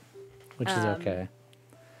 We changed it, which is okay.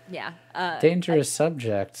 Yeah. Dangerous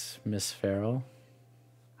subject, Miss Farrell.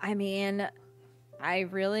 I mean, I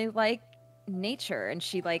really like nature, and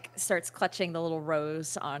she like starts clutching the little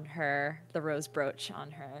rose on the rose brooch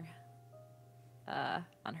on her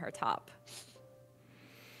top.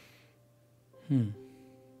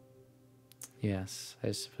 Yes,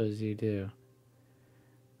 I suppose you do.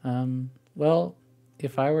 Well,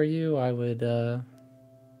 if I were you, I would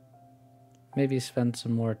maybe spend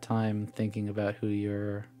some more time thinking about who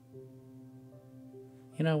you're.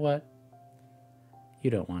 You know what?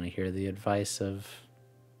 You don't want to hear the advice of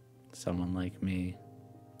someone like me.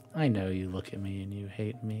 I know you look at me and you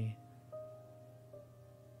hate me.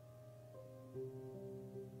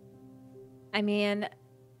 I mean,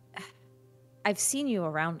 I've seen you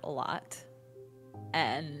around a lot,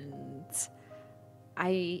 and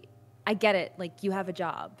I get it. Like, you have a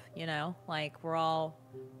job, you know? Like, we're all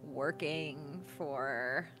working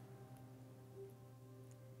for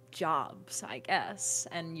jobs, I guess,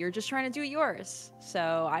 and you're just trying to do yours.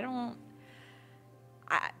 So I don't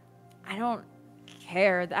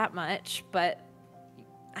care that much, but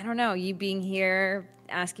I don't know, you being here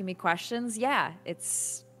asking me questions, yeah,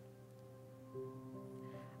 it's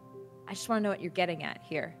I just want to know what you're getting at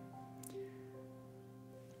here.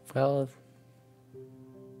 Well,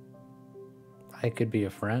 I could be a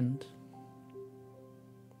friend.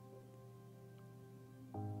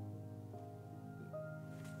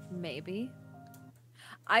 Maybe.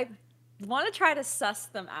 I want to try to suss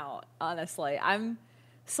them out, honestly.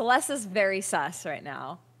 Celes is very sus right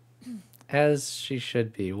now. As she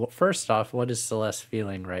should be. Well, first off, what is Celeste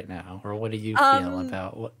feeling right now? Or what do you feel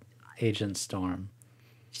about what Agent Storm?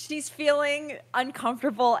 She's feeling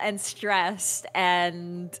uncomfortable and stressed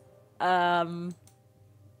and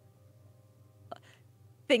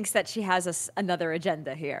thinks that she has another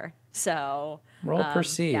agenda here. So Roll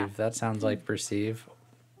perceive. Yeah. That sounds like perceive.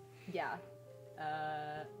 Yeah.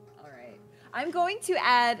 All right. I'm going to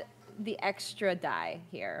add the extra die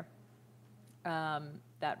here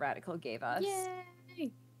that Radical gave us.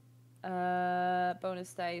 Yay!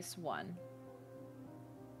 Bonus dice 1.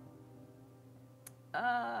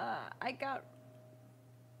 I got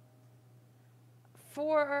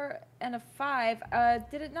 4 and a 5.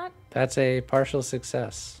 Did it not? That's a partial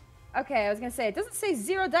success. Okay, I was gonna say it doesn't say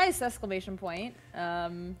 0 dice exclamation point.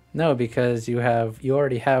 No, because you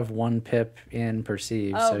already have 1 pip in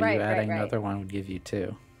perceive, Oh, so right, you adding right. another one would give you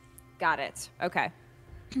 2. Got it. Okay.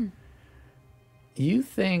 You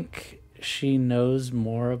think she knows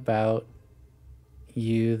more about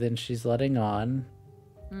you than she's letting on,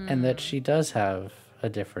 and that she does have a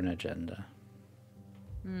different agenda.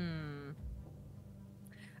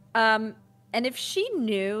 And if she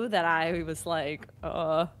knew that I was like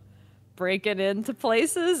breaking into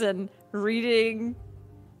places and reading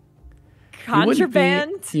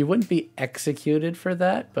contraband, You wouldn't be executed for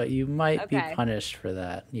that, but you might be Okay. punished for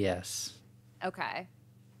that. Yes. okay.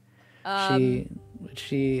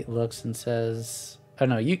 She looks and says, "Oh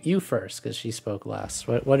no, you first, because she spoke last.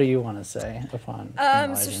 What do you want to say upon So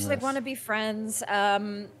analyzing she's like, this? want to be friends.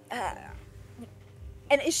 And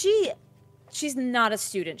is she's not a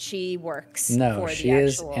student. She works No, for she the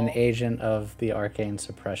is actual... an agent of the Arcane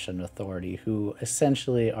Suppression Authority, who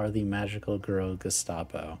essentially are the magical girl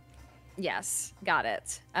Gestapo. Yes, got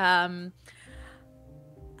it. I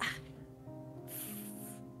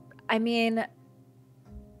mean,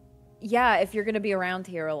 yeah, if you're going to be around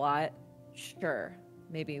here a lot, sure.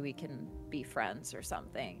 Maybe we can be friends or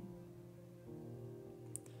something.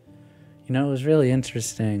 You know, it was really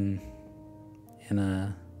interesting in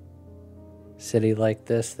a city like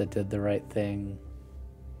this that did the right thing.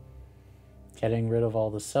 Getting rid of all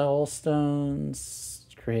the soul stones,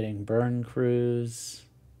 creating burn crews,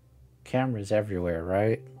 cameras everywhere,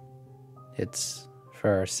 right? It's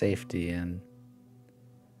for our safety, and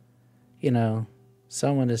you know,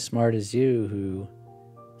 someone as smart as you who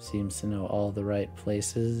seems to know all the right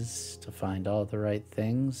places to find all the right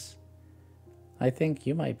things, I think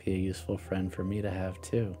you might be a useful friend for me to have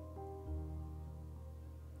too.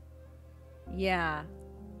 Yeah.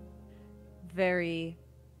 Very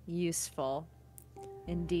useful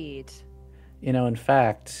indeed. You know, in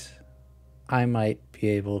fact, I might be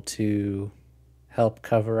able to help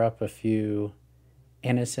cover up a few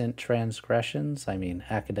innocent transgressions. I mean,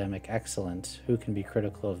 academic excellence. Who can be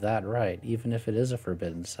critical of that, right? Even if it is a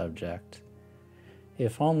forbidden subject.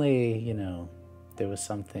 If only, you know, there was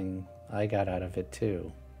something I got out of it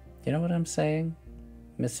too. You know what I'm saying,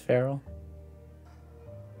 Miss Farrell?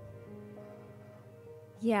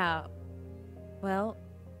 Yeah. Well,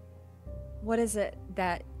 what is it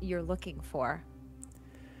that you're looking for?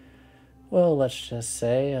 Well, let's just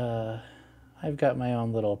say, I've got my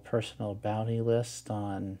own little personal bounty list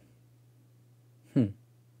on,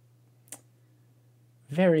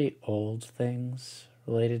 very old things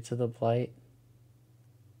related to the Blight.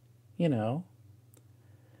 You know,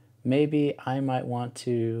 maybe I might want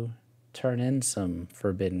to turn in some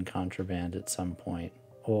forbidden contraband at some point,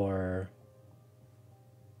 or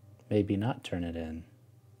maybe not turn it in.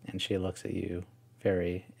 And she looks at you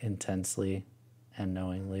very intensely and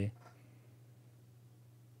knowingly.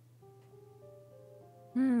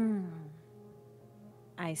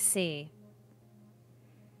 I see.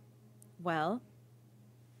 Well,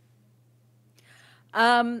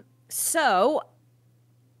 so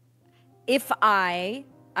if I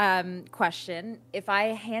if I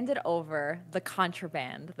handed over the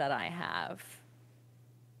contraband that I have,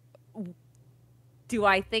 do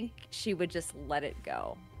I think she would just let it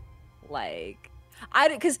go? Like,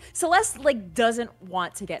 because Celeste like doesn't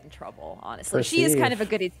want to get in trouble. Honestly, she is kind of a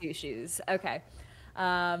goody two shoes. Okay,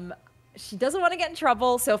 she doesn't want to get in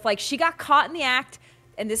trouble. So if like she got caught in the act,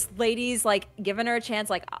 and this lady's like giving her a chance,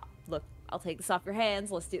 like, look, I'll take this off your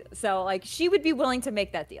hands. Let's do this. So like she would be willing to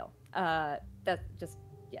make that deal. That just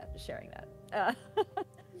sharing that.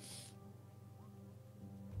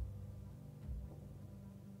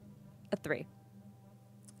 A 3.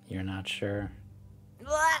 You're not sure.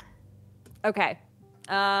 Okay.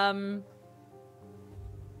 All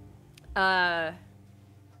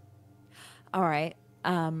right.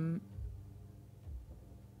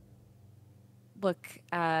 Look,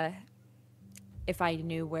 if I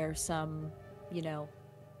knew where some,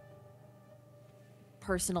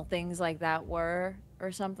 personal things like that were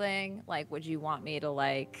or something, like, would you want me to,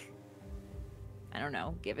 like, I don't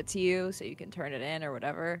know, give it to you so you can turn it in or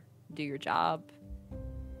whatever? Do your job?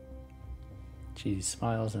 She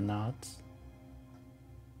smiles and nods.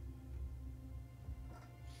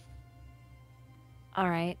 All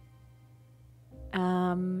right.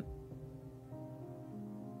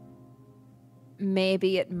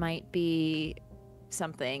 Maybe it might be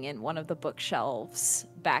something in one of the bookshelves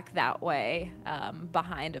back that way,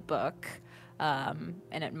 behind a book. And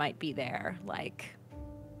it might be there, like,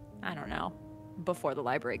 I don't know, before the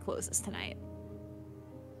library closes tonight.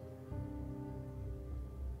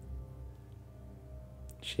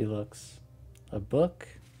 She looks. A book?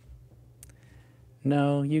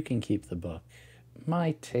 No, you can keep the book.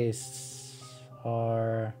 My tastes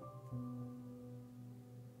are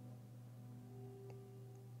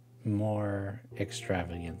more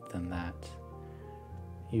extravagant than that.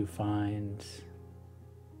 You find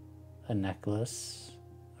a necklace,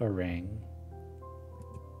 a ring,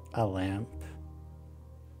 a lamp,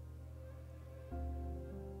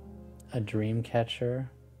 a dream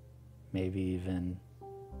catcher, maybe even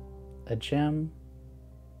a gem.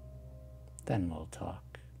 Then we'll talk.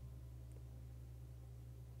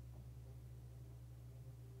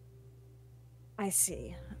 I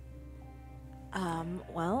see.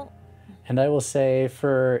 Well... And I will say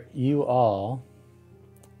for you all,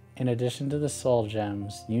 in addition to the soul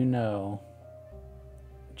gems,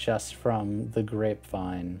 just from the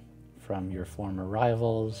grapevine, from your former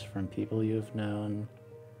rivals, from people you've known,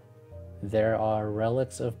 there are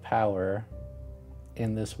relics of power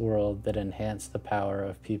in this world that enhance the power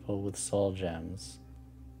of people with soul gems.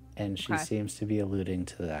 And she seems to be alluding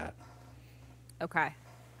to that. Okay.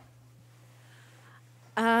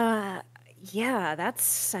 Yeah,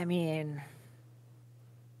 that's,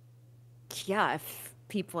 if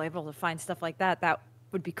people are able to find stuff like that, that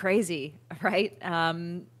would be crazy, right?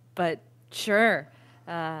 But sure,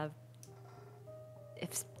 if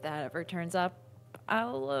that ever turns up,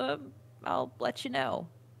 I'll let you know.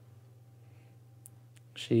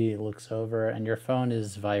 She looks over and your phone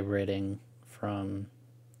is vibrating from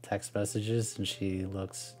text messages, and she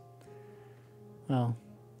looks, well,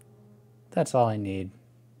 that's all I need.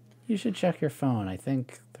 You should check your phone. I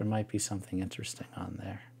think there might be something interesting on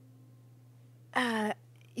there.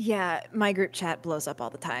 Yeah, my group chat blows up all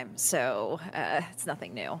the time, so it's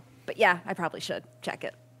nothing new. But yeah, I probably should check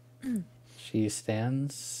it. She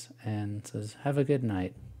stands and says, have a good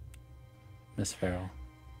night, Miss Farrell.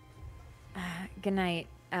 Good night.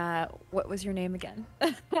 What was your name again?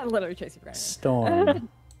 I'm literally chasing Brandon. Storm.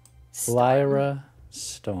 Lyra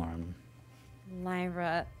Storm.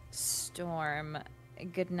 Lyra Storm.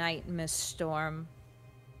 Good night, Miss Storm.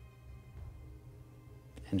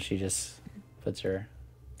 And she just puts her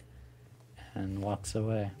and walks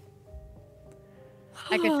away.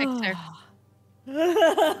 I could fix her.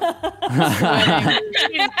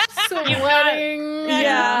 Sweating.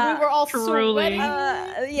 Yeah. We were all Truly. sweating.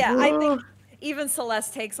 Yeah, I think even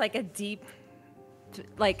Celeste takes like a deep,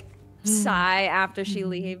 sigh after she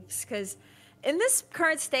leaves, because in this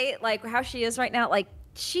current state, like how she is right now, like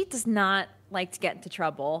she does not like to get into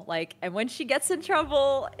trouble. Like, and when she gets in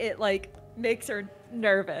trouble, it like makes her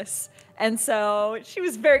nervous, and so she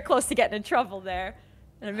was very close to getting in trouble there,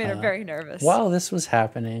 and it made her very nervous. While this was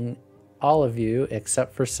happening, all of you,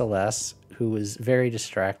 except for Celeste, who was very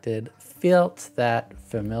distracted, felt that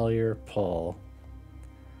familiar pull.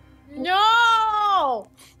 No! Oh,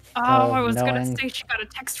 I was knowing- gonna say she got a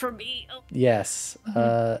text from me. Oh. Yes,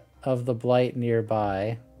 of the blight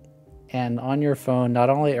nearby. And on your phone, not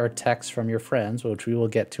only are texts from your friends, which we will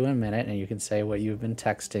get to in a minute, and you can say what you've been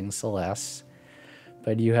texting Celeste,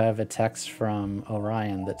 but you have a text from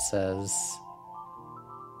Orion that says,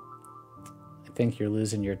 I think you're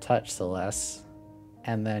losing your touch, Celeste.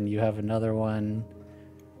 And then you have another one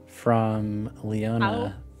from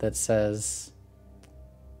Leona that says,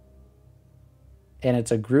 and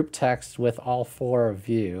it's a group text with all 4 of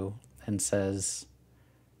you, and says,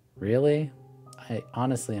 really? I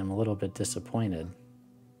honestly am a little bit disappointed.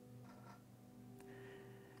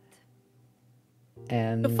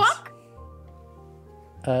 And The fuck?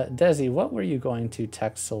 Desi, what were you going to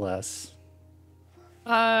text Celeste?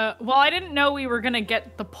 Well, I didn't know we were gonna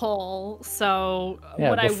get the poll, so Yeah,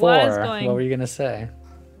 what before, I was going, what were you gonna say?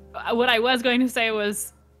 what I was going to say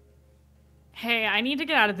was, Hey, I need to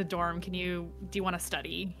get out of the dorm. Do you want to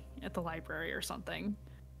study at the library or something?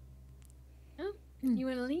 Oh, you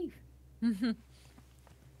want to leave?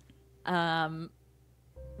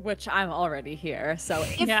 Which I'm already here. So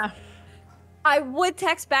if Yeah. I would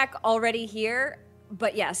text back already here,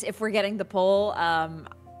 but yes, if we're getting the poll,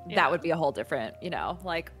 that would be a whole different,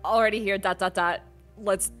 like already here, ...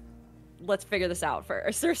 Let's figure this out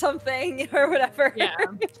first or something or whatever. Yeah.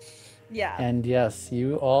 Yeah. And yes,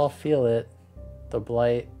 you all feel it. The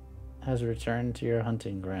blight has returned to your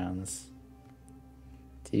hunting grounds.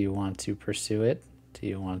 Do you want to pursue it? Do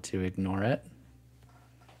you want to ignore it?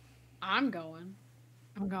 I'm going.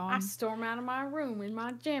 I storm out of my room in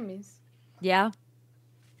my jammies. Yeah.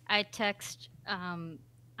 I text. I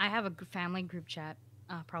have a family group chat.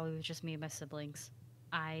 Probably with just me and my siblings.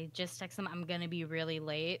 I just text them. I'm gonna be really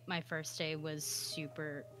late. My first day was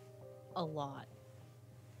super, a lot.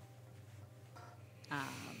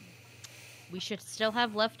 We should still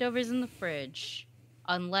have leftovers in the fridge,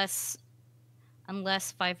 unless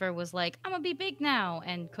Pfeiffer was like, "I'm gonna be big now"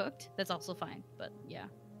 and cooked. That's also fine. But yeah,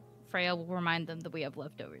 Freya will remind them that we have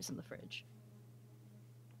leftovers in the fridge.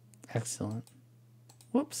 Excellent.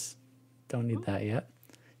 Whoops. Don't need that yet.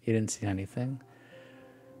 You didn't see anything.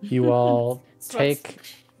 You all take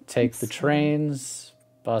the trains,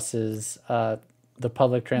 buses. The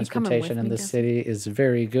public transportation in the city is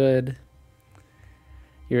very good.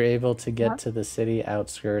 You're able to get to the city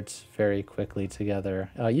outskirts very quickly together.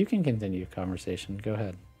 You can continue your conversation. Go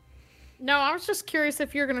ahead. No, I was just curious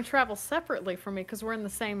if you're going to travel separately from me because we're in the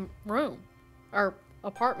same room or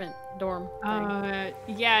apartment dorm thing.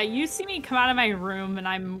 Yeah, you see me come out of my room and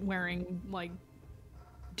I'm wearing like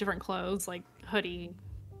different clothes, like hoodie,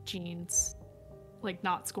 jeans, like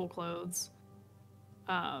not school clothes.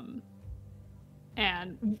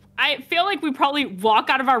 And I feel like we probably walk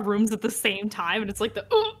out of our rooms at the same time, and it's like the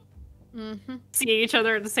seeing each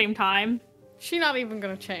other at the same time. She's not even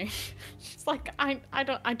gonna change. She's like, I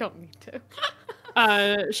don't need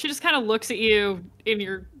to. She just kind of looks at you in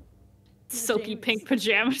your silky pink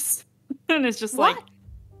pajamas, and it's just What?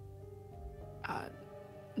 like,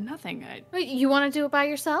 nothing. Wait, you want to do it by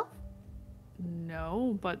yourself?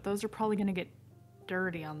 No, but those are probably gonna get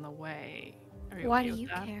dirty on the way. Are you Why okay do with you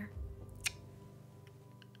that? care?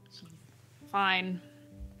 Fine.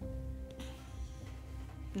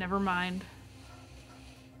 Never mind.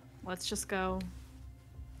 Let's just go.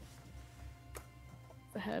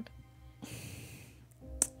 Ahead.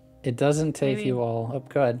 It doesn't take Maybe. you all... Oh,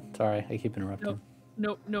 go ahead. Sorry, I keep interrupting.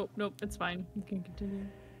 Nope. It's fine. You can continue.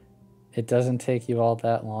 It doesn't take you all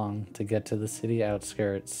that long to get to the city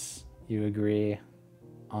outskirts. You agree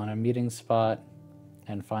on a meeting spot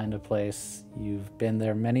and find a place. You've been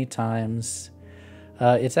there many times.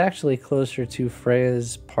 It's actually closer to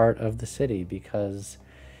Freya's part of the city because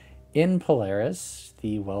in Polaris,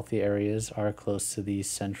 the wealthy areas are close to the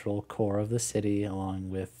central core of the city, along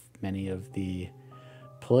with many of the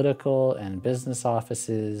political and business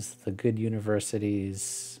offices, the good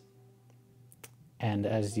universities. And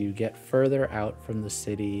as you get further out from the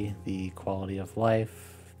city, the quality of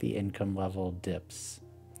life, the income level dips.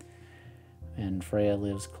 And Freya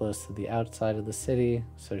lives close to the outside of the city,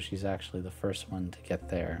 so she's actually the first one to get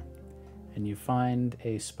there. And you find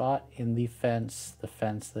a spot in the fence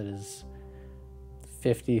that is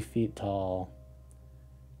 50 feet tall.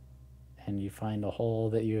 And you find a hole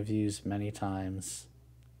that you have used many times.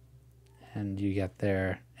 And you get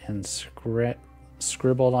there, and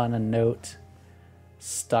scribbled on a note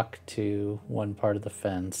stuck to one part of the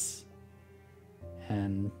fence.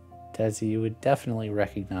 And Desi, you would definitely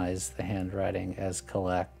recognize the handwriting as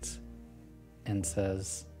Collect, and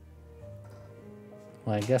says,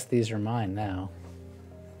 "Well, I guess these are mine now."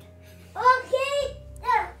 Okay.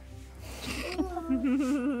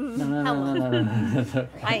 No.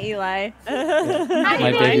 Hi, Eli.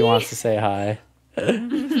 My baby wants to say hi.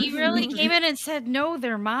 He really came in and said, "No,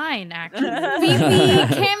 they're mine." Actually,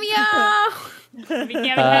 Cameo!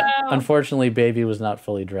 Unfortunately, baby was not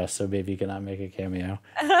fully dressed, so baby cannot make a cameo.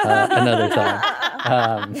 Another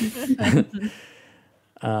time.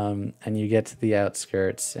 And you get to the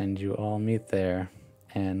outskirts, and you all meet there,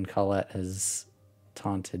 and Colette has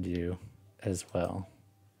taunted you as well.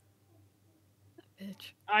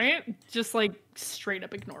 Bitch. I just like straight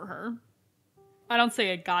up ignore her. I don't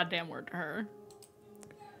say a goddamn word to her.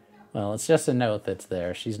 Well, it's just a note that's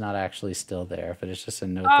there. She's not actually still there, but it's just a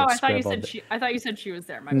note Oh, that's I thought you scribbled. said I thought you said she was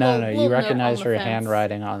there. My No, Little you note recognize on the her fence.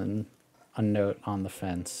 handwriting on a note on the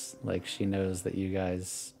fence. Like she knows that you all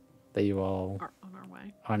bad. On our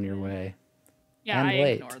way. on your way. Yeah, And I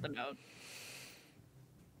late. ignore the note.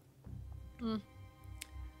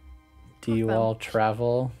 Do you all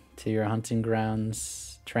travel to your hunting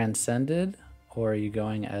grounds transcended, or are you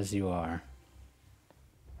going as you are?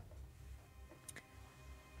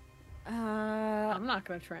 I'm not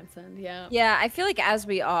gonna transcend. Yeah. Yeah, I feel like as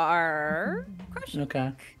we are.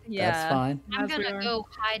 Okay, Yeah. that's fine. I'm As we gonna are. go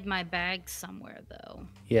hide my bag somewhere though.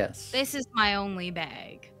 Yes. This is my only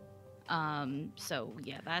bag. So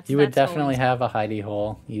yeah, that's You would that's definitely always- have a hidey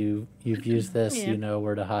hole. You've used this. Yeah. You know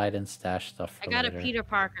where to hide and stash stuff for I gotta later. Peter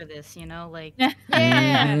Parker this, you know, like Yeah.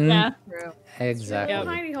 Mhm. True. Exactly.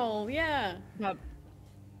 Little hidey hole. Yeah. Yep.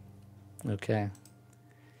 Okay.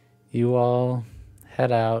 You all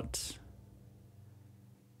head out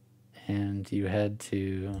and you head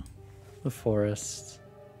to the forest.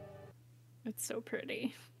 It's so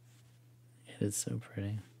pretty. It is so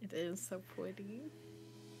pretty. It is so pretty.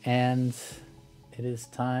 And it is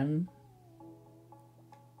time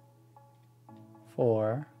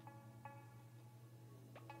for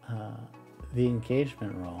the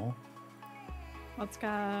engagement roll. Let's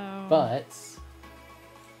go. But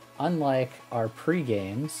unlike our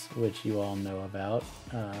pre-games, which you all know about,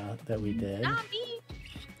 that we did, not me.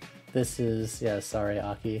 this is, yeah, sorry,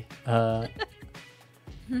 Aki. A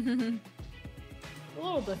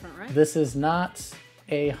little different, right? This is not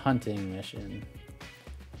a hunting mission.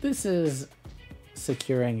 This is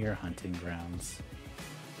securing your hunting grounds.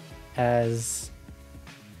 As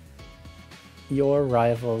your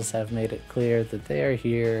rivals have made it clear that they are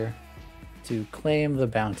here to claim the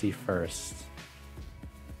bounty first.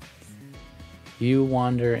 You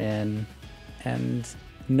wander in, and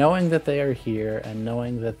knowing that they are here and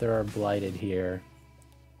knowing that there are blighted here,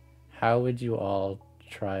 how would you all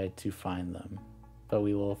try to find them? But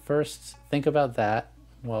we will first think about that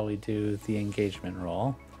while we do the engagement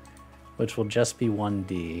roll, which will just be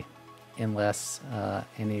 1d, unless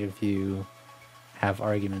any of you have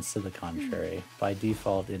arguments to the contrary. By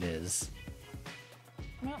default, it is.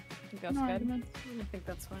 No, I think that's No good. arguments. I think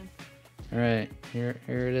that's fine. All right, here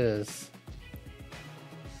it is.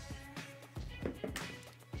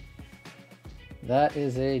 That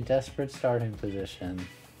is a desperate starting position.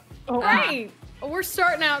 Oh, great! We're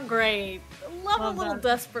starting out great. Love Love a little that.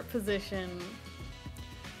 desperate position.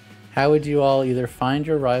 How would you all either find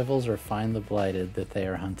your rivals or find the blighted that they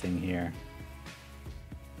are hunting here?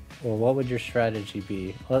 Or what would your strategy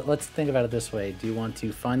be? Let's think about it this way. Do you want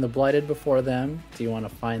to find the blighted before them? Do you want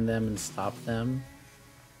to find them and stop them?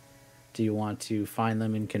 Do you want to find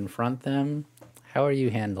them and confront them? How are you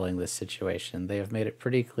handling this situation? They have made it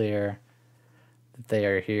pretty clear that they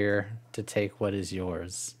are here to take what is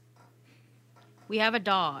yours. We have a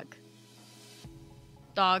dog.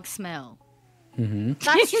 Dog smell. Mm-hmm.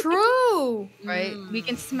 That's true. Right? We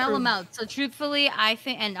can smell them out. So truthfully, I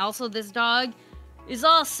think, and also this dog is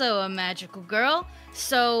also a magical girl.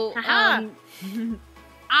 So Haha.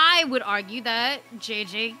 I would argue that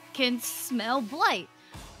JJ can smell blight.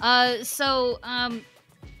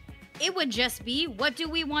 It would just be, what do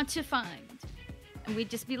we want to find? And we'd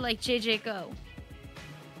just be like, JJ, go.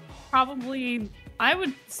 Probably, I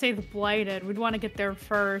would say the blighted. We'd want to get there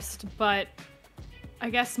first, but I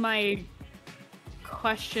guess my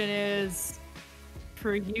question is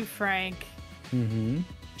for you, Frank. Mm-hmm.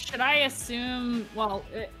 Should I assume? Well,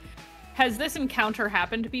 has this encounter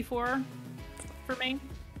happened before for me?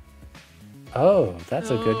 Oh, that's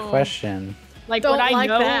a good Oh. question. Like, Don't would I like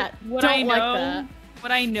know? that. Would Don't I like know? that.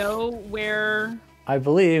 Would I know where? I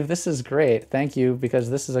believe this is great. Thank you, because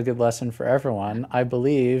this is a good lesson for everyone. I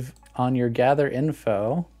believe on your gather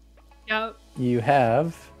info, Yep. you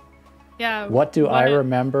have Yeah. what do I what-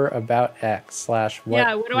 remember about X / what?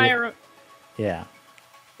 Yeah. What do I? Yeah,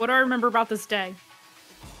 What do I remember about this day?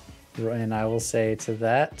 and I will say to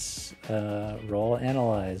that, roll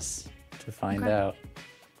analyze to find Okay. out.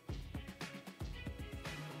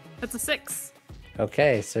 That's a 6.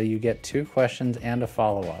 Okay, so you get 2 questions and a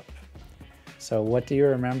follow-up. So what do you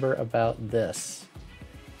remember about this?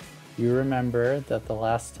 You remember that the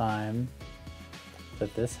last time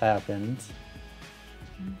that this happened,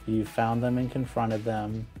 you found them and confronted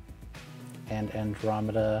them, and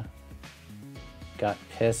Andromeda got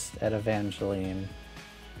pissed at Evangeline,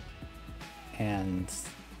 and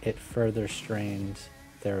it further strained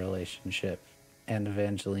their relationship, and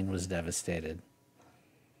Evangeline was devastated.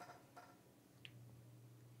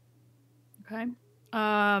 Okay.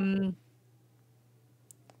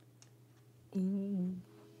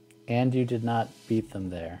 And you did not beat them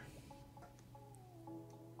there.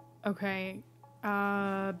 Okay.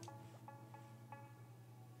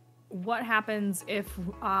 What happens if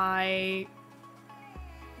I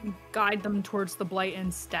guide them towards the blight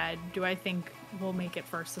instead? Do I think we'll make it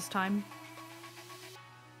first this time?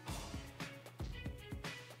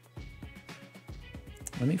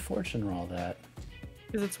 Let me fortune roll that.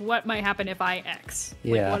 Because it's what might happen if I X.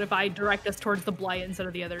 Like, Yeah. what if I direct us towards the blight instead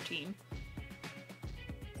of the other team?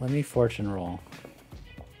 Let me fortune roll.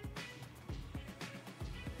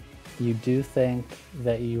 You do think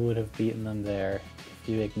that you would have beaten them there if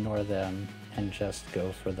you ignore them and just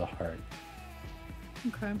go for the heart.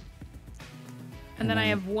 Okay. And then I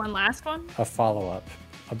have one last one? A follow-up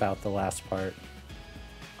about the last part.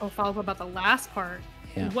 Oh, follow up about the last part.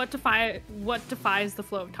 Yeah. What defies the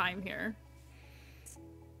flow of time here?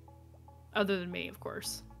 Other than me, of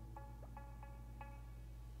course.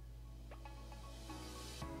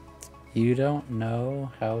 You don't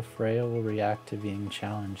know how Freya will react to being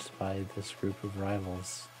challenged by this group of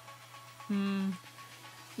rivals.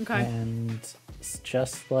 Okay. And it's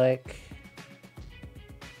just like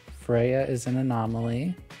Freya is an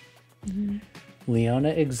anomaly, Leona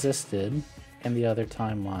existed in the other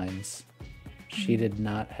timelines. She did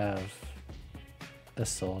not have a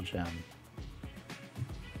soul gem.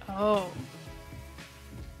 Oh.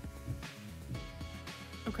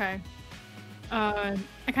 Okay. I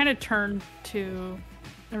kind of turn to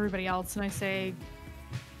everybody else and I say,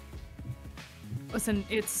 listen,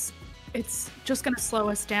 it's just gonna slow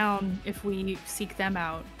us down if we seek them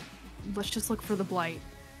out. Let's just look for the blight.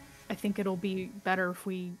 I think it'll be better if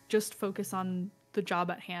we just focus on the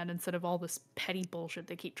job at hand instead of all this petty bullshit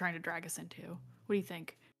they keep trying to drag us into. What do you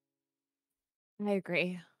think? I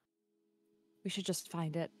agree. We should just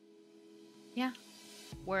find it. Yeah.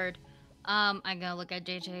 Word. I'm gonna look at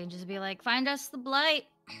JJ and just be like, find us the blight.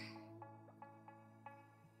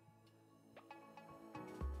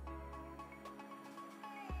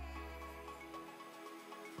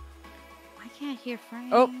 I can't hear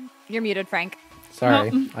Frank. Oh, you're muted, Frank.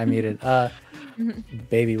 Sorry, I muted.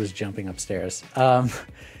 Baby was jumping upstairs.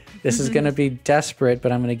 This is going to be desperate,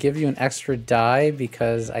 but I'm going to give you an extra die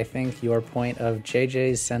because I think your point of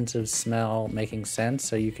JJ's sense of smell making sense,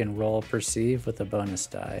 so you can roll perceive with a bonus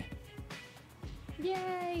die.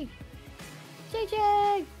 Yay!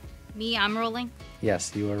 JJ! Me, I'm rolling.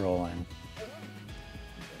 Yes, you are rolling.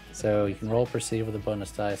 So you can roll perceive with a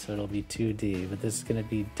bonus die, so it'll be 2D, but this is going to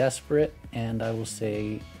be desperate, and I will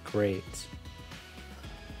say great.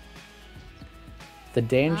 The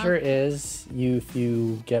danger is if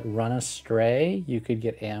you get run astray, you could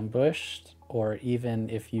get ambushed, or even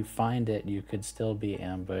if you find it, you could still be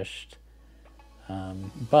ambushed.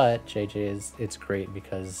 But it's great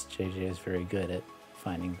because JJ is very good at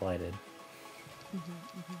finding blighted. Okay.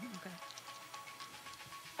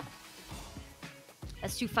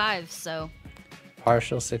 That's 2 5s, so.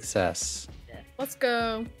 Partial success. Let's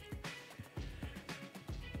go.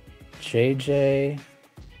 JJ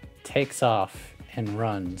takes off and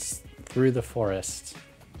runs through the forest.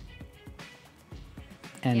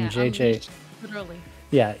 And Yeah, JJ... unleash, literally.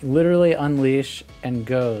 Yeah, literally unleash and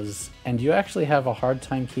goes. And you actually have a hard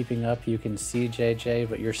time keeping up. You can see JJ,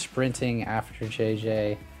 but you're sprinting after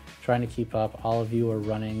JJ, trying to keep up. All of you are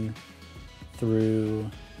running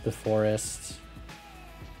through the forest.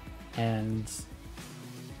 And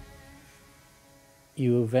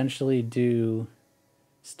you eventually do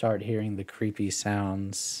start hearing the creepy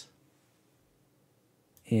sounds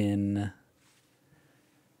in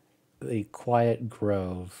a quiet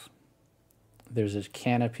grove. There's a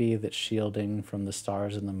canopy that's shielding from the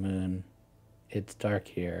stars and the moon. It's dark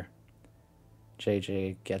here.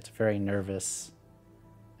 JJ gets very nervous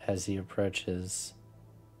as he approaches.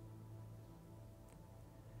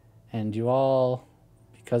 And you all,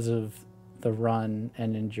 because of the run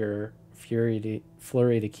and in your flurry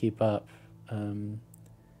to keep up,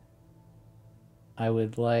 I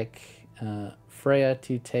would like Freya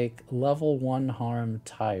to take level 1 harm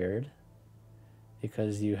tired,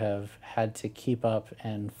 because you have had to keep up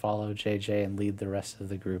and follow JJ and lead the rest of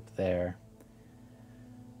the group there.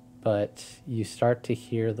 But you start to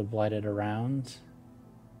hear the blighted around,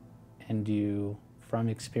 and you, from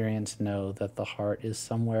experience, know that the heart is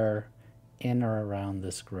somewhere in or around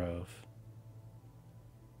this grove.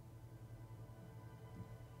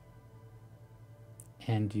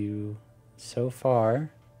 And you, so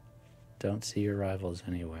far, don't see your rivals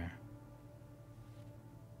anywhere.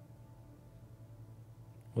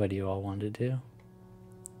 What do you all want to do?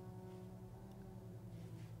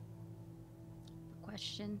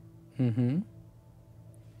 Question. Mm-hmm.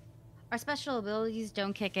 Our special abilities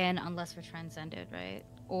don't kick in unless we're transcended, right?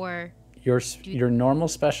 Or Your normal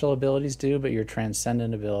special abilities do, but your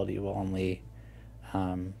transcendent ability will only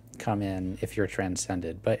come in if you're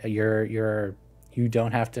transcended. But you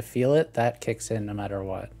don't have to feel it. That kicks in no matter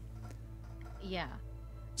what. yeah.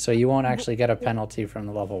 So you won't actually get a penalty from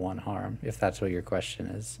the level 1 harm, if that's what your question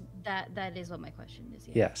is. That is what my question is.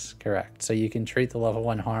 Yeah. Yes, correct. So you can treat the level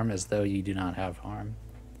 1 harm as though you do not have harm.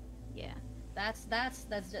 Yeah. That's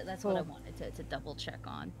what I wanted to double check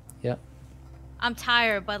on. Yep. I'm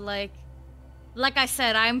tired, but like I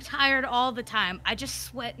said, I'm tired all the time. I just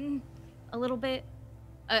sweating a little bit.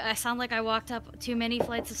 I sound like I walked up too many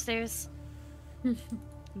flights of stairs.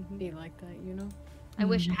 Be like that, you know? I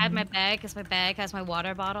wish I had my bag, because my bag has my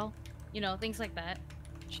water bottle. You know, things like that.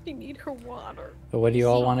 She need her water. But what do you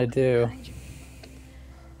all want to do?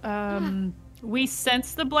 We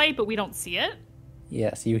sense the blight, but we don't see it.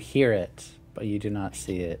 Yes, you hear it, but you do not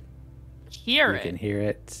see it. You can hear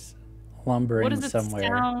it lumbering What does it somewhere.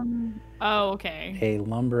 sound? Oh, okay. A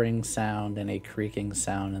lumbering sound and a creaking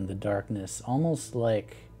sound in the darkness, almost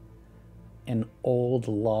like an old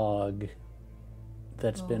log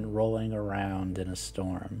that's been rolling around in a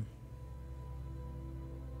storm.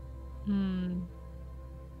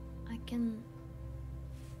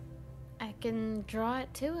 I can draw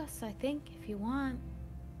it to us, I think, if you want.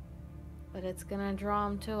 But it's gonna draw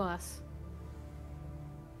him to us.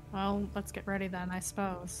 Well, let's get ready then, I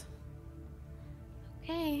suppose.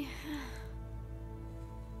 Okay.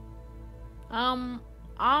 I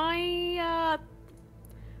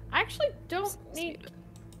actually don't need.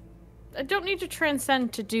 I don't need to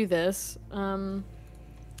transcend to do this. I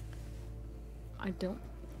don't.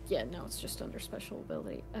 Yeah, no, it's just under special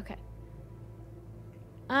ability. Okay.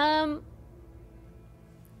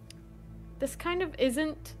 This kind of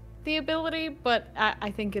isn't the ability, but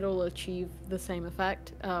I think it'll achieve the same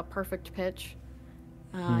effect. Perfect pitch.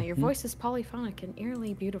 Your voice is polyphonic and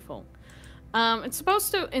eerily beautiful. It's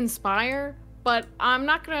supposed to inspire, but I'm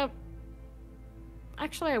not gonna.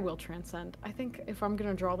 Actually, I will transcend. I think if I'm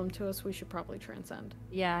gonna draw them to us, we should probably transcend.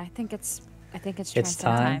 Yeah, I think it's It's transcend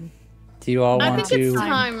time. Do you all I want think it's to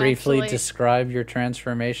time, briefly actually. describe your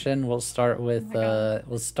transformation? We'll start with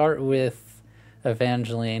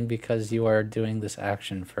Evangeline, because you are doing this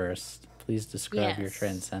action first. Please describe your Yes.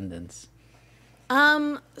 transcendence.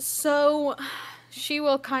 So she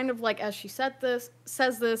will kind of like, as she says this,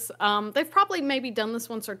 they've probably maybe done this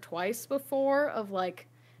once or twice before, of like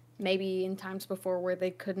maybe in times before where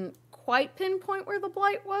they couldn't quite pinpoint where the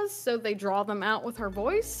blight was, so they draw them out with her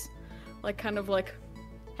voice, like kind of like,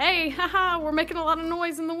 hey, haha, we're making a lot of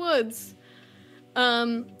noise in the woods.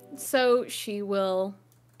 So she will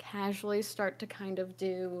casually start to kind of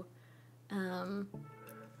do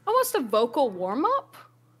almost a vocal warm-up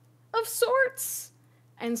of sorts,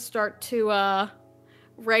 and start to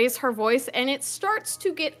raise her voice, and it starts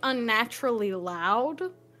to get unnaturally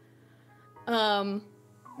loud,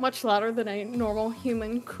 much louder than a normal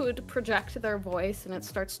human could project their voice, and it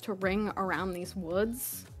starts to ring around these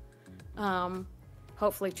woods,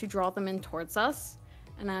 hopefully to draw them in towards us.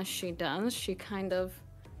 And as she does, she kind of,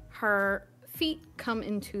 her feet come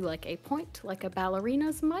into like a point, like a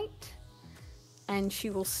ballerina's might, and she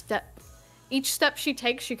will step. Each step she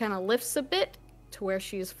takes, she kind of lifts a bit to where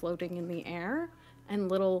she is floating in the air, and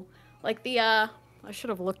little, like the, I should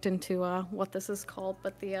have looked into what this is called,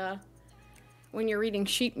 but the, when you're reading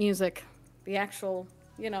sheet music, the actual,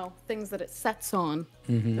 you know, things that it sets on.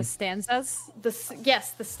 the stanzas.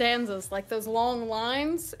 Yes, the stanzas, like those long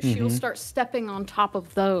lines, she'll start stepping on top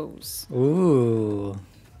of those. Ooh.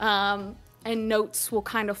 And notes will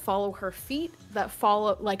kind of follow her feet that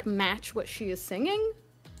follow, like match what she is singing.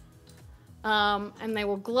 And they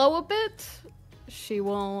will glow a bit. She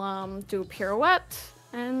will do a pirouette,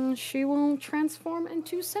 and she will transform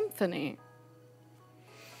into symphony.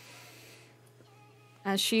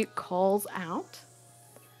 As she calls out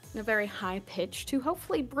in a very high pitch to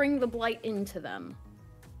hopefully bring the blight into them,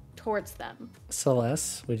 towards them.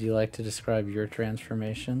 Celes, would you like to describe your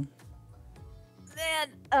transformation?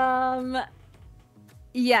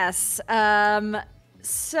 Yes.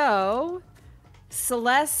 So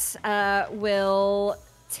Celes will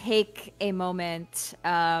take a moment,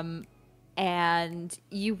 and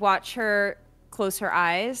you watch her close her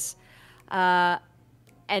eyes,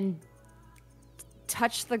 and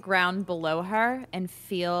touch the ground below her and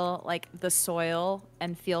feel like the soil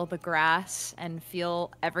and feel the grass and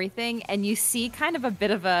feel everything. And you see kind of a bit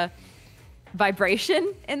of a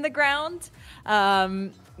vibration in the ground.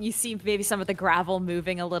 You see maybe some of the gravel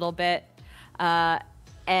moving a little bit.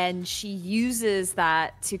 And she uses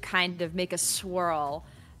that to kind of make a swirl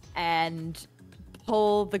and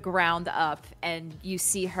pull the ground up, and you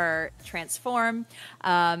see her transform.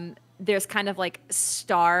 There's kind of like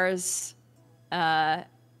stars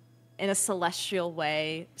in a celestial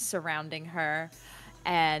way surrounding her,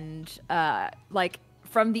 and like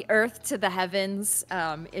from the earth to the heavens,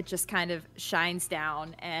 it just kind of shines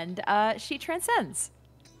down, and she transcends.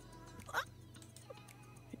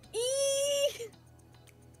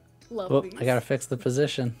 Love Oh, these. I gotta fix the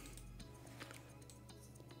position.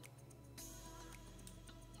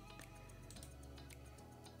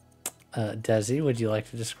 Desi, would you like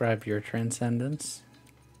to describe your transcendence?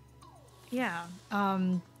 Yeah.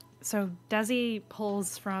 So Desi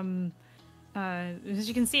pulls from, as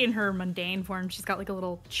you can see in her mundane form, she's got like a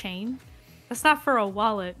little chain. That's not for a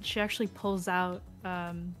wallet. She actually pulls out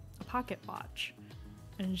a pocket watch,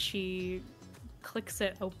 and she clicks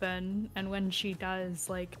it open. And when she does,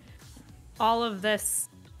 like all of this,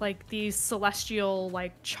 like these celestial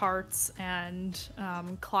like charts and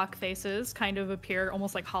clock faces kind of appear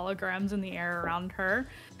almost like holograms in the air around her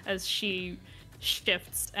as she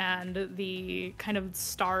shifts, and the kind of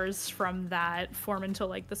stars from that form into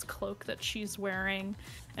like this cloak that she's wearing.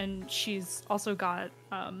 And she's also got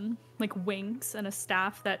like wings and a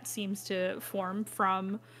staff that seems to form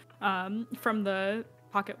from the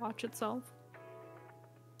pocket watch itself.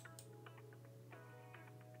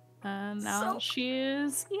 And now she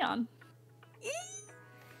is Eon.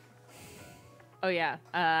 Oh yeah,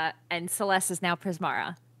 and Celes is now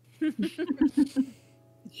Prismara.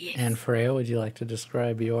 Yes. And Freya, would you like to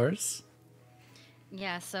describe yours?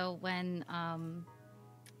 Yeah, so when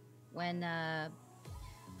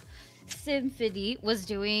Symphony was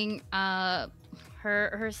doing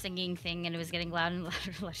her singing thing and it was getting louder and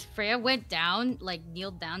louder, Freya went down, like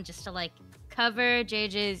kneeled down just to like cover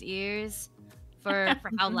JJ's ears for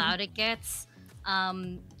how loud it gets.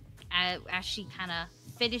 As she kind of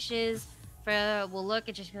finishes, Freya will look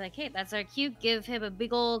and just be like, "Hey, that's our cue. Give him a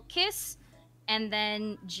big old kiss." And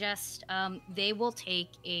then just they will take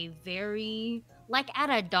a very, like at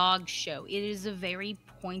a dog show, it is a very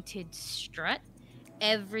pointed strut.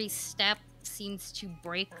 Every step seems to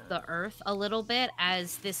break the earth a little bit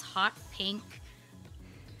as this hot pink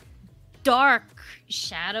dark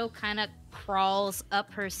shadow kind of crawls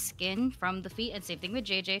up her skin from the feet. And same thing with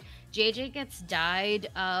JJ. JJ gets dyed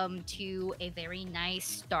to a very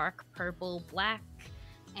nice dark purple black,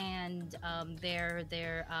 and their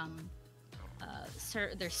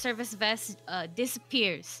service vest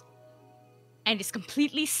disappears and is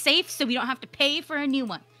completely safe, so we don't have to pay for a new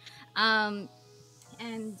one. But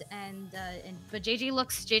JJ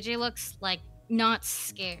looks like not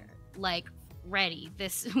scared, like ready.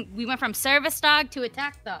 We went from service dog to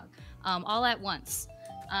attack dog, all at once.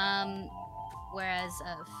 Whereas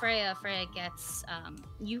Freya gets,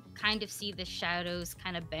 you kind of see the shadows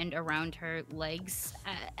kind of bend around her legs,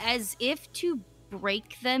 as if to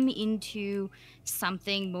break them into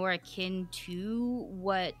something more akin to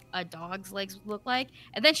what a dog's legs would look like.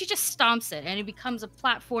 And then she just stomps it and it becomes a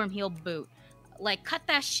platform heel boot. Like, cut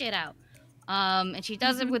that shit out. And she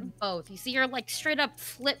does it with both. You see her like straight up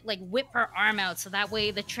whip her arm out, so that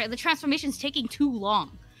way the transformation's taking too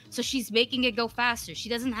long. So she's making it go faster. She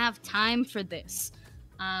doesn't have time for this.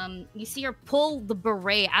 You see her pull the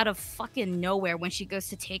beret out of fucking nowhere when she goes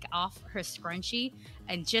to take off her scrunchie,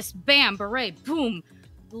 and just bam, beret, boom,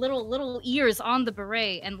 little ears on the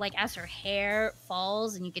beret. And like as her hair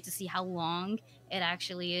falls and you get to see how long it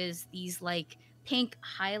actually is, these like pink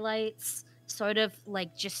highlights sort of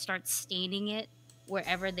like just start staining it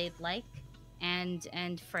wherever they'd like, and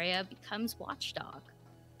Freya becomes watchdog.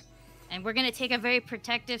 And we're gonna take a very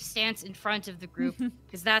protective stance in front of the group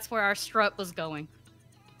because that's where our strut was going.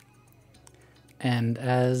 And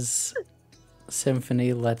as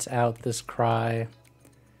Symphony lets out this cry,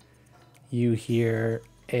 you hear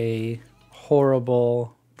a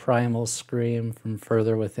horrible primal scream from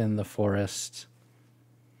further within the forest.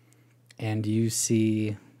 And you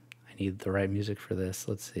see, I need the right music for this.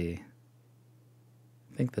 Let's see.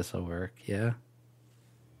 I think this will work, yeah?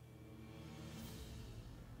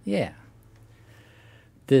 Yeah.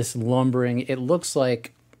 This lumbering, it looks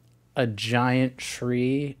like a giant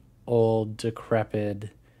tree, old,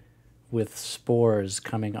 decrepit, with spores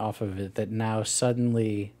coming off of it that now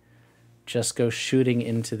suddenly just go shooting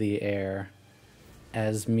into the air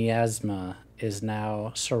as miasma is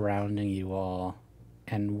now surrounding you all,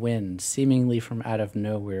 and wind, seemingly from out of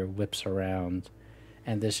nowhere, whips around.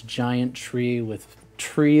 And this giant tree with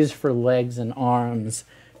trees for legs and arms,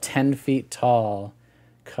 10 feet tall,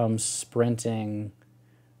 comes sprinting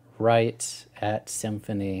right at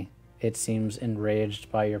Symphony. It seems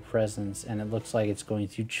enraged by your presence, and it looks like it's going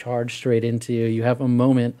to charge straight into you. You have a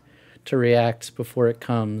moment to react before it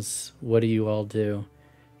comes. What do you all do?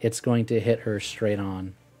 It's going to hit her straight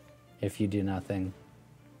on if you do nothing.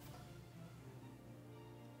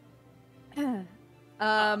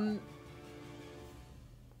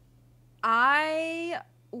 I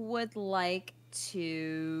would like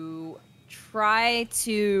to try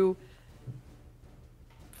to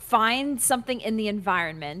find something in the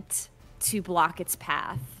environment to block its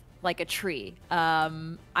path, like a tree.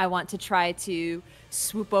 I want to try to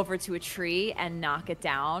swoop over to a tree and knock it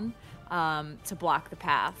down to block the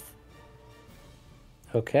path.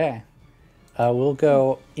 Okay. We'll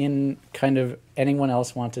go in kind of... Anyone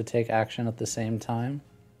else want to take action at the same time?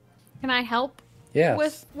 Can I help Yes.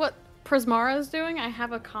 with what Prismara is doing? I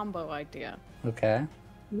have a combo idea. Okay.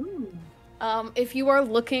 If you are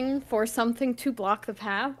looking for something to block the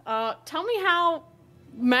path, tell me how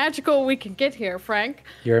magical we can get here, Frank.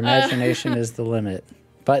 Your imagination is the limit.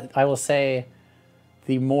 But I will say,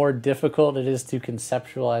 the more difficult it is to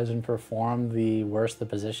conceptualize and perform, the worse the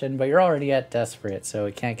position. But you're already at desperate, so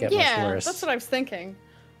it can't get much worse. That's what I was thinking.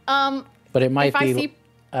 But it might if I be... see...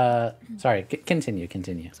 sorry, continue.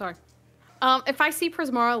 Sorry. If I see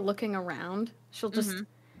Prismara looking around, she'll just...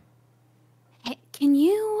 Hey, can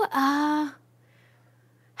you,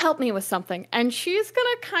 help me with something? And she's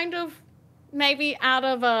gonna kind of, maybe out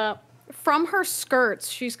of from her skirts,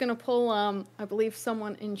 she's gonna pull, I believe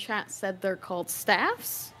someone in chat said they're called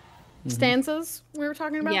staffs? Stanzas we were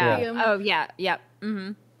talking about? Yeah. Yep.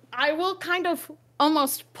 I will kind of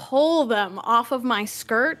almost pull them off of my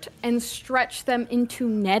skirt and stretch them into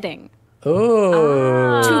netting.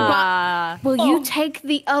 Oh. Will you take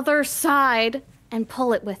the other side and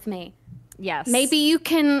pull it with me? Yes. Maybe you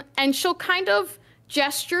can, and she'll kind of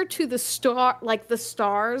gesture to the star, like the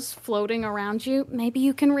stars floating around you. Maybe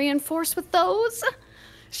you can reinforce with those.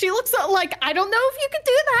 She looks like, I don't know if you can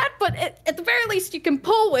do that, but at the very least you can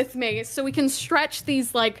pull with me so we can stretch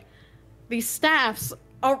these staffs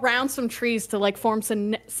around some trees to like form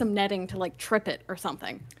some netting to like trip it or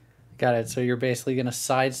something. Got it. So you're basically going to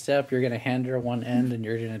sidestep, you're going to hand her one end, and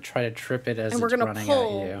you're going to try to trip it as And we're it's gonna running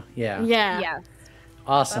pull. at you. Yeah. Yeah.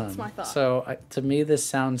 Awesome. That's my thought. So to me, this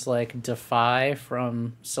sounds like Defy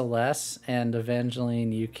from Celes, and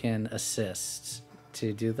Evangeline, you can assist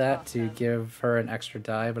to do that, to give her an extra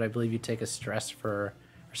die, but I believe you take a stress for...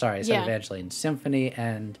 Sorry, I said Evangeline. Symphony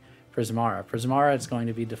and Prismara. Prismara, it's going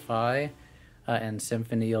to be Defy, and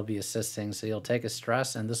Symphony, you'll be assisting, so you'll take a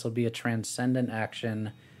stress, and this will be a transcendent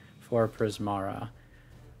action for Prismara.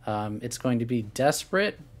 It's going to be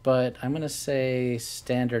desperate, but I'm going to say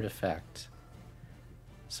standard effect.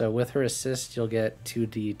 So with her assist, you'll get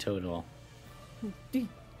 2d total.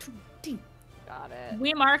 Got it.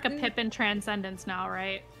 We mark a Pippin Transcendence now,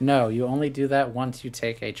 right? No, you only do that once you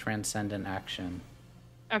take a transcendent action.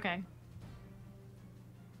 Okay.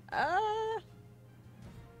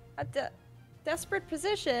 Desperate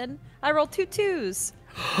position. I rolled 2 2s.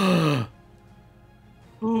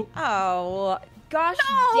 Oh, gosh.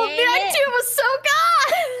 Oh, dang the it. idea was so good!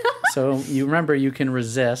 So you remember you can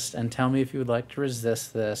resist, and tell me if you would like to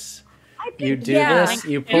resist this. You do yeah. this,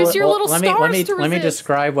 you pull Use it. your little let stars me to resist.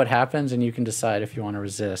 describe what happens, and you can decide if you want to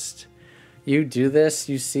resist. You do this,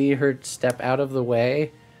 you see her step out of the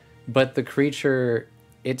way, but the creature,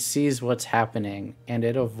 it sees what's happening, and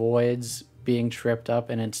it avoids being tripped up,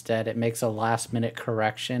 and instead it makes a last minute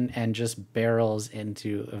correction and just barrels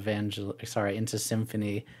into into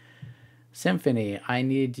Symphony. Symphony, I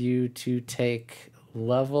need you to take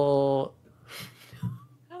level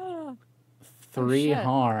 3 shit.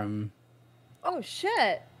 harm. Oh,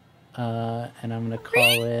 shit. And I'm gonna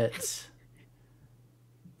call it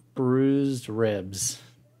bruised ribs.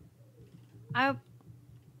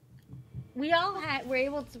 We all were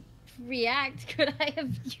able to react. Could I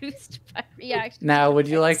have used my reaction? Now, would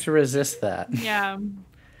you like to resist that? Yeah.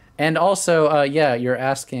 And also, you're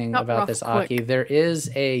asking Got about rough this, quick. Aki. There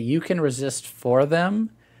is you can resist for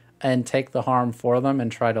them and take the harm for them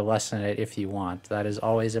and try to lessen it if you want. That is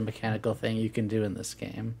always a mechanical thing you can do in this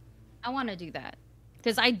game. I want to do that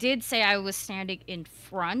because I did say I was standing in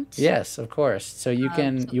front. Yes, of course. So you so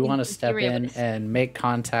want to in step theory, I in would- and make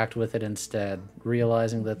contact with it instead,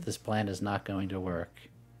 realizing that this plan is not going to work.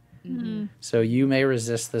 So you may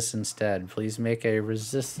resist this instead. Please make a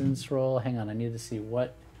resistance roll. Hang on, I need to see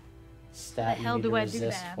what stat The hell you need do to I do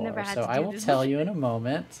resist that? I've for. never had So to I do will this tell you in a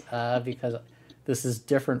moment because this is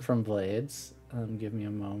different from Blades. Give me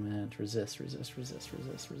a moment. Resist.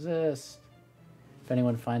 If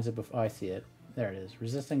anyone finds it before... Oh, I see it. There it is.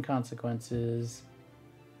 Resisting consequences.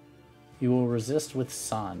 You will resist with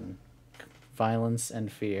Sun. Violence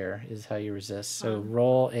and fear is how you resist. So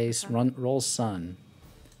roll roll Sun.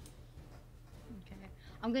 Okay.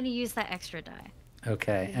 I'm gonna use that extra die.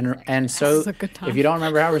 Okay, and so is a good time. if you don't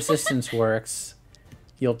remember how resistance works,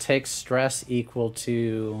 you'll take stress equal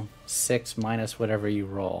to 6 minus whatever you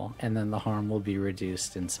roll, and then the harm will be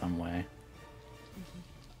reduced in some way.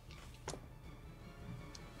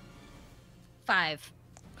 5.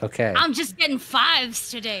 Okay. I'm just getting 5s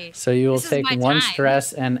today. So you will This is take my one time.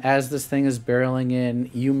 stress, and as this thing is barreling in,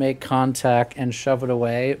 you make contact and shove it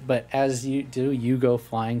away. But as you do, you go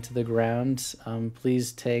flying to the ground.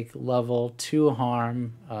 Please take level 2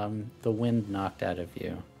 harm. The wind knocked out of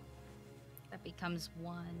you. That becomes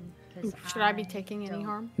 1. 'cause Should I be taking any don't-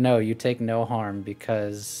 harm? No, you take no harm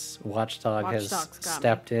because Watchdog Watchdog's has got me.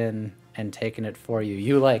 stepped in and taken it for you.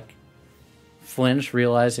 You like flinch,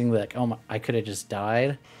 realizing like, oh my, I could have just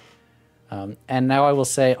died. And now I will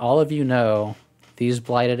say, all of you know these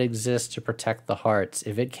blighted exist to protect the hearts.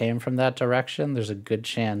 If it came from that direction, there's a good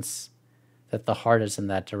chance that the heart is in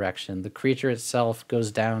that direction. The creature itself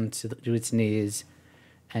goes down to its knees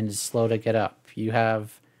and is slow to get up. You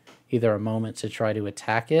have either a moment to try to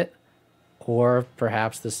attack it, or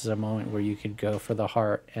perhaps this is a moment where you could go for the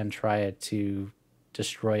heart and try to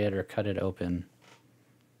destroy it or cut it open.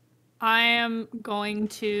 I am going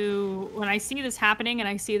to, when I see this happening and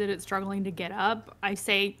I see that it's struggling to get up, I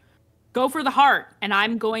say, go for the heart. And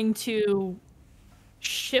I'm going to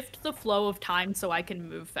shift the flow of time so I can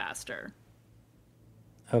move faster.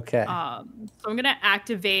 Okay. So I'm going to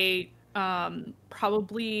activate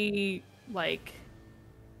probably like,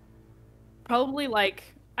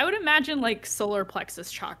 I would imagine like solar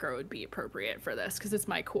plexus chakra would be appropriate for this because it's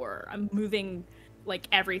my core. I'm moving like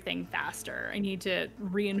everything faster. I need to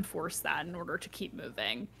reinforce that in order to keep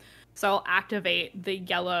moving. So I'll activate the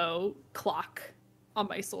yellow clock on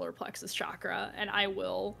my solar plexus chakra and I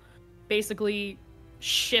will basically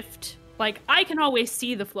shift. Like I can always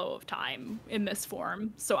see the flow of time in this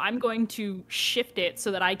form. So I'm going to shift it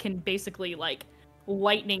so that I can basically like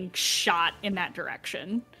lightning shot in that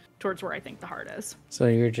direction towards where I think the heart is. So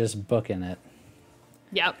you're just booking it.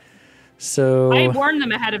 Yep. So I warn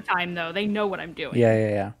them ahead of time, though. They know what I'm doing.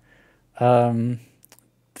 Yeah.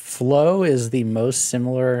 Flow is the most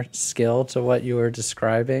similar skill to what you were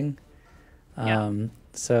describing.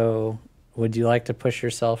 So would you like to push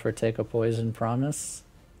yourself or take a poison promise?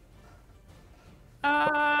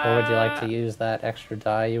 Or would you like to use that extra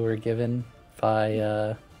die you were given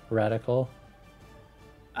by Radical?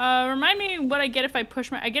 Remind me what I get if I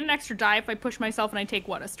push I get an extra die if I push myself and I take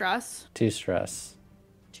what, a stress? 2 stress.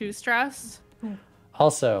 2 stress?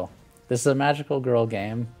 Also, this is a magical girl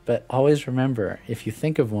game, but always remember, if you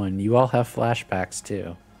think of one, you all have flashbacks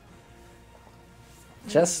too.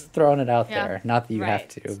 Just throwing it out there. Not that you have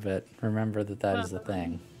to, but remember that that is the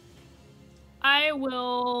thing.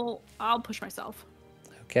 I'll push myself.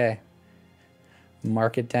 Okay.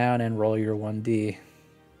 Mark it down and roll your 1d.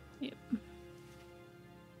 Yep.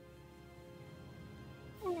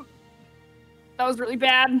 That was really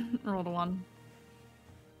bad. I rolled a 1.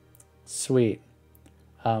 Sweet.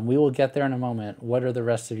 We will get there in a moment. What are the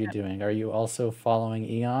rest of you doing? Are you also following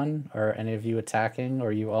Eon? Or any of you attacking? Or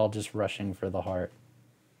are you all just rushing for the heart?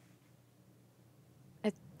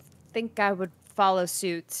 I think I would follow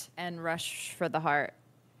suit and rush for the heart.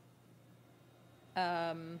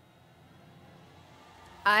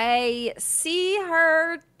 I see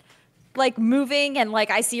her like moving and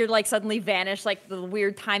like I see her like suddenly vanish, like the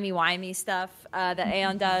weird timey-wimey stuff that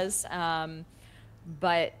Aeon does.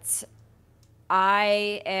 But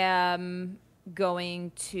I am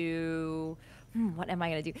going to what am I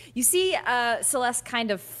going to do? You see Celes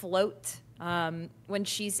kind of float when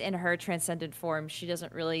she's in her transcendent form. She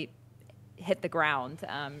doesn't really hit the ground.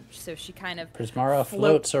 So she kind of Prismara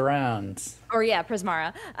floats around. Or yeah,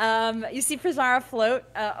 Prismara. You see Prismara float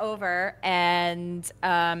over and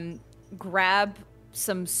grab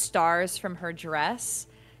some stars from her dress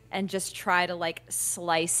and just try to like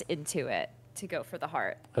slice into it to go for the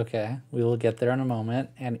heart. Okay, we will get there in a moment.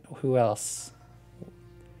 And who else?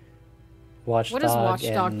 Watchdog. What is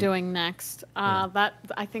Watchdog doing next? That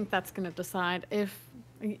I think that's gonna decide if.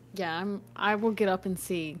 Yeah, I will get up and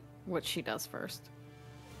see what she does first.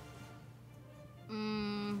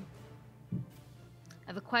 I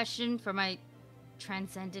have a question for my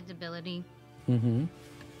transcendent ability. Mm-hmm.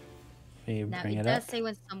 Can you Now bring it it does up? say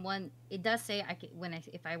when someone. It does say I can,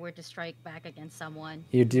 if I were to strike back against someone.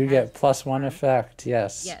 You do get +1 effect.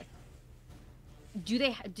 Yes. Yes. Do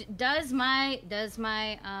they? Does my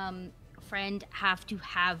friend have to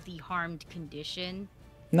have the harmed condition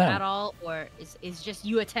No. at all, or is just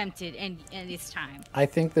you attempted and it's time? I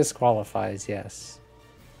think this qualifies. Yes.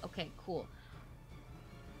 Okay, cool.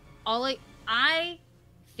 I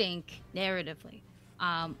think narratively,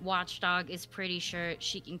 Watchdog is pretty sure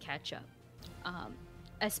she can catch up,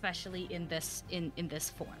 especially in this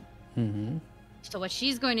form. Mm-hmm. So what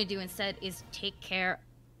she's going to do instead is take care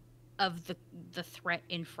of the threat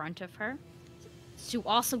in front of her, to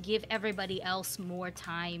also give everybody else more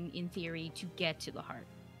time, in theory, to get to the heart.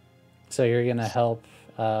 So you're gonna help.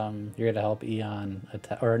 You're gonna help Eon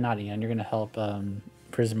attack, or not Eon. You're gonna help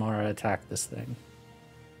Prismara attack this thing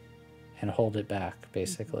and hold it back,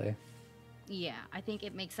 basically. Yeah, I think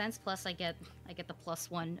it makes sense. Plus, I get the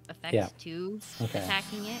 +1 effect to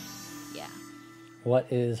attacking it. Yeah.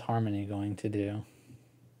 What is Harmony going to do?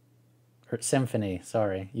 Or Symphony,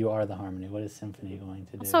 sorry. You are the Harmony. What is Symphony going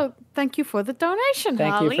to do? So thank you for the donation,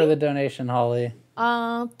 Thank Holly. you for the donation, Holly.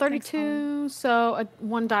 32, so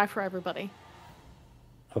 1 die for everybody.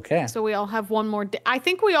 Okay. So we all have 1 more. I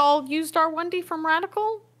think we all used our 1D from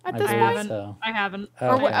Radical at this point. So. I haven't.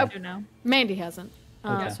 Okay. I do now. Mandy hasn't.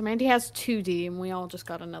 Okay. So Mandy has 2D, and we all just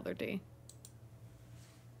got another D.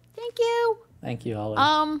 Thank you. Thank you,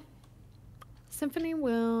 Holly. Symphony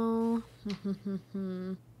will.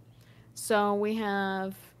 So we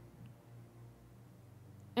have.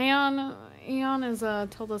 Eon has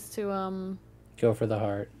told us to Go for the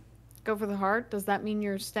heart. go for the heart. Does that mean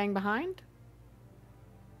you're staying behind?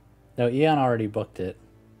 No, Eon already booked it.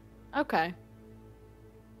 Okay.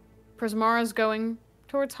 Prismara's going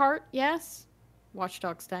towards heart. Yes.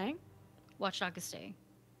 Watchdog staying. Watchdog is staying.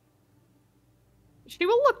 She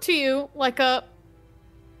will look to you like a.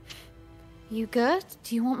 You good?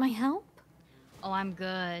 Do you want my help? Oh, I'm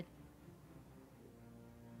good.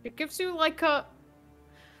 It gives you like a.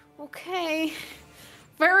 Okay.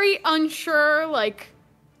 Very unsure, like.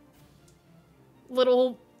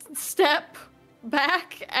 Little step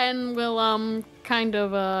back and will, kind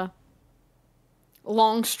of,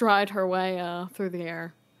 long stride her way, through the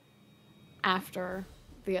air. After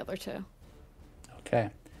the other 2. Okay.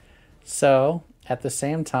 So, at the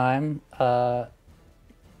same time,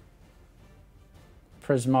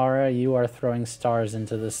 Prismara, you are throwing stars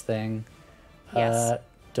into this thing. Yes.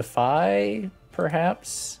 Defy,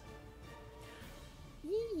 perhaps?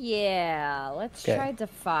 Yeah, let's Okay. try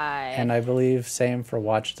Defy. And I believe same for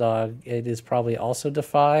Watchdog. It is probably also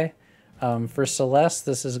Defy. For Celes,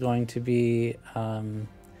 this is going to be, I'm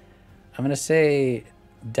going to say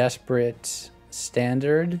Desperate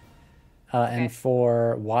Standard. And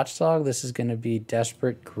for Watchdog, this is going to be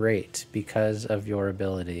Desperate Great because of your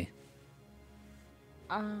ability.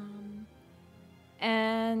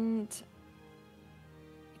 And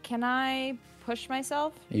can I push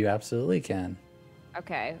myself? You absolutely can.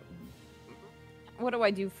 Okay. What do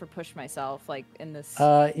I do for push myself, like in this?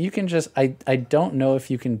 You can just, I don't know if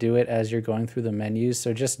you can do it as you're going through the menus,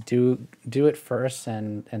 so just do it first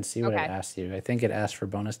and see what it asks you. I think it asks for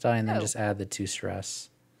bonus die and then just add the 2 stress.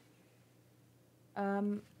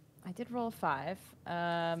 I did roll a 5.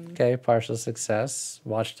 Okay, partial success.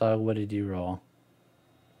 Watchdog, what did you roll?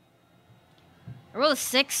 I rolled a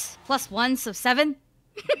 6 +1, so 7.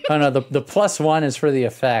 Oh no, the +1 is for the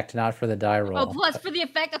effect, not for the die roll. Oh, plus for the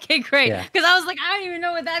effect. Okay, great. Yeah. Because I was like, I don't even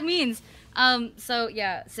know what that means. So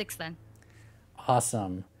yeah, 6 then.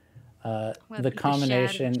 Awesome. Well, The the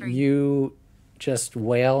combination, shadow tree. you just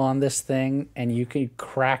wail on this thing and you can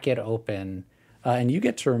crack it open, and you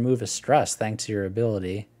get to remove a stress thanks to your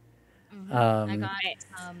ability. I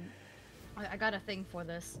got a thing for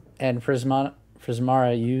this. And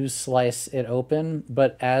Prismara, you slice it open,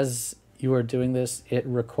 but as you are doing this, it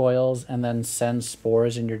recoils and then sends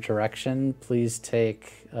spores in your direction. Please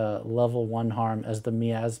take level 1 harm as the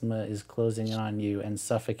miasma is closing in on you and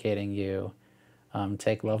suffocating you.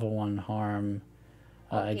 Take level 1 harm.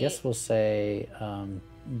 I guess we'll say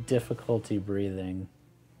difficulty breathing.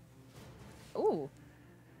 Ooh.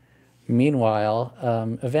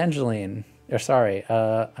 Meanwhile, Evangeline, or sorry,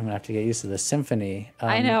 I'm gonna have to get used to this. Symphony.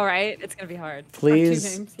 I know, right? It's gonna be hard.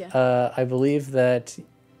 Please, names, yeah. I believe that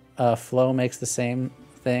Flo makes the same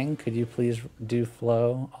thing. Could you please do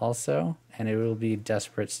Flo also? And it will be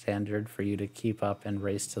Desperate Standard for you to keep up and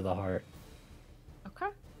race to the heart.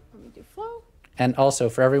 Okay. Let me do flow. And also,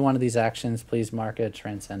 for every one of these actions, please mark a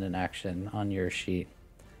Transcendent action on your sheet.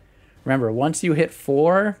 Remember, once you hit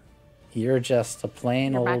 4, you're just a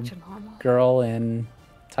plain You're back old to normal. girl in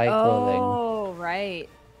tight clothing. Oh, right.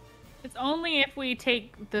 It's only if we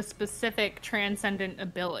take the specific transcendent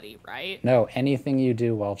ability, right? No, anything you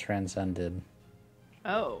do while transcended.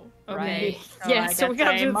 Oh, okay. Right. Yeah, I so we guess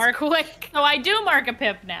gotta I do this mark. quick. So I do mark a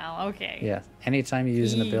pip now. Okay. Yeah, anytime you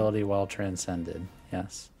use an ability while transcended.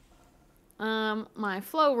 Yes. My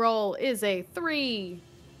flow roll is a 3.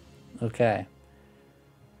 Okay.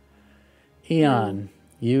 Eon,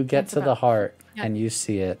 you get That's to the about- heart Yep. and you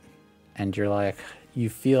see it, and you're like, you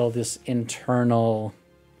feel this internal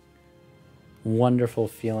wonderful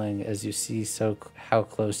feeling as you see how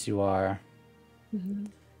close you are.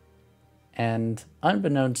 And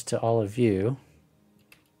unbeknownst to all of you,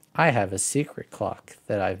 I have a secret clock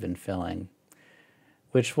that I've been filling,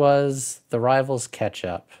 which was the rivals catch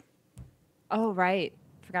up. Oh, right.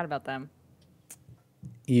 Forgot about them.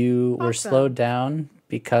 You were Awesome. slowed down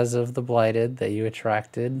because of the blighted that you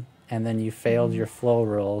attracted, and then you failed your flow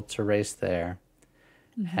roll to race there.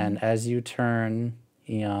 And as you turn,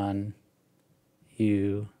 Eon,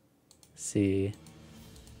 you see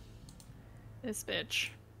This bitch.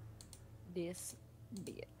 This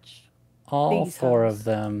bitch. all These four hoes. of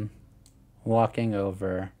them walking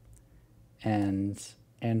over, and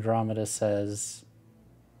Andromeda says,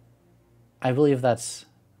 I believe that's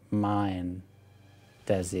mine,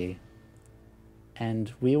 Desi.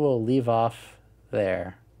 And we will leave off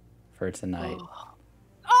there for tonight.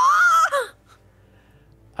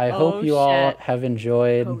 I hope you all shit. have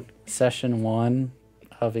enjoyed session 1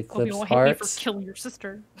 of Hope you Eclipse won't hate me for Hearts. killing your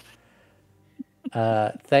sister.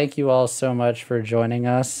 Thank you all so much for joining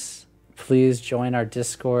us. Please join our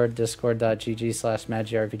Discord,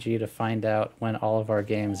 discord.gg/magirpg, to find out when all of our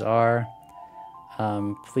games are.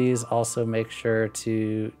 Please also make sure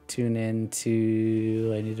to tune in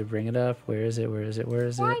to, I need to bring it up. Where is it?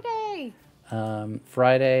 Friday!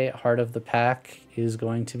 Friday, Heart of the Pack is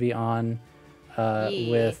going to be on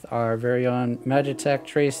with our very own Magitek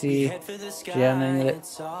Tracy. Head for the sky, jamming it.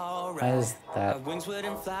 it's all Why is right. that? Our wings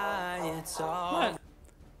wouldn't fly, it's all What?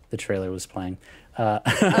 The trailer was playing. Oh.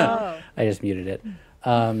 I just muted it.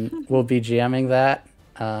 We'll be jamming that.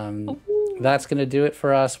 That's going to do it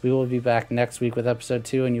for us. We will be back next week with episode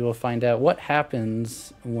 2, and you will find out what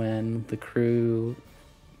happens when the crew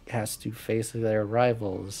has to face their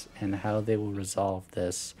rivals and how they will resolve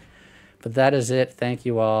this. But that is it. Thank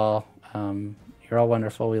you all. You're all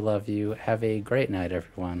wonderful. We love you. Have a great night,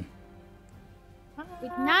 everyone.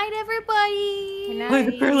 Good night, everybody. Good Play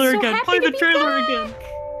the night. trailer So again. happy Play to the be trailer back. again.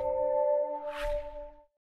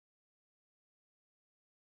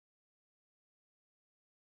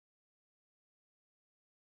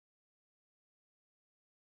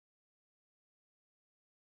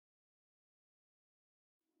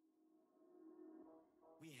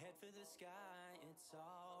 We head for the sky, it's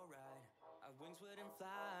alright. Our wings wouldn't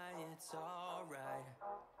fly, it's alright.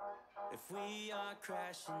 If we are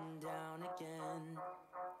crashing down again,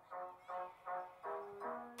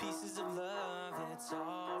 pieces of love, it's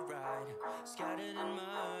alright. Scattered in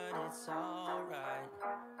mud, it's alright.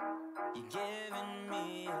 You're giving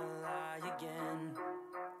me a lie again.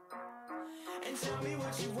 And tell me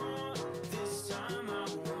what you want this time.